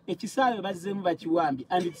 batusobola. Ekisaawe bazzemu bakiwambi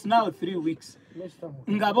and it's now 3 weeks.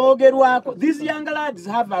 Nga boogerwako. These young lads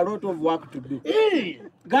have a lot of work to do.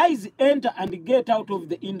 Guys enter and get out of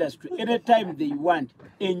the industry anytime they want.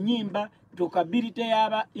 Enyimba tokability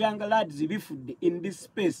yaba young lads bifudde in this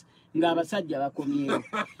space nga abasajja bakomyewo.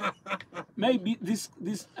 Maybe this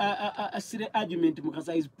argument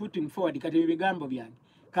Mukasa is putting forward kati ebigambo byange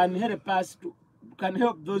can help us to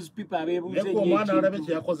help those people abebuuze nnyo. Omwana alabe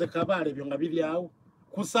kye yakoze Kabaale byo nga biri awo.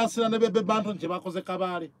 Kusaasira ne Bebe Banton kye bakoze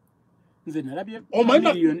Kabaale. Nze nalabye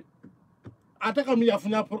ate Kamili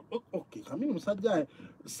afunya okay Kamili musajja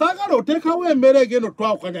sagala otekawo emmere egeno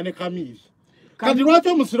twakukanya ne Kamili kati lwaki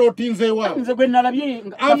omusiro otinze ewaabwe nze gwe nalabye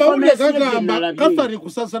amawulire gagamba Kathari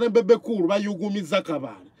kusasala Bebe Cool bayugumiza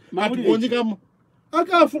Kabale kati gonyigamu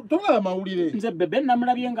akafu tolaba amawulire nze Bebe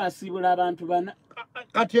namulabye ng'asiibula abantu bana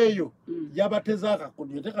kati eyo yabateza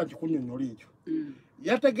akakodyo teka kikunyonyola ekyo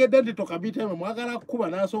yategedde nti tokabiteme mwagala kukuba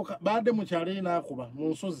n'asooka badde mu kyalo n'akuba mu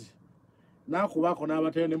nsozi n'akubako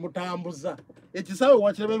n'abatera ne mutambuza ekisaawe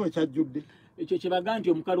wakirebe bwe kyajjudde ekyo kyebaga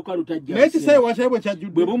nti omukalukalu tajja n'ekisaawe wakirebe bwe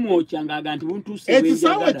kyajjudde bwe bumwokya ng'aga nti buntuuse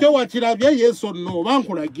ekisaawe kyo wakirabye yesu nno oba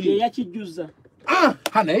nkulagiye yakijjuza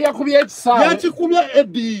naye yakubye ekisaawe yakikubye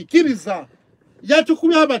Eddi kiriza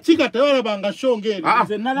yakikubye abakiga tebalabanga shongeri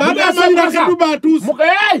baada amayira Kedube atuuse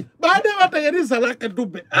baada bategereza la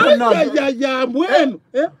Kedube ya mbwenu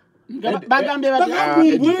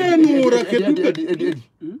bagambye mbwenu Kedube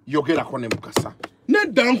yogerako ne Mukasa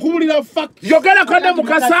nedda nkubulira fuck yogerako ne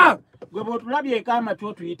Mukasa gwe bw'otulabye kama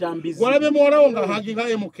tuyita mbizi walabe muwalawo nga haginga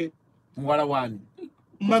emuke muwala wani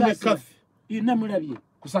Mame Kathy namulabye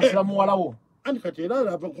kusasira muwalawo ani kati era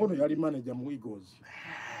alaba nkono yali manager mu Eagles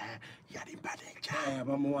yali manager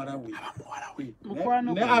abamuwalawe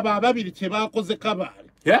mukwano ne aba ababiri kye bakoze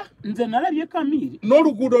Kabale nze nalabye Kamili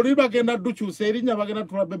n'oluguudo luli bagenda dukyusa erinnya bagenda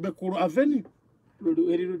tula Bebe Cool Avenue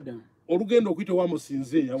erirudda olugendo okuyita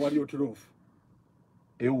wamusinzeeya wali otulofu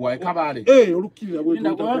ewa Kabale olukirira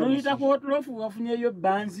bweluyita ku otulofu wafunyeyo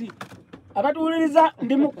banzi abatuwuliriza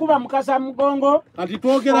ndi mukuba Mukasa mugongo kati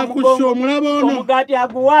twogera ku sho omulaba ono omugaati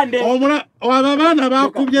aguwande aba baana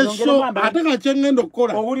bakubye sho ate ka kyengendo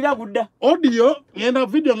okukola owulira gudda audio ngenda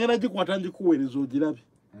video ngenda gikwata njikuweereza ogirabe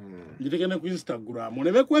ngitegene ku Instagram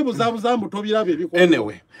olebe kwebuzabuza mbu tobirabe ebikola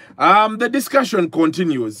anyway the discussion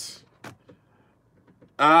continues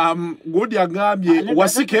good yagambye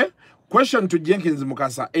wasike question to Jenkins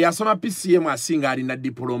Mukasa eyasoma PCM asinga alina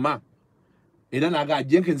diploma era naga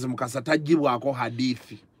Jenkins Mukasa tajibwako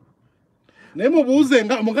hadithi nemubuuze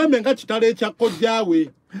nga mugambe nga kitale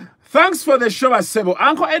ekyakojjawe thanks for the show asebo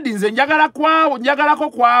Uncle Eddie nze njagalako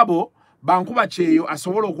kwabo bankuba kyeyo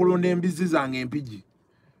asobola okulonda embizi zange empigi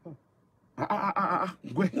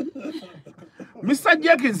gwe Mr.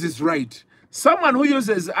 Jenkins is right. Someone who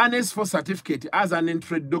uses an S4 certificate as an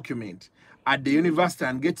entry document at the university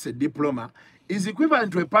and gets a diploma is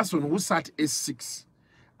equivalent to a person who sat S6.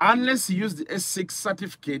 Unless he used the S6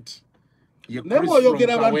 certificate. None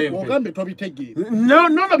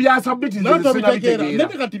of your subject is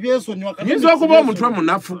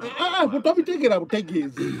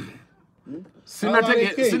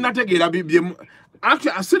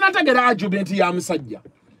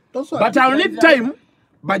but I'll need time.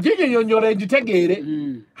 But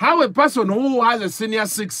how a person who has a senior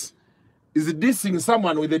 6 is dissing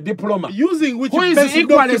someone with a diploma using which who is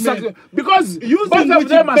equally because both of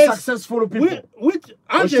them are successful people. Which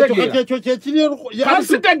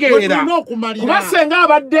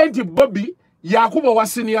Bobi Yakuba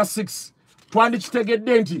was senior 6.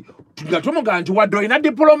 Twandikitegedde tugatumuga nti wadde olina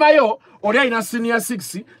diploma yo oli alina senior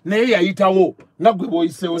 6 naye yayitawo nagwe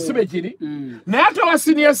boyisewo sibe kiri naye ate wa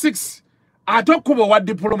senior 6 ate okuba wa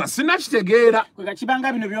diploma sinakitegeera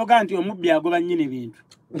kibanga bino byoga nti omubbi agoba nnyini bintu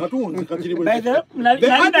what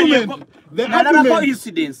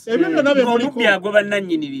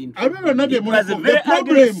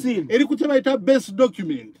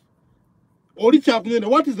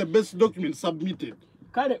is the best document submitted?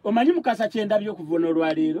 Kale omanyi Mukasa kyendabye okuvuna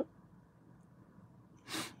olwaleero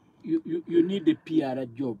you need a PR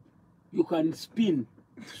job. You can spin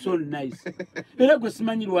so nice. Era gwe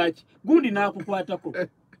simanyi lwaki gundi nakukwatako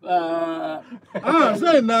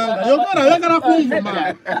nanga yogera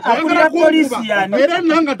kumvuma polisi yani era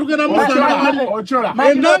nanga tugenda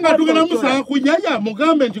musanga kunyaya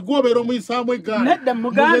mugambe nti gobera omuyisaamu eggaali nedda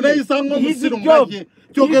mugambe neyisango musiru ngaje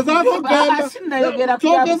kyogezako gamba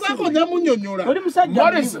kyogezako nyamunyonyola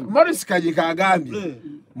Morris Kajika agambye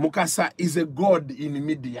Mukasa is a god in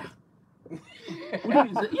media.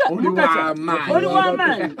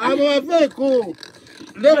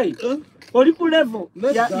 Oli ku level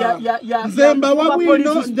ya Zemba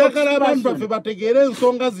wabwino njagala abantu baffe bategeere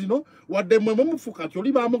ensonga zino wadde mwe mumufuka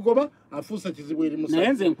kyoli bamugoba afuusa kizibu eri musajja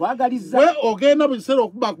naye nze nkwagaliza we ogenda buli kiseera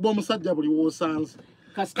okuba omusajja buli woosanze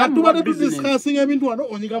katubadde tudisikasinga ebintu wano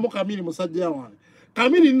onyigamu Kamili musajja wange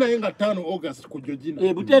Kamili naye nga 5 August ku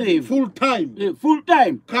Georgina butereevu full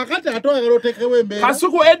time kakati ate oyagala oteekewo embeera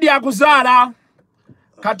Kasuku Eddie akuzaala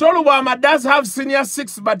Katolu Bwama does have senior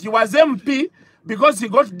 6 but he was MP because he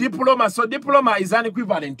got diploma, so diploma is an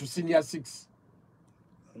equivalent to senior 6.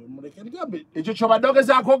 Ekyo kyobadde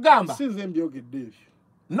ogezako gamba sinze mbyogedde ebyo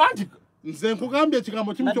nanti nze nkugambye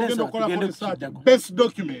ekigambo kimu kyogenda okukolako research best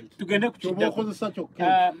document tugende ku kiddako okozesa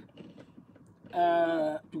kyokka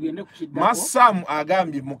tugende ku kiddako Masamu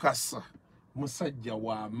agambye Mukasa musajja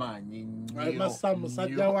wa maanyi nnyo Masamu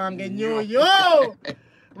musajja wange nyoyo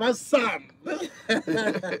Masamu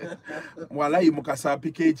Walayi Mukasa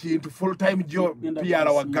apika ekintu full time job PR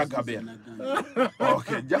wa Gagabe.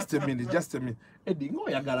 Okay, just a minute. Eddie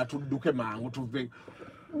ngoyagala tudduke mangu tuve.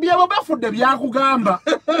 Byabo bafudde byakugamba.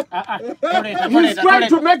 He's trying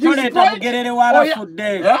to make his point.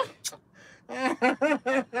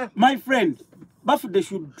 My friend, Bafudde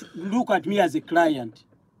should look at me as a client.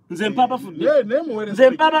 Nzempa Bafudde.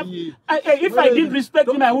 If I didn't respect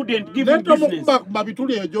him, I wouldn't give him business.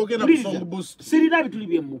 Please, sirina bituli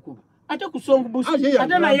byemuko. Ate ku song boost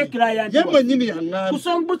ate naye client ku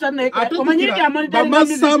song boost ate naye omanyiri amanita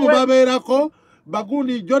Masamu babeerako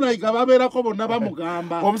bagundi Jona ikababeerako bonna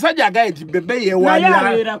bamugamba omusajja agaye ti Bebe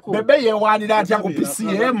yeewaanira atya ku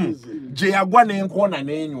PCM gye yagwa n'enkoona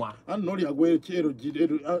n'enywa noli agwa ekyero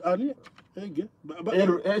ani ege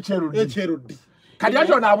ekyerudi kati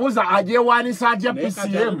ate onaabuuza agyewaanisa atya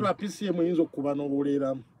PCM eyinza okuba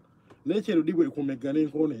n'obuleeramu n'ekyerudi bwe kumegga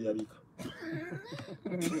n'enkoona eyabika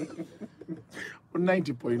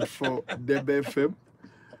 90.4 Bebe FM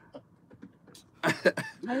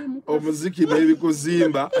omuziki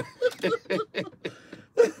n'ebikuzimba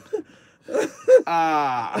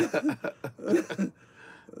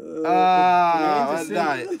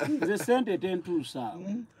nze sente tentuusa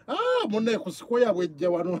munne ku Square bwejja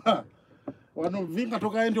wano vinga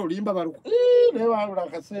togaye nti olimba baluku naye wabula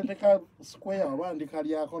akasente ka Square abandi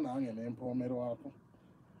kalyako nange n'empoomerwako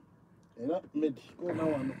era medi kona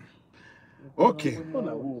wano okay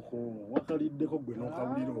kona wuko wakaliddeko gwe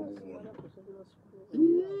n'okawulira obuwona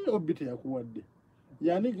Obi teyakuwadde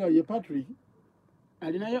yaniga ye Patrick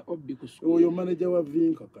alinayo Obi ku school oyo manager wa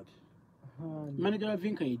Vinka kati manager wa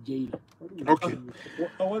Vinka ye jail okay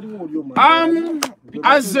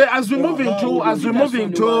as we moving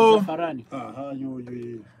to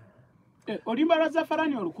olimba la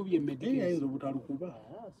Zafarani olukubye Medi yayinza obutalukuba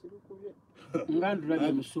ngandula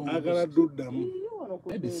bye musongo agala duddamu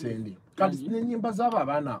ebisendi kati n'ennyimba z'abo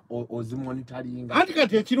abaana ozimonitaringa anti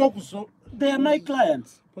kati ekiri okuso they are my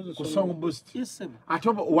clients ku song boost yes sir ate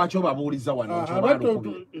waki obabuuliza wano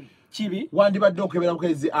kibi wandibadde okebera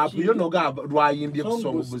mukezi app yo noga lwayimbye ku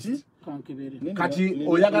song boost kati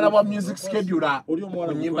oyagala bwa music schedule ku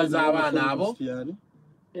nnyimba z'abaana abo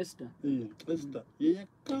Esther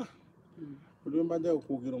yeyekka olyomba njayo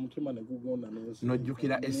kwogera omutima ne gugonda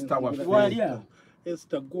nojjukira Esther waffe walya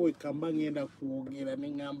Esther go kamba ngenda kwogera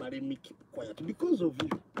ne ngamba le make quiet because of you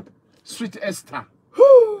sweet Esther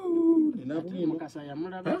Mukasa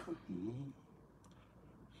yamulaba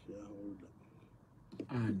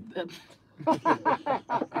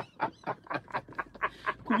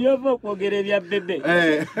kubyova okwogera ebya Bebe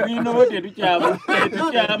bino bote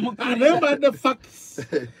tukyamukirembadde facts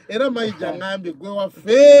era Maija ngambye gwe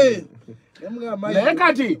waffe naye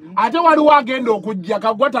kati ate waliwo agenda okujja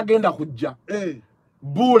kagwa tagenda kujja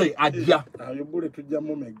Bule ajja ayo Bule tujja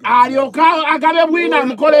mumega alyoka agabe bwina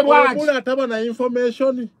mukole bwaki Bule ataba na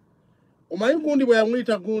information omanyi gundi bwe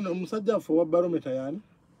yamwita guno omusajja afo wa barometer yani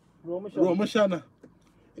Romushana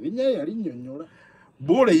erinnya yali nnyonnyola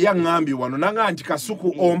Bule yangambye wano nanga nti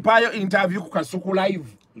Kasuku ompayo interview ku Kasuku live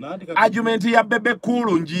argument ya Bebe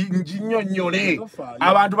Kulu njinyonyole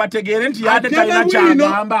abantu bategeere nti yade talina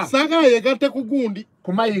kyagamba saka yegatte ku gundi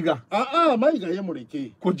ku Mayiga Mayiga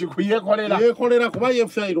yemuleke kuyekolera kuba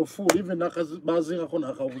yefairo full even nakabazinga ko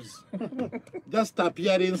nakawuzi just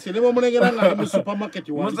appearance nebo mulengera nga mu supermarket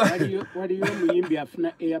waliyo muyimbi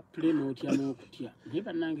afuna airplane otya n'okutya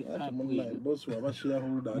niba nange boss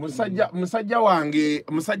wabashahuda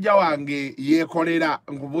musajja wange yekolera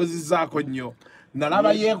ngubuzizaako nnyo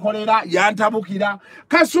nalaba yekolera yantabukira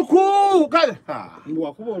Kasuku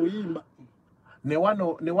wakuba oluyimba ne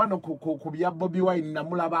wano ku bya Bobi Wine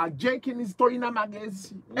namulaba Jenkins toyina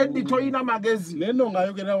magezi Eddie toyina magezi neno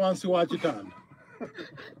ngayogera wansi wa kitanda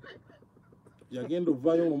yagenda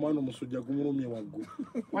ovayo omwana omusujja gumulumye waggulu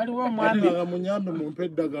waliwo omwami nga munyambe mumpe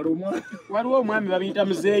eddagala omwana waliwo omwami babiyita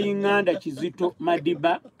Muzeeyi Nganda Kizito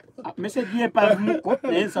Madiba message ye pavumuko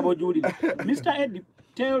naye nsaba ojuwulire Mr. Eddie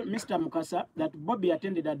tell Mr. Mukasa that Bobi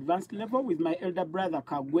attended advanced level with my elder brother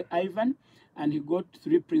Kagwe Ivan and he got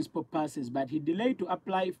 3 principal passes, but he delayed to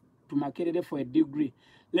apply to Makerere for a degree.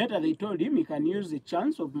 Later they told him he can use the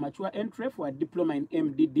chance of mature entry for a diploma in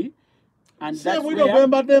MDD, and that's where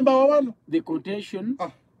the quotation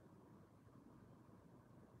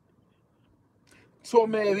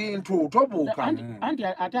soma ebintu tobuuka. Anti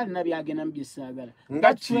atali nabi agenda mbyesagala.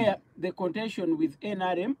 That's where the contention with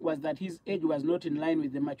NRM was that his age was not in line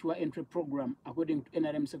with the mature entry program, according to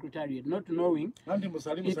NRM Secretariat, not knowing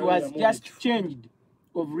it was just changed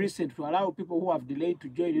of recent to allow people who have delayed to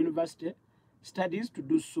join university studies to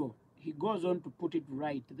do so. He goes on to put it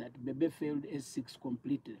right that Bebe failed S6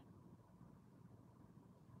 completely.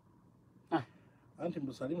 Anti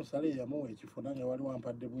Musali yamuwa ekifunanga wali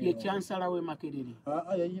wampadde bwe. Ye chancellor we Makerere.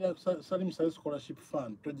 Yayira Musali scholarship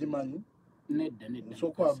fund togimanyi. Nedda.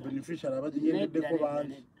 So kwa beneficiary abagiyendeddeko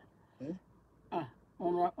bangi.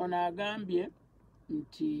 Ono agambye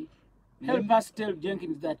nti help us tell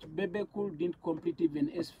Jenkins that Bebe Cool didn't complete even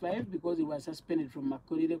S5 because he was suspended from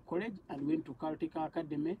Makerere College and went to Caltech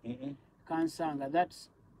Academy. Kansanga, that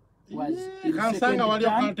was in second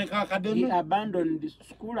term. He abandoned the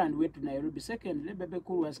school and went to Nairobi. Secondly, Bebe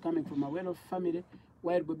Cool was coming from a well-off family,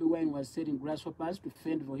 while Bobi Wine was selling grasshoppers to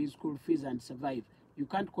fend for his school fees and survive. You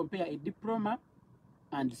can't compare a diploma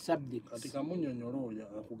and subjects. Katika munyonyoro ya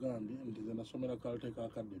akugambye nti ze nasomera Caltech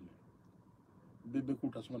Academy. Bebe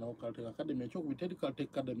Cool tasomera ku Caltech Academy ekyo kubitedi Caltech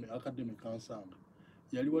Academy Kansanga.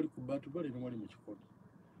 Yali wali ku batu bale ne wali mu kikono.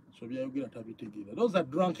 So byayogera tabitegeera. Those are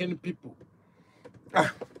drunken people.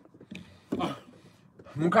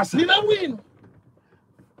 Mukasa. Nina wino.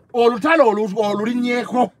 Olutalo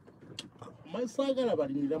olulinnyeko. Masagala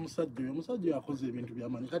balinira musajja yakoze ebintu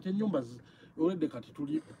by'amanyi kati ennyumba olwedde kati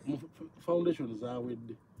tuli foundation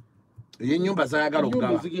zawedde. Ye nyumba zayagala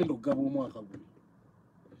okugaba. Zigenda okugaba omwaka guno.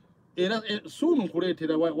 Era sunu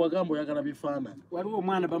kuleetera wagambo yagala bifaananyi. Waliwo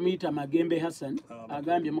omwana bamuyita Magembe Hassan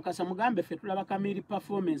agambye Mukasa mugambe ffe tulaba kamiri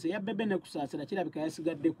performance ya Bebe ne kusaasira kirabika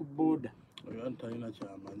yasigadde ku boda. Oyo antalina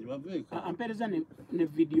kyamanyi baveeka. Ampereza ne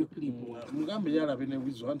video clip. Mugambe yalabe ne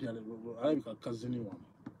wizo anti alabika kazini wamu.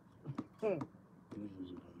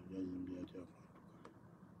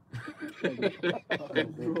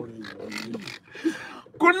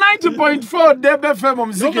 Ku 90.4 Debe FM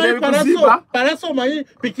muziki nebikuziba. Paraso mayi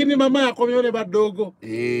pikini mama yakomyo ne badogo.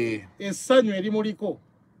 Essanyu erimuliko.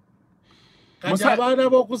 Kati abaana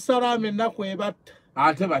b'okusalaama ennaku ebatta.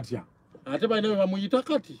 Ate batya. Ate balina bamuyita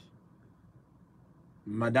kati.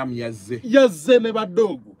 Madam Yazze ne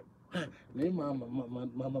badogo. Naye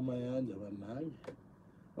mama mayanja bannange.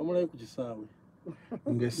 Omulayi ku kisaawe.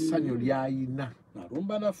 Ng'essanyu lyayina.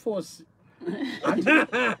 Narumba na force.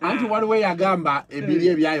 Anti waliwo yagamba ebiri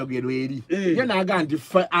ebyayogerwa eri. Ye n'agamba nti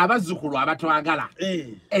ffe abazzukulu abatwagala.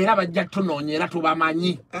 Era bajja tunoonyera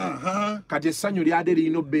tubamanyi. Kati essanyu lyade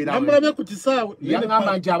lirina obbeera. Namulabe ku kisaawe.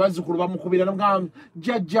 Yagamba nti abazzukulu bamukubira n'agamba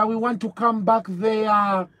jjajja we want to come back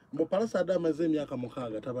there. Mupalasa adde amaze emyaka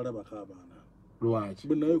 6 tabalabako abaana. Lwaki?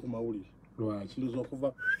 Bwe nawe ku mawulire. Lwaki? Ndoza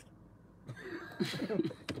okuva.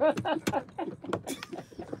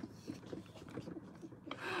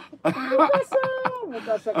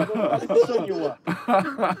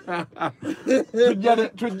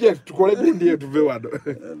 Tujje tukole gundi yetu tuve wano.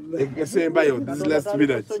 Esembayo this last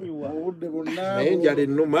minute. Naye njala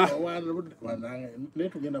ennuma. Naye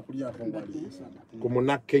tugenda kulya ako ngali. Ku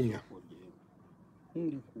Muna Kenya.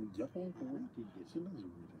 Kujja konkuwe.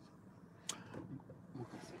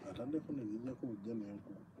 Atande kune nijja kujja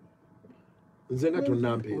n'enku. Nze nga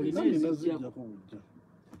tonnampeera.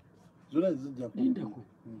 Zona zijja Linda ko.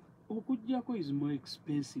 Okujjako is more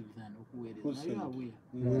expensive than okuweereza.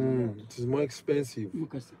 It is more expensive.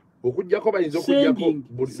 Mukasa. Okujjako bayinza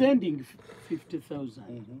okujjako. Sending 50,000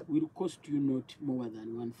 will cost you not more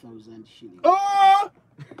than 1,000 shillings. Oh!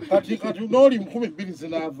 Kati noli 2,000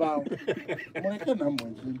 zinaavaawo. Muleke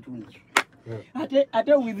nammwe ekintu ekyo.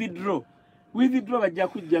 Ate withdraw. Withdraw bajja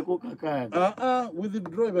kujjako kakaaga.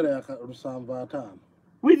 Withdraw ebeera ya 750.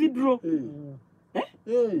 Withdraw?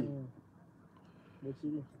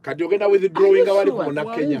 Kati ogenda withdrawing wali ku Muna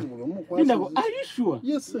Kenya. Are you sure?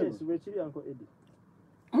 Yes, sir.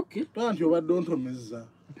 Okay. Tanti obadde ontomezza.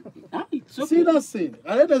 It's okay. Sina sene.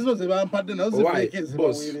 Aleta zino ze bampadde nazo zifeeke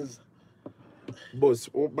zibaweereza.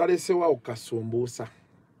 Boss, balesewa okasumbuusa.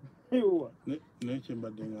 Nekye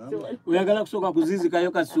mbadde ngamba. Oyagala kusooka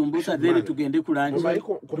kuzizikayo kasumbuusa then tugende ku lunch.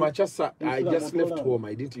 Ku Machasa, I just left home.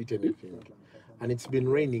 I didn't eat anything. And it's been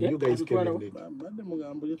raining. You guys came in late. Mbadde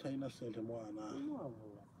mugamba ye talina ssente mwana.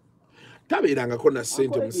 Tabeerangako na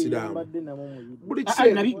ssente musiraamu.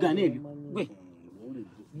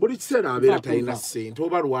 Buli kiseera abeera talina ssente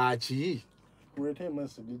oba lwaki? Kulete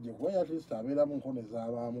MSDJ kuba at least abeera mu nkono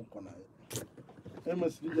ez'abaamuko naye.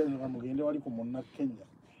 MSDJ nga mugende wali ku Muna Kenya.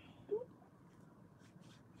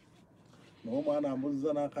 N'omwana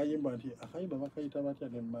ambuzza n'akayimba nti akayimba bakayita batya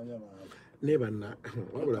ne mmanya baabwe. Ne banna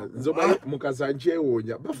wabula nzoba Mukasa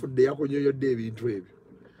nkyewoonya bafudde yakonyoyodde ebintu ebyo.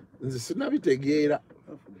 Nze sinabitegeera.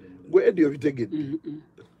 Gwe Eddie obitegedde.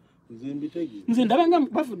 Nze ndaba nga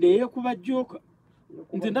bafudde yeekuba jjooka.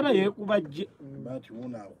 Nze ndaba yeekuba jje. Bati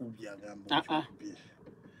wuna akubye agamba.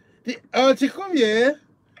 Kikubye.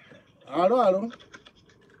 Alo.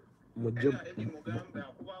 Mujje.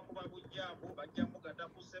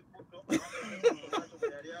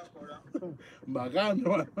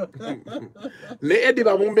 Bagano. Ne Eddie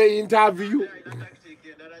bamumbe interview.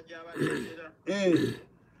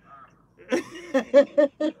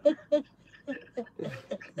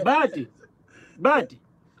 Bati.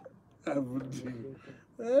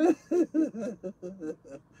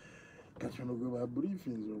 Kachono gwe ba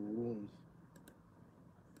briefings obulungi.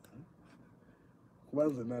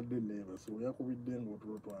 Kubanza nadde neba so yakubidde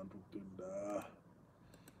ng'otulo twantutte dda.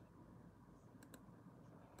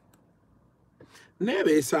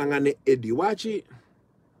 Nebeesanga ne Eddie waki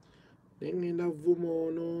nengenda vuma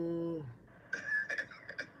ono.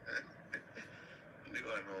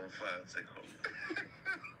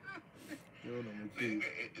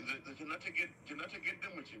 Kinategedde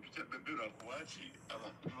mu kintu kya Bebe lwakuwaki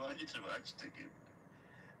abantu lwaki tebakitegedde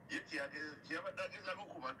ye kyabadde agezaako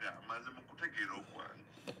kubaga amaze mu kutegeera okwange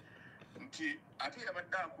nti ate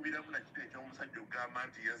yabadde akubiramu nakito ekyomusajja ogamba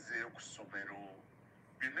nti yazzeeyo ku ssomero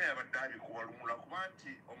byonna yabadde abikubalumula kuba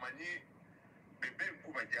nti omanyi Bebe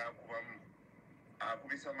enkuba gy'akubamu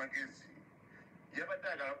akubisa magezi yabadde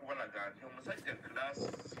agala kubalaga nti omusajja class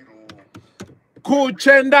 0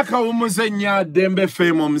 Kuchenda kawumuzenya Dembe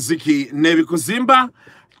FM muziki nebikuzimba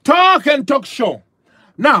talk and talk show.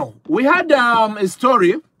 Now we had a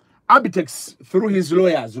story. Abitex through his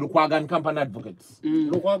lawyers, Lukwagan Company Advocates.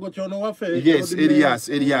 Lukwago chono wafe. Yes,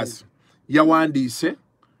 Elias. Yawandise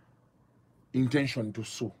intention to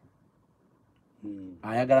sue.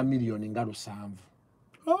 Ayagala million ngalo samvu.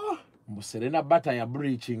 Mbuserena bata ya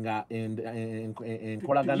breaching and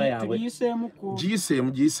kolagana yawe.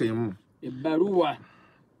 GSM. Ebbaluwa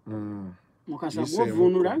mukasa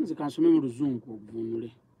gw'ovvuunula nze kansome mu luzungu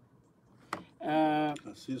ovvuunule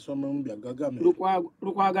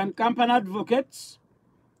Lukwagan Company Advocates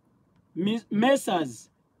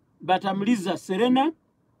Messrs Batamuliza Serena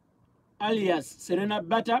alias Serena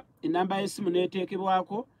Bata enamba y'essimu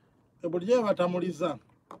neeteekebwako ebulye Batamuliza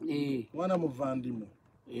mwana muvandimu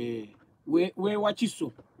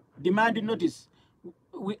Wachiso demand notice.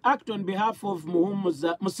 We act on behalf of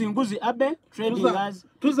Musinguzi Abe trading as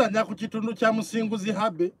tuzanya ku kitundu kya Musinguzi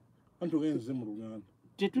Abe antugenze mu Luganda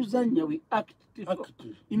tetuzanya we act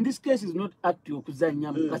in this case is not act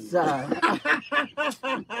okuzanya mukasa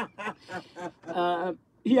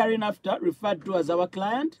hereinafter referred to as our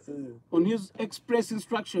client on his express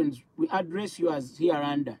instructions we address you as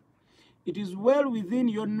hereunder. It is well within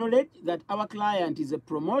your knowledge that our client is a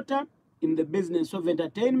promoter in the business of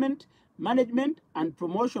entertainment, management and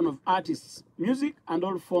promotion of artists, music, and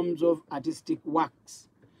all forms of artistic works.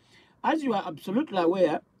 As you are absolutely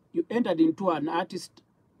aware, you entered into an artist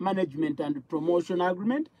management and promotion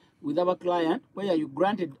agreement with our client, where you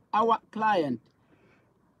granted our client,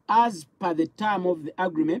 as per the term of the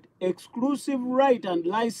agreement, exclusive right and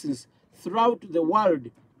license throughout the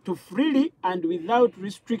world to freely and without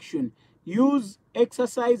restriction use,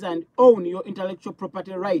 exercise, and own your intellectual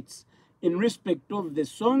property rights in respect of the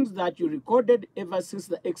songs that you recorded ever since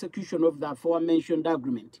the execution of the aforementioned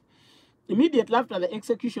agreement. Immediately after the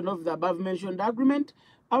execution of the above-mentioned agreement,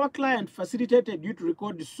 our client facilitated you to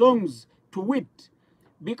record songs to wit,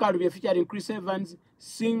 Bikaaye featuring Chris Evans,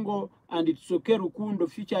 Single, and Itsoke Rukundo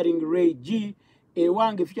featuring Ray G,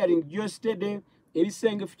 Ewange featuring Joe Stede,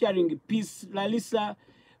 Elisenge featuring Peace Lalisa,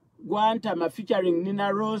 Guantama featuring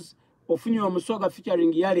Nina Rose, Ofunyo Musoga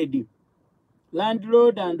featuring Yaredi,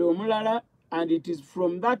 Landlord and Omulala, and it is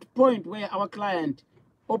from that point where our client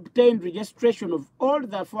obtained registration of all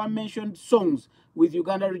the aforementioned songs with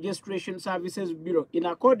Uganda Registration Services Bureau in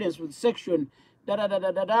accordance with section of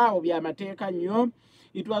Yamateeka Nyo.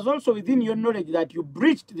 It was also within your knowledge that you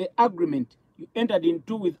breached the agreement you entered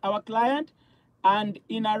into with our client, and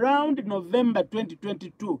in around November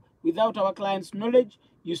 2022, without our client's knowledge,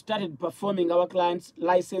 you started performing our client's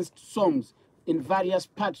licensed songs in various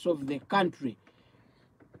parts of the country.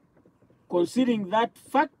 Considering that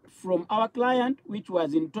fact from our client, which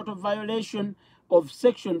was in total violation of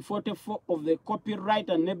Section 44 of the Copyright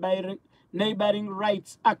and Neighboring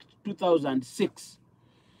Rights Act 2006.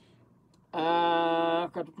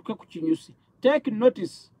 Take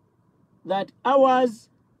notice that ours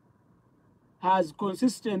has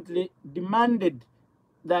consistently demanded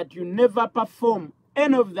that you never perform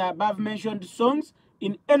any of the above-mentioned songs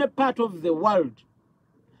in any part of the world.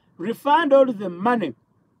 Refund all the money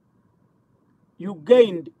you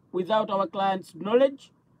gained without our client's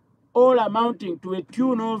knowledge, all amounting to a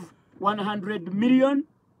tune of 100 million,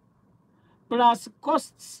 plus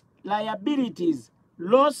costs, liabilities,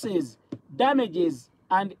 losses, damages,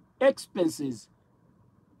 and expenses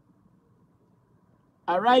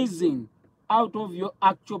arising out of your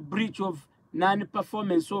actual breach of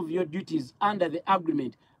non-performance of your duties under the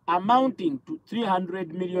agreement, amounting to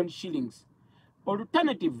 300 million shillings.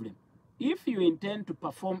 Alternatively, if you intend to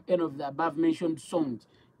perform any of the above-mentioned songs,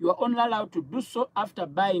 you are only allowed to do so after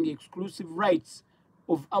buying exclusive rights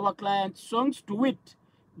of our client's songs, to wit,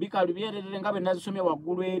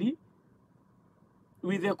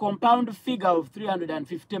 with a compound figure of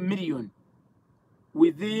 350 million,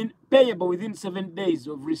 payable within 7 days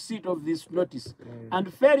of receipt of this notice.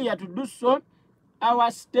 And failure to do so, our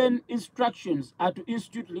stern instructions are to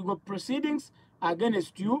institute legal proceedings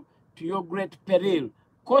against you to your great peril,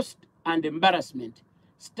 cost, and embarrassment.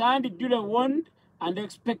 Stand duly warned and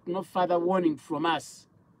expect no further warning from us.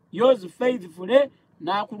 Yours faithfully,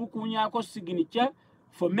 Nakulukunyako signature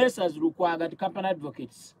for Messrs. Lukwagat Company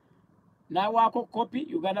Advocates. Nawako copy,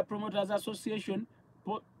 Uganda Promoters Association,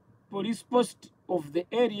 police post of the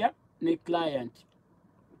area, ne client.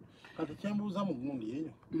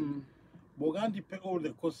 Bogandi pay all the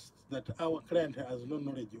costs that our client has no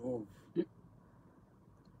knowledge of.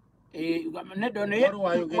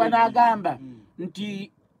 Wanagamba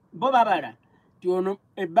nti Bobabala tiono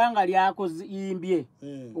ebbanga lyako yimbye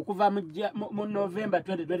okuva mu November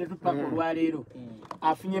 2022 paka olwaleero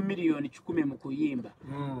afunye miliyoni 10 mu kuyimba.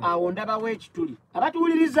 Awo ndaba w'ekituli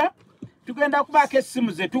abatuwuliriza tugenda kubaako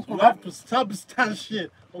essimu ze tukuba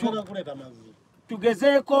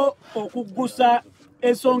tugezeeko okuggusa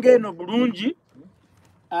ensonga eno bulungi.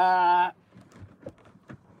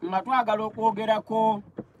 Nga twagala okwogerako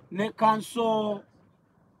ne Council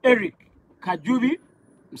Eric Kajubi,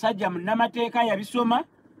 musajja munnamateeka yabisoma.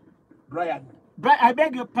 I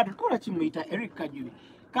beg your pardon, kola kimuyita Eric Kajubi.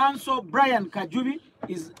 Council Brian Kajubi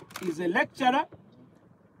is a lecturer.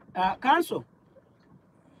 Council,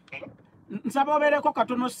 nsaba obeereko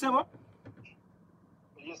katono ssebo.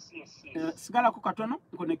 Yes. Sigalako katono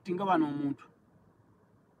connectinga wano omuntu.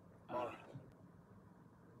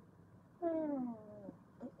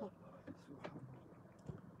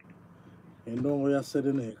 Endongo ya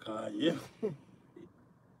Serena Bikaaye.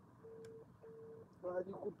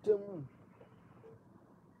 Bagikuttemu.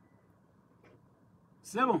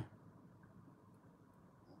 Sebo.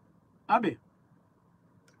 Abe.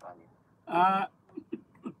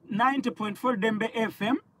 90.4 Dembe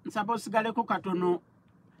FM. Nsaba osigaleko katono.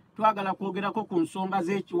 Twagala kwogerako ku nsonga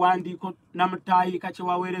z'ekiwandiiko namutaayika kye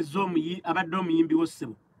waweerezza abadde omuyimbi wo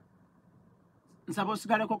Ssebo. Nsaba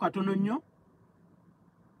osigaleko katono nnyo.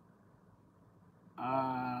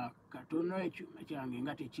 Katono ekyuma kyange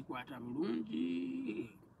nga tekikwata bulungi.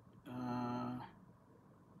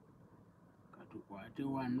 Katukwate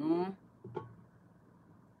wano.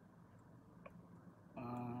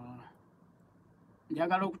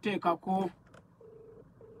 Njagala okuteekako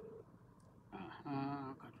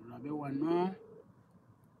katulabe wano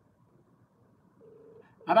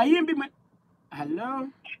abayimbi mwe. Hello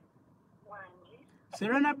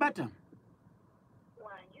Serena Bata.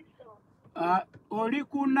 Oli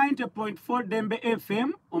ku 90.4 Dembe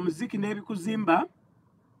FM omuziki n'ebikuzimba.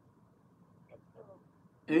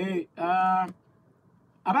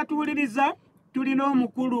 Abatuwuliriza tulina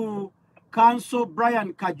omukulu Council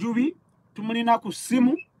Brian Kajubi, tumulina ku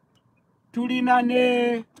ssimu. Tulina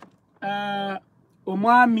ne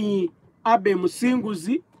omwami Abe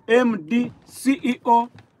Musinguzi, MD CEO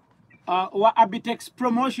wa Abitex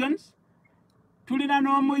Promotions. Tulina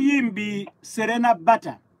n'omuyimbi Serena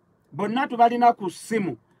Bata. Bonna tubalina ku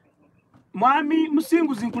ssimu. Mwami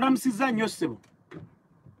Musinguzi nkulamusiza nnyo Ssebo.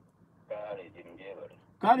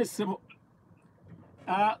 Kale Ssebo.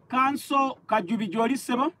 Council Kajubi gy'oli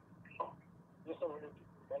Ssebo?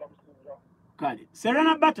 Kale.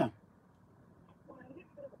 Serena Bata.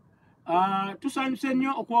 Tusanyuse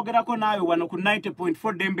nnyo okwogerako naawe wano ku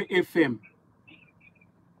 90.4 Dembe FM.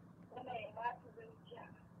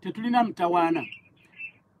 Tetulina mutawaana.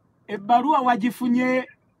 Ebbaluwa wagifunye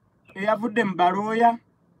eyavudde mu balooya?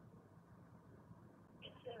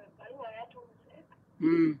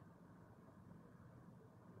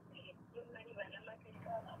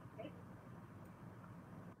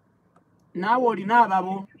 Naawe olina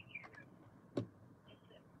ababo?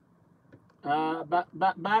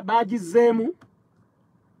 Bagizeemu?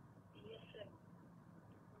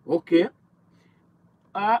 Okay.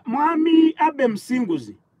 Mwami Abe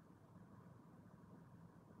Musinguzi.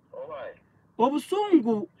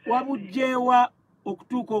 Obusungu wabugyewa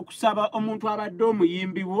okutuuka okusaba omuntu abadde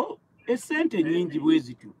omuyimbi wo essente nnyingi bwe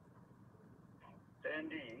zityo?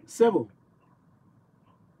 Sebo.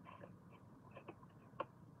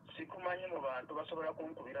 Sikumanyi mu bantu basobola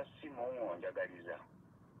kunkubira simu onjagaliza.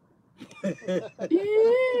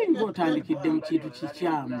 Ng'otandikidde mu kintu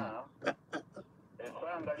kikyamu.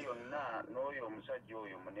 Ebbanga lyonna n'oyo omusajja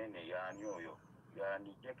oyo munene yaani oyo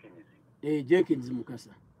yaani Jenkins. Jenkins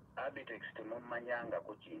Mukasa. Abitex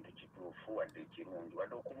temumanyangako kintu kituufu wadde ekirungi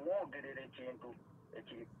wadde okumwogerera ekintu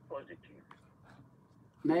ekiri positive.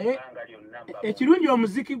 Naye ekirungi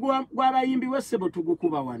omuziki gw'abayimbi w'essebo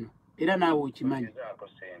tugukuba wano era naawe okimanyi.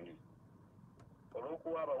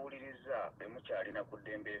 Olw'okuwa abawuliriza bemukyalina ku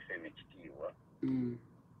Ddembe FM ekitiibwa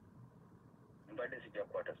mbadde sijja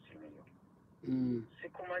kukwata simu yo.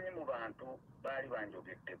 Sikumanyi mu bantu baali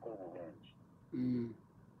banjogeddeko obulungi.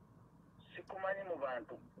 Sikumanyi mu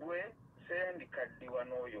bantu gwe sendi kaddiwa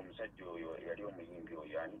n'oyo omusajja oyo yali omuyimbi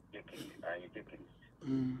oyo ani Jenkins.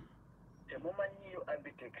 Temumanyiyo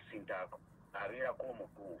Abitex Ntako abeerako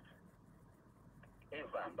omutuufu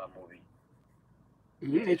eva mba mubi.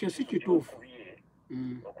 Ekyo si kituufu.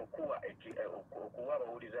 Okuwa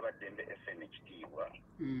abawuliza ba Ddembe FM ekitiibwa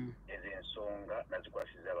ezo ensonga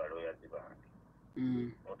nazikwasiza abalooyazi bange.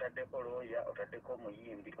 Otaddeko looya, otaddeko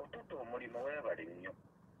omuyimbi, otuta omulimu weebale nnyo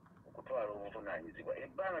okutwala obuvunaanyizibwa.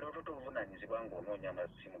 Ebbanga lyotuta obuvunaanyizibwa ng'onoonya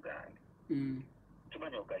amasimu gange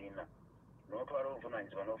kimanyi ogayina n'otwala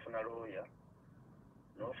obuvunaanyizibwa n'ofuna looya,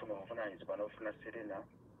 n'ofuna obuvunaanyizibwa n'ofuna Serena,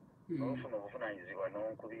 n'ofuna obuvunaanyizibwa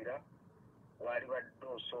n'onkubira. Wali badde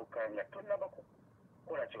osooka nga tonnaba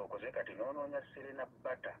kukola kyokoze kati n'onoonya Serena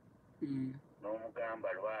Bata n'omugamba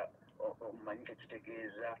omanyi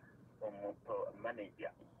kekitegeeza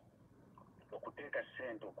manager okuteeka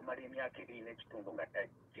ssente okumala emyaka 2 n'ekitundu nga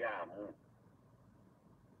tajjaamu.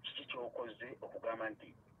 Kiki kyokoze okugamba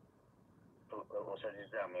nti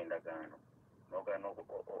osazizaamu endagaano n'ogaana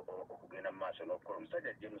okugenda mu maaso n'okukola omusajja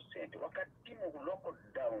ajjemu ssente wakati mu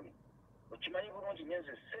lockdown. Okimanyi bulungi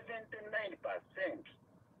nyenze 79%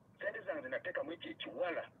 sente zange zinateeka mu ekyo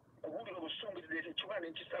ekiwala kubuulira obusunguzi ekiwala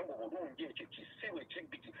n'ekisanga obulungi ekyo kisiru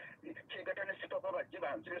kyegatta ne sipapa bajje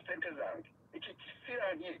banzire sente zange ekyo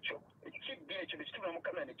kisiraani ekyo ekibbi ekyo nekitula mu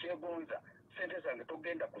kamera ne kyegonza sente zange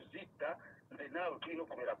togenda kuzitta nze naawe tulina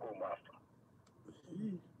okubeerako omwafa.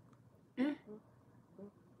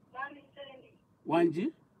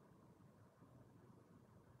 Wanji?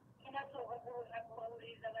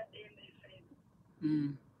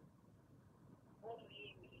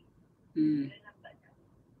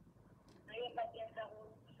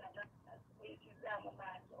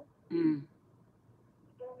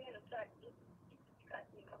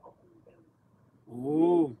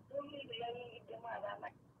 Oh.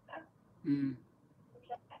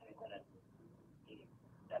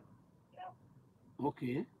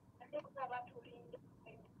 Okay.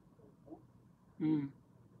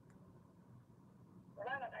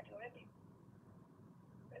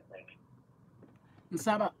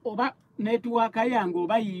 Nsaba oba networka yange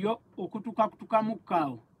oba yiyo okutuka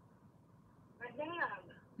mukkaawo.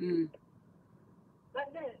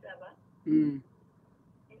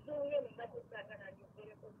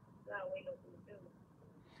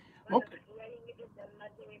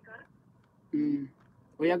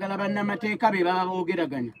 Oyagala bannamateeka be baba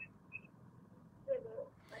boogeraganya.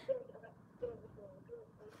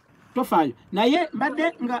 Tofaayo naye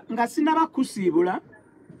mbadde nga sinaba kusiibula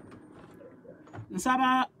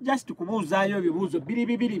nsaba just kubuuzaayo ebibuuzo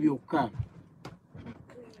bibiri byokka.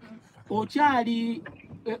 Okyali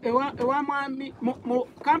ewa mwami mu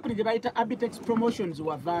company gye bayita Abitex Promotions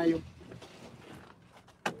wavaayo?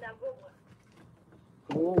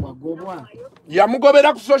 Wagobwa.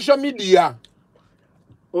 Yamugobera ku social media.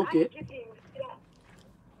 Okay.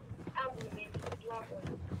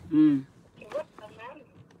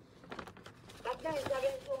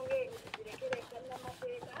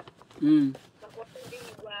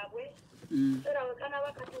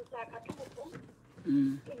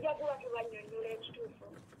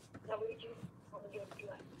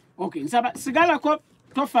 Okay, nsaba sigalako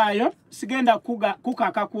tofaayo sigenda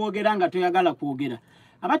kukaka kwogera nga toyagala kwogera.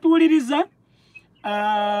 Abatuwuliriza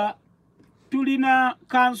tulina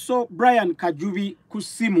Council Brian Kajubi ku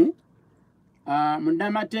ssimu,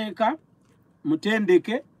 munnamateeka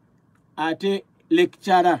mutendeke ate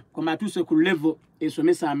lecturer komatuse ku level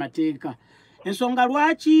esomesa amateeka. Ensonga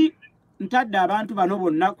lwaki ntadde abantu bano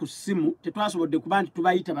bonna ku ssimu tetwasobodde kuba nti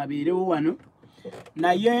tubayita babeerewo wano,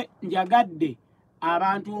 naye njagadde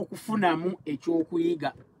abantu okufunamu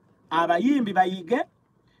ekyokuyiga. Abayimbi bayige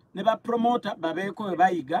ne bapromota babeeko we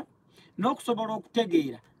bayiga n'okusobola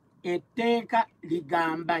okutegeera etteeka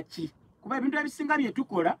ligamba ki. Kuba ebintu ebisinga bye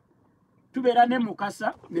tukola tubeera ne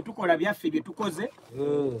Mukasa ne tukola byaffe bye tukoze,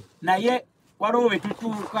 naye waliwo we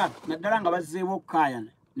tutuuka naddala nga bazzeewo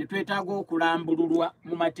okkaayana ne twetaaga okulambululwa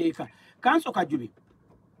mu mateeka. Kanso Kajubi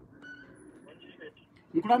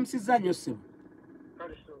nkulamusizza nnyo ssebo.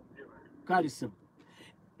 Kale ssebo,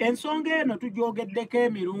 ensonga eno tugyogeddeko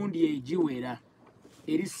emirundi egiwera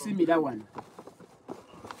eri simira wano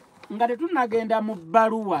nga tetunnagenda mu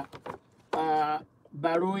bbaluwa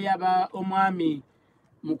balooya ba omwami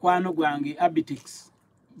mukwano gwange Abitix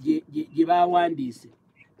gye baawandiise.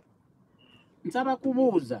 Nsaba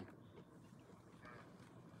kubuuza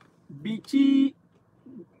biki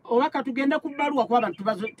oba katugenda ku bbaluwa ku abantu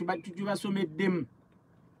tubasomeddemu.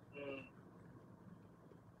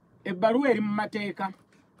 Ebbaluwa eri mu mateeka.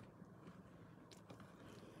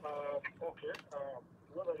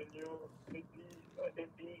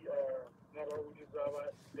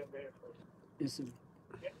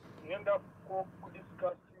 ngenda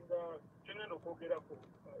kudisikasinga kinene okwogerako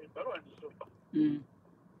ebbaluwa ngisoma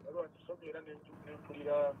era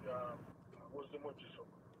nempulira nga buzemu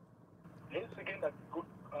ogisoma naye sigenda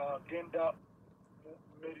genda mu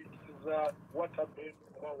merits za what happened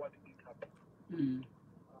oba what did happen.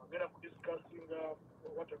 Ngenda kudisikasinga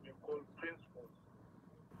what have been called principles.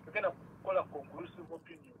 Ngenda kukola conclusive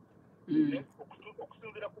opinion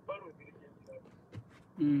okusinzira ku bbaluwa ebiri gyenziramu.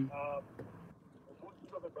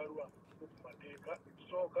 Obuuziza bw'ebbaluwa mu mateeka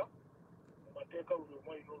ekisooka mu mateeka buli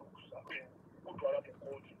omu alina olukusa kutwala mu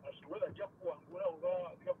kooti as to whether ajja kuwangula oba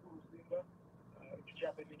ajja kuluzinga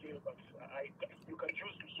ekikyapenigere, but you can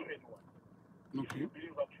choose to sue anyone. If you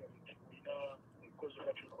believe actually ulina cause of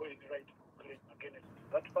actually or any right to claim against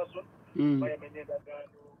that person bayamenya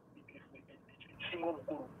endagaano ekisinga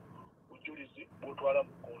obukulu bujulizi bwotwala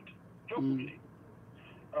mu kooti. Kyokubiri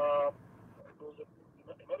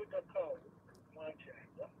emabegakaawo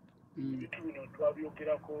mwanjanja ebintu bino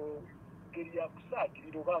twabyogerako ngeri ya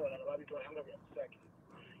kusaakirira oba abalala babitwalanga bya kusaakirira.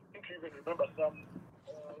 I think you even remember some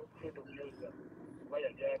friend of yours oba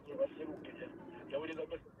yajanye baserukeja yawulira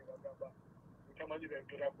message bagamba utamanyi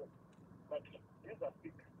byogerako, but these are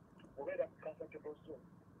things obeera comfortable zone.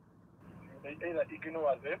 You may either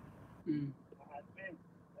ignore them and then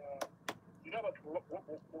you know abantu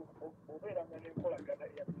obeera nga nenkolagana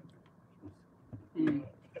ya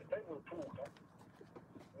time otuuka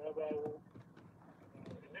wabaawo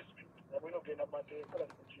dispute wamwena ogenda mu mateeka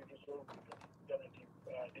like the chief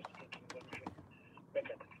dispute resolution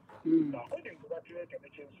mechanism. According to that rate and the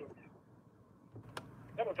change of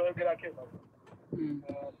nabo twayogerako emabu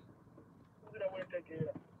nzira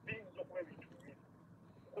wetegeera biyinza okuba ebintu bibiri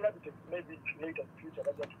kulabite maybe later future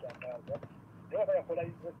bajja tutangaaza naye aba yakola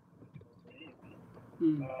investment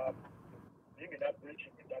yingi na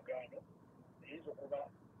breaching endagaano eyinza okuba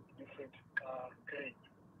different claim.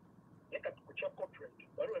 Naye kati ku kya corporate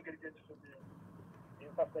waliwo engeri gyenkisomeyo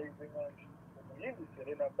emphasizing nti omuyimbi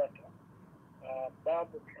Serena Bata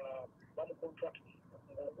bamucontract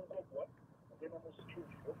ng'ogugobwa ogenda mu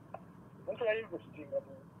studio omuntu yayinvestinga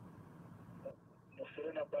mu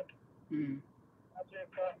Serena Bata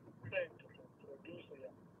ateeka sente producer ya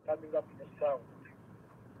coming up the sound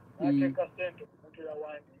ateeka sente omuntu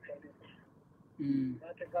yawandiika lipo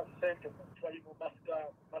n'ateeka sente mu kutwalibwa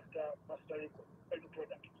master record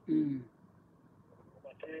product mu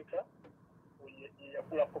mateeka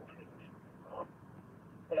yeyagula corporate.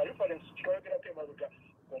 Kola reference kikoyogerako emabega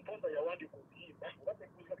composer yawandiika obuyimba oba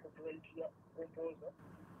teguza copyright ya composer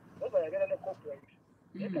oba yagenda ne copyright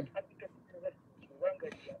naye kati architect investment kubanga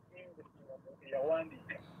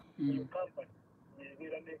yawandiika eyo company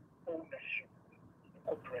yebeera ne ownership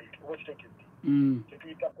copyright oba kitegedde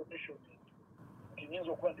tekiyita commissioning nti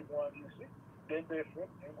nyinza okuba ndi muwandiisi Bebe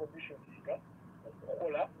nencommissioninga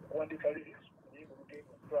okukola okuwandiika lyrics ku luyimba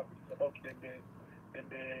olugenda practice about Bebe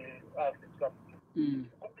art and something.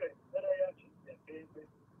 Copyright era yaki ya Bebe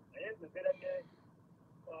naye ebeera ne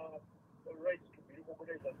rights to be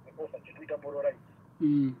recognized as the author kituyita moral rights.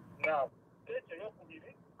 Now stage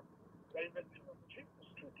eyokubiri bainvestinga mu ki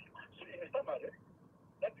studio. So in a summary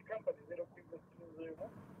that company zero kuinvestinzeemu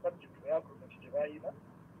subject to agreement gye bayina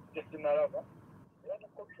just nalaba era ne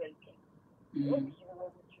copyright obuzibu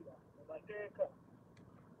bw'obukira mu mateeka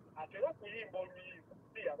ate era okuyimba oluyimba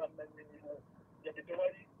si abamanyinirwo yadde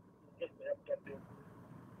tewali investor yamutaddemu.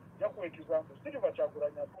 Jakuwa ekizambo Silver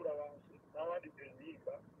Kyagulanyi atuula wansi n'awandiika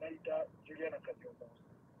oluyimba n'ayita Juliana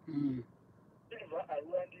Kanyomozi. Silver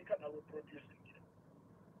aluwandiika nawe producingira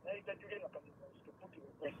n'ayita Juliana Kanyomozi to put the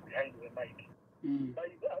voice behind the mic. By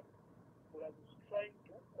that was trying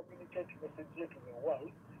to communicate message to the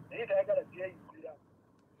world naye tayagala gyeyigirira.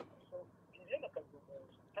 So Juliana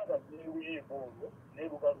Kanyomozi tabaze oluyimba olwo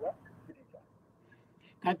n'erubalwa Silver.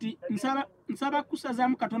 Kati nsaba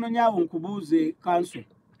kusazaamu katono nyaawo nkubuuze kanso.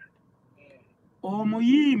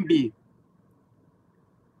 omuyimbi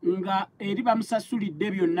nga eri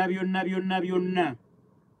bamusasulidde byonna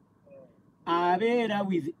abeera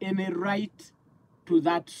with any right to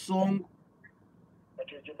that song.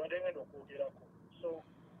 So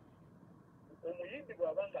omuyimbi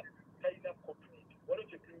bw'abanga talina copyright waliwo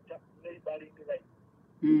kye tuyita neighboring right.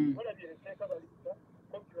 Walabye enteeka baliyita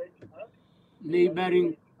copyright act.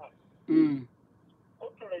 Neighboring.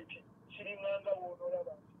 Copyright kiringanga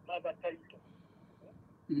woonolaba n'abataito.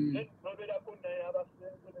 Nobeerako naye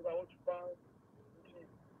abasenze ne bawotfans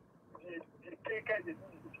enteeka ezo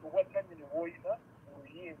obwannannyini bw'olina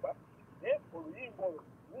oluyimba naye oluyimba olwo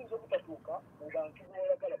luyinza obutatuuka mu bantu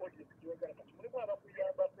b'oyagala audience gy'oyagala kati mulimu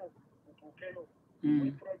abakuyambako mutuukeyo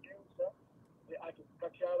oli producer the artist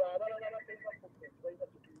kati abo abalala batalina copyright balina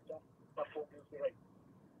kituyita performance right.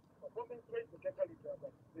 Performance right enteeka litamba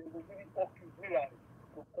zingo ziri auxiliary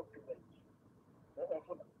to copyright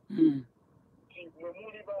ofuna nti mwe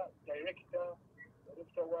muli ba director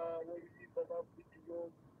wa oluyimba ba video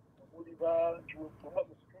muli ba nti wemuba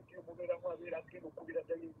mu studio mubeeramu abeera agenda okubira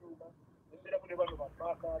ddala ebyuma mubeeramu ne bano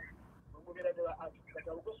bapaaka mubeera ne ba artist kati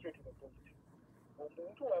abo go straight to the point.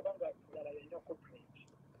 Omuntu wabanga yala yalina copyright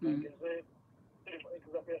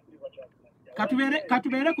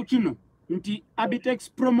katubeere ku kino nti Abitex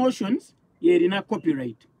Promotions yerina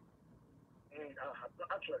copyright.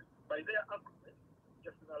 Actually, by their agreement,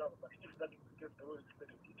 just in allowance, but if that is the case, the way it's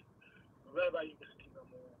stated it, whoever investing in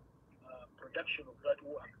production of that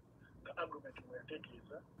work, the agreement we are taking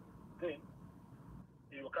is then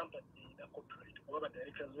your company in a copyright, whoever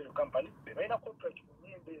directors of your company, they may not copyright for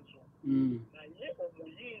me in this zone. Na ye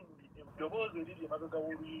omuyimbi eddoboozi eriri emabega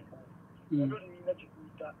w'oluyimba nalyo lirina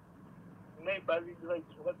kyetuyita neighboring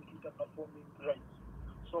rights oba zituyita performing rights.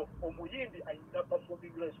 So omuyimbi ayina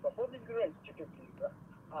performing rights. Performing rights kitegeeza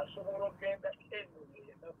asobola okgenda eno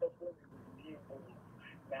yena performing oluyimba olwo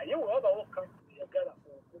naye wewabawo kampuni eyagala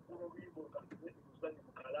okugula oluyimba oluzanyi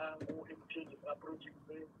mu kalango MTN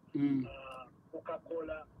aprojize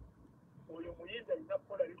Coca-Cola oyo muyimbi alina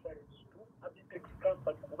kukola reference to Abitex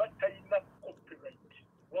company kuba talina copyright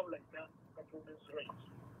wabula alina performance rights.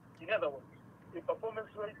 In other words, a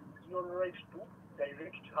performance right is your right to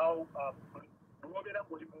direct how bw'obeera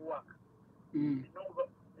ng'oli mu waka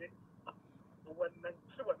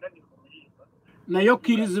naye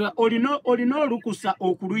okkirizibwa olina olukusa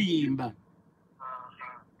okuluyimba.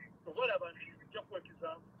 oba abantu nja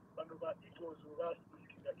kuwekiza bano ba Eagles oba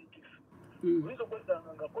splitinga ETC oyinza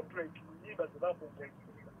okwesanga nga copyright mu nnyimba ze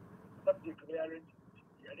bakongoza subject to their arrangement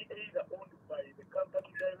yali either owned by the company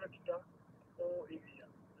director or area,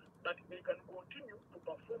 but they can continue to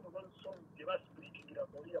perform those songs gye basplitingira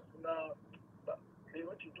oli yafuna they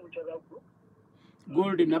went into each other group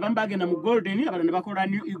Golden abamu bagenda mu Golden abalala ne bakola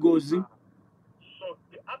New Eagles. So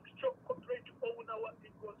the actual copyright owner wa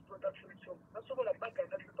Eagles production show nasobola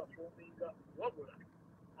bagana ne performing wabula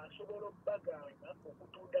asobola bagana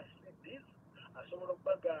okutunda CDs asobola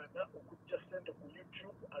bagana okujja sente ku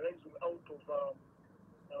YouTube arising out of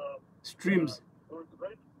streams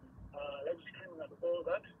live streaming and all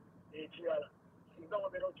that ekirala singa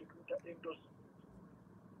wabeera okituuta endorse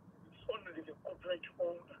it's only the copyright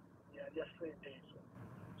owner yalya sente ezo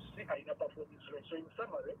si alina performance right. So in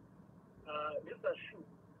summary let's assume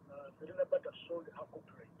Serena Bata sold her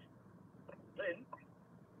copyright, then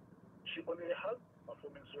she only has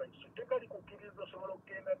performance rights. So technically kukkiriza osobola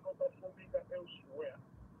okgenda no performing elsewhere,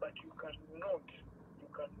 but you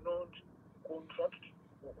cannot contract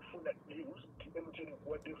okufuna deals nti MTN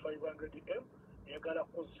ekuwadde 500M eyagala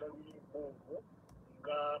kukozesa luyimba olwo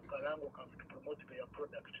nga kalango kamu to promote their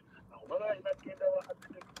product. Awo baba alina kgenda wa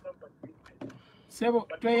Abitex company sebo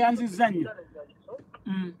tweyanzizza nnyo.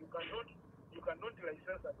 You cannot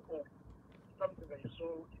license at all something that you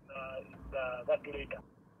saw in that letter,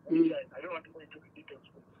 which I don't want to go into the details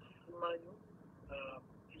of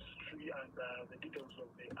history and the details of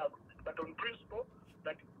the agreement. But on principle,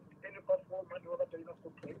 that any performer, no matter in a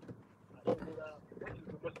copyright, which is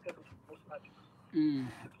the most careful of most artists,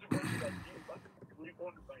 will be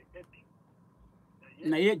owned by Eddie.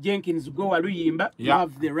 Naye Jenkins go waluyimba, you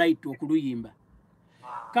have the right okuluyimba.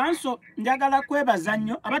 Kanso njagala kwebaza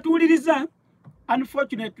nnyo abatuwuliriza.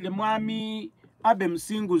 Unfortunately mwami Abe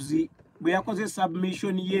Musinguzi bwe yakoze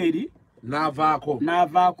submission yeri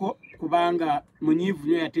n'avaako kubanga munyiivu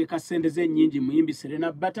nnyo yateeka ssente ze nnyingi muyimbi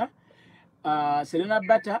Serena Bata. Serena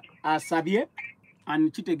Bata asabye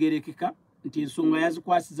kitegeerekeka nti ensonga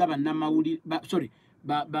yazikwasiza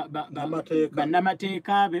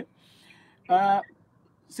bannamateeka be.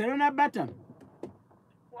 Serena Bata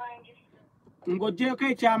ng'oggyeko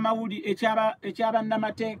eky'amawuli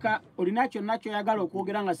eky'abannamateeka olina kyonna ky'oyagala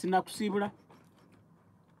okwogera nga sinnakusiibula?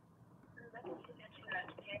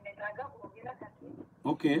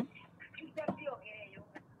 Okay.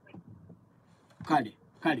 Kale.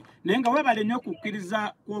 Nenga webale nnyo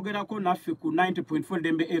kukkiriza kwogerako naffe ku 90.4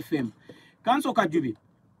 Dembe FM. Kanso Kajubi.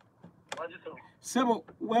 Sebo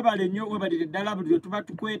webale nnyo webalire ddala buli tuba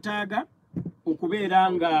tukwetaaga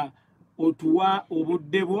okubeera nga otuwa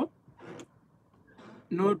obudde bwo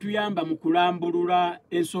n'otuyamba mu kulambulula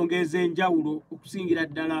ensonga ez'enjawulo okusingira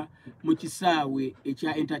ddala mu kisaawe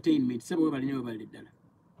ekya entertainment. Sebo webale nnyo webalire ddala.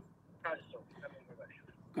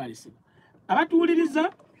 Kale sebo.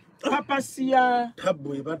 Abatuwuliriza papasi ya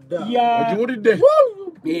tabwe badda ojiwulidde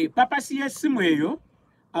papasi y'essimu eyo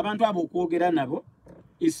abantu abo okwogera nabo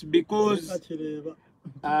is because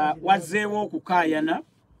wazeewo okukaayana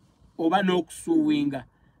oba n'okusuuwinga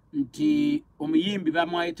nti omuyimbi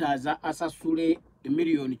bamwetaaza asasule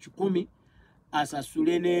emiliyoni 10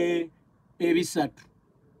 asasule ne ebisatu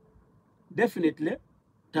definitely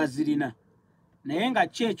tazirina naye nga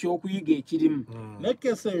kyekyo okuyiga ekirimu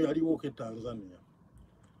nekese eyo yaliwo ke Tanzania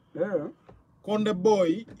Konde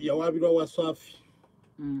Boy yawabirwa Wasafi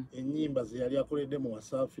enyimba ze yali akoledde mu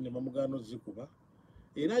Wasafi ne bamugano zikuba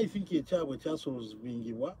era I think ekyabwe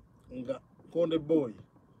kyasolvingibwa nga Konde Boy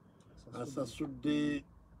asasudde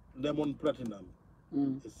Diamond Platinum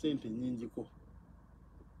esente nyingi ko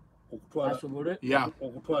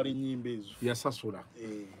okutwala enyimba ezo yasasula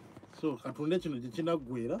so katonda kino gye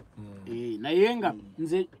kinagwera naye nga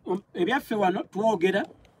nze ebyaffe wano twogera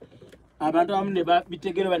abantu abamu ne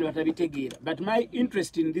babitegeera bane batabitegeera but my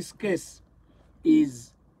interest in this case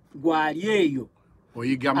is gwali eyo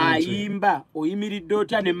ayimba oyimiridde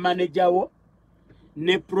otya ne manager wo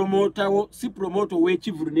ne promoter wo si promoter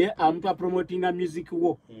w'ekivulu naye amuntu apromotinga music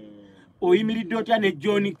wo oyimiridde otya ne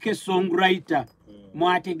John K songwriter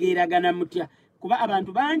mwategeeragana mutya kuba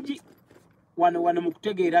abantu bangi wano mu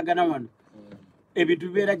kutegeeragana wano ebintu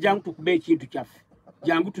bibeera jangu tukuba ekintu kyaffe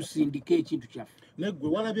jangu tusindike ekintu kyaffe negwe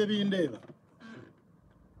walabye bindeeba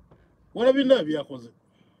walabye byakoze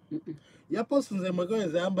yaposinze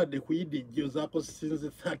mwegoyeza yambadde kuyidi jjo zakosinze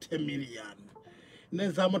 30 million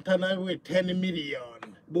nezamutanawe 10 million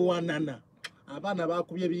buwanana abaana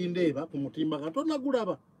bakubye bindeeba ku mutimba katona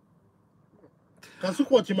gulaba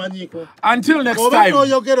kasuko kimanyiko until next time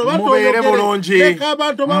mubeere bulungi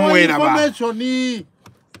mwena ba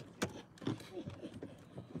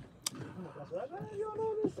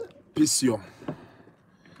peace yo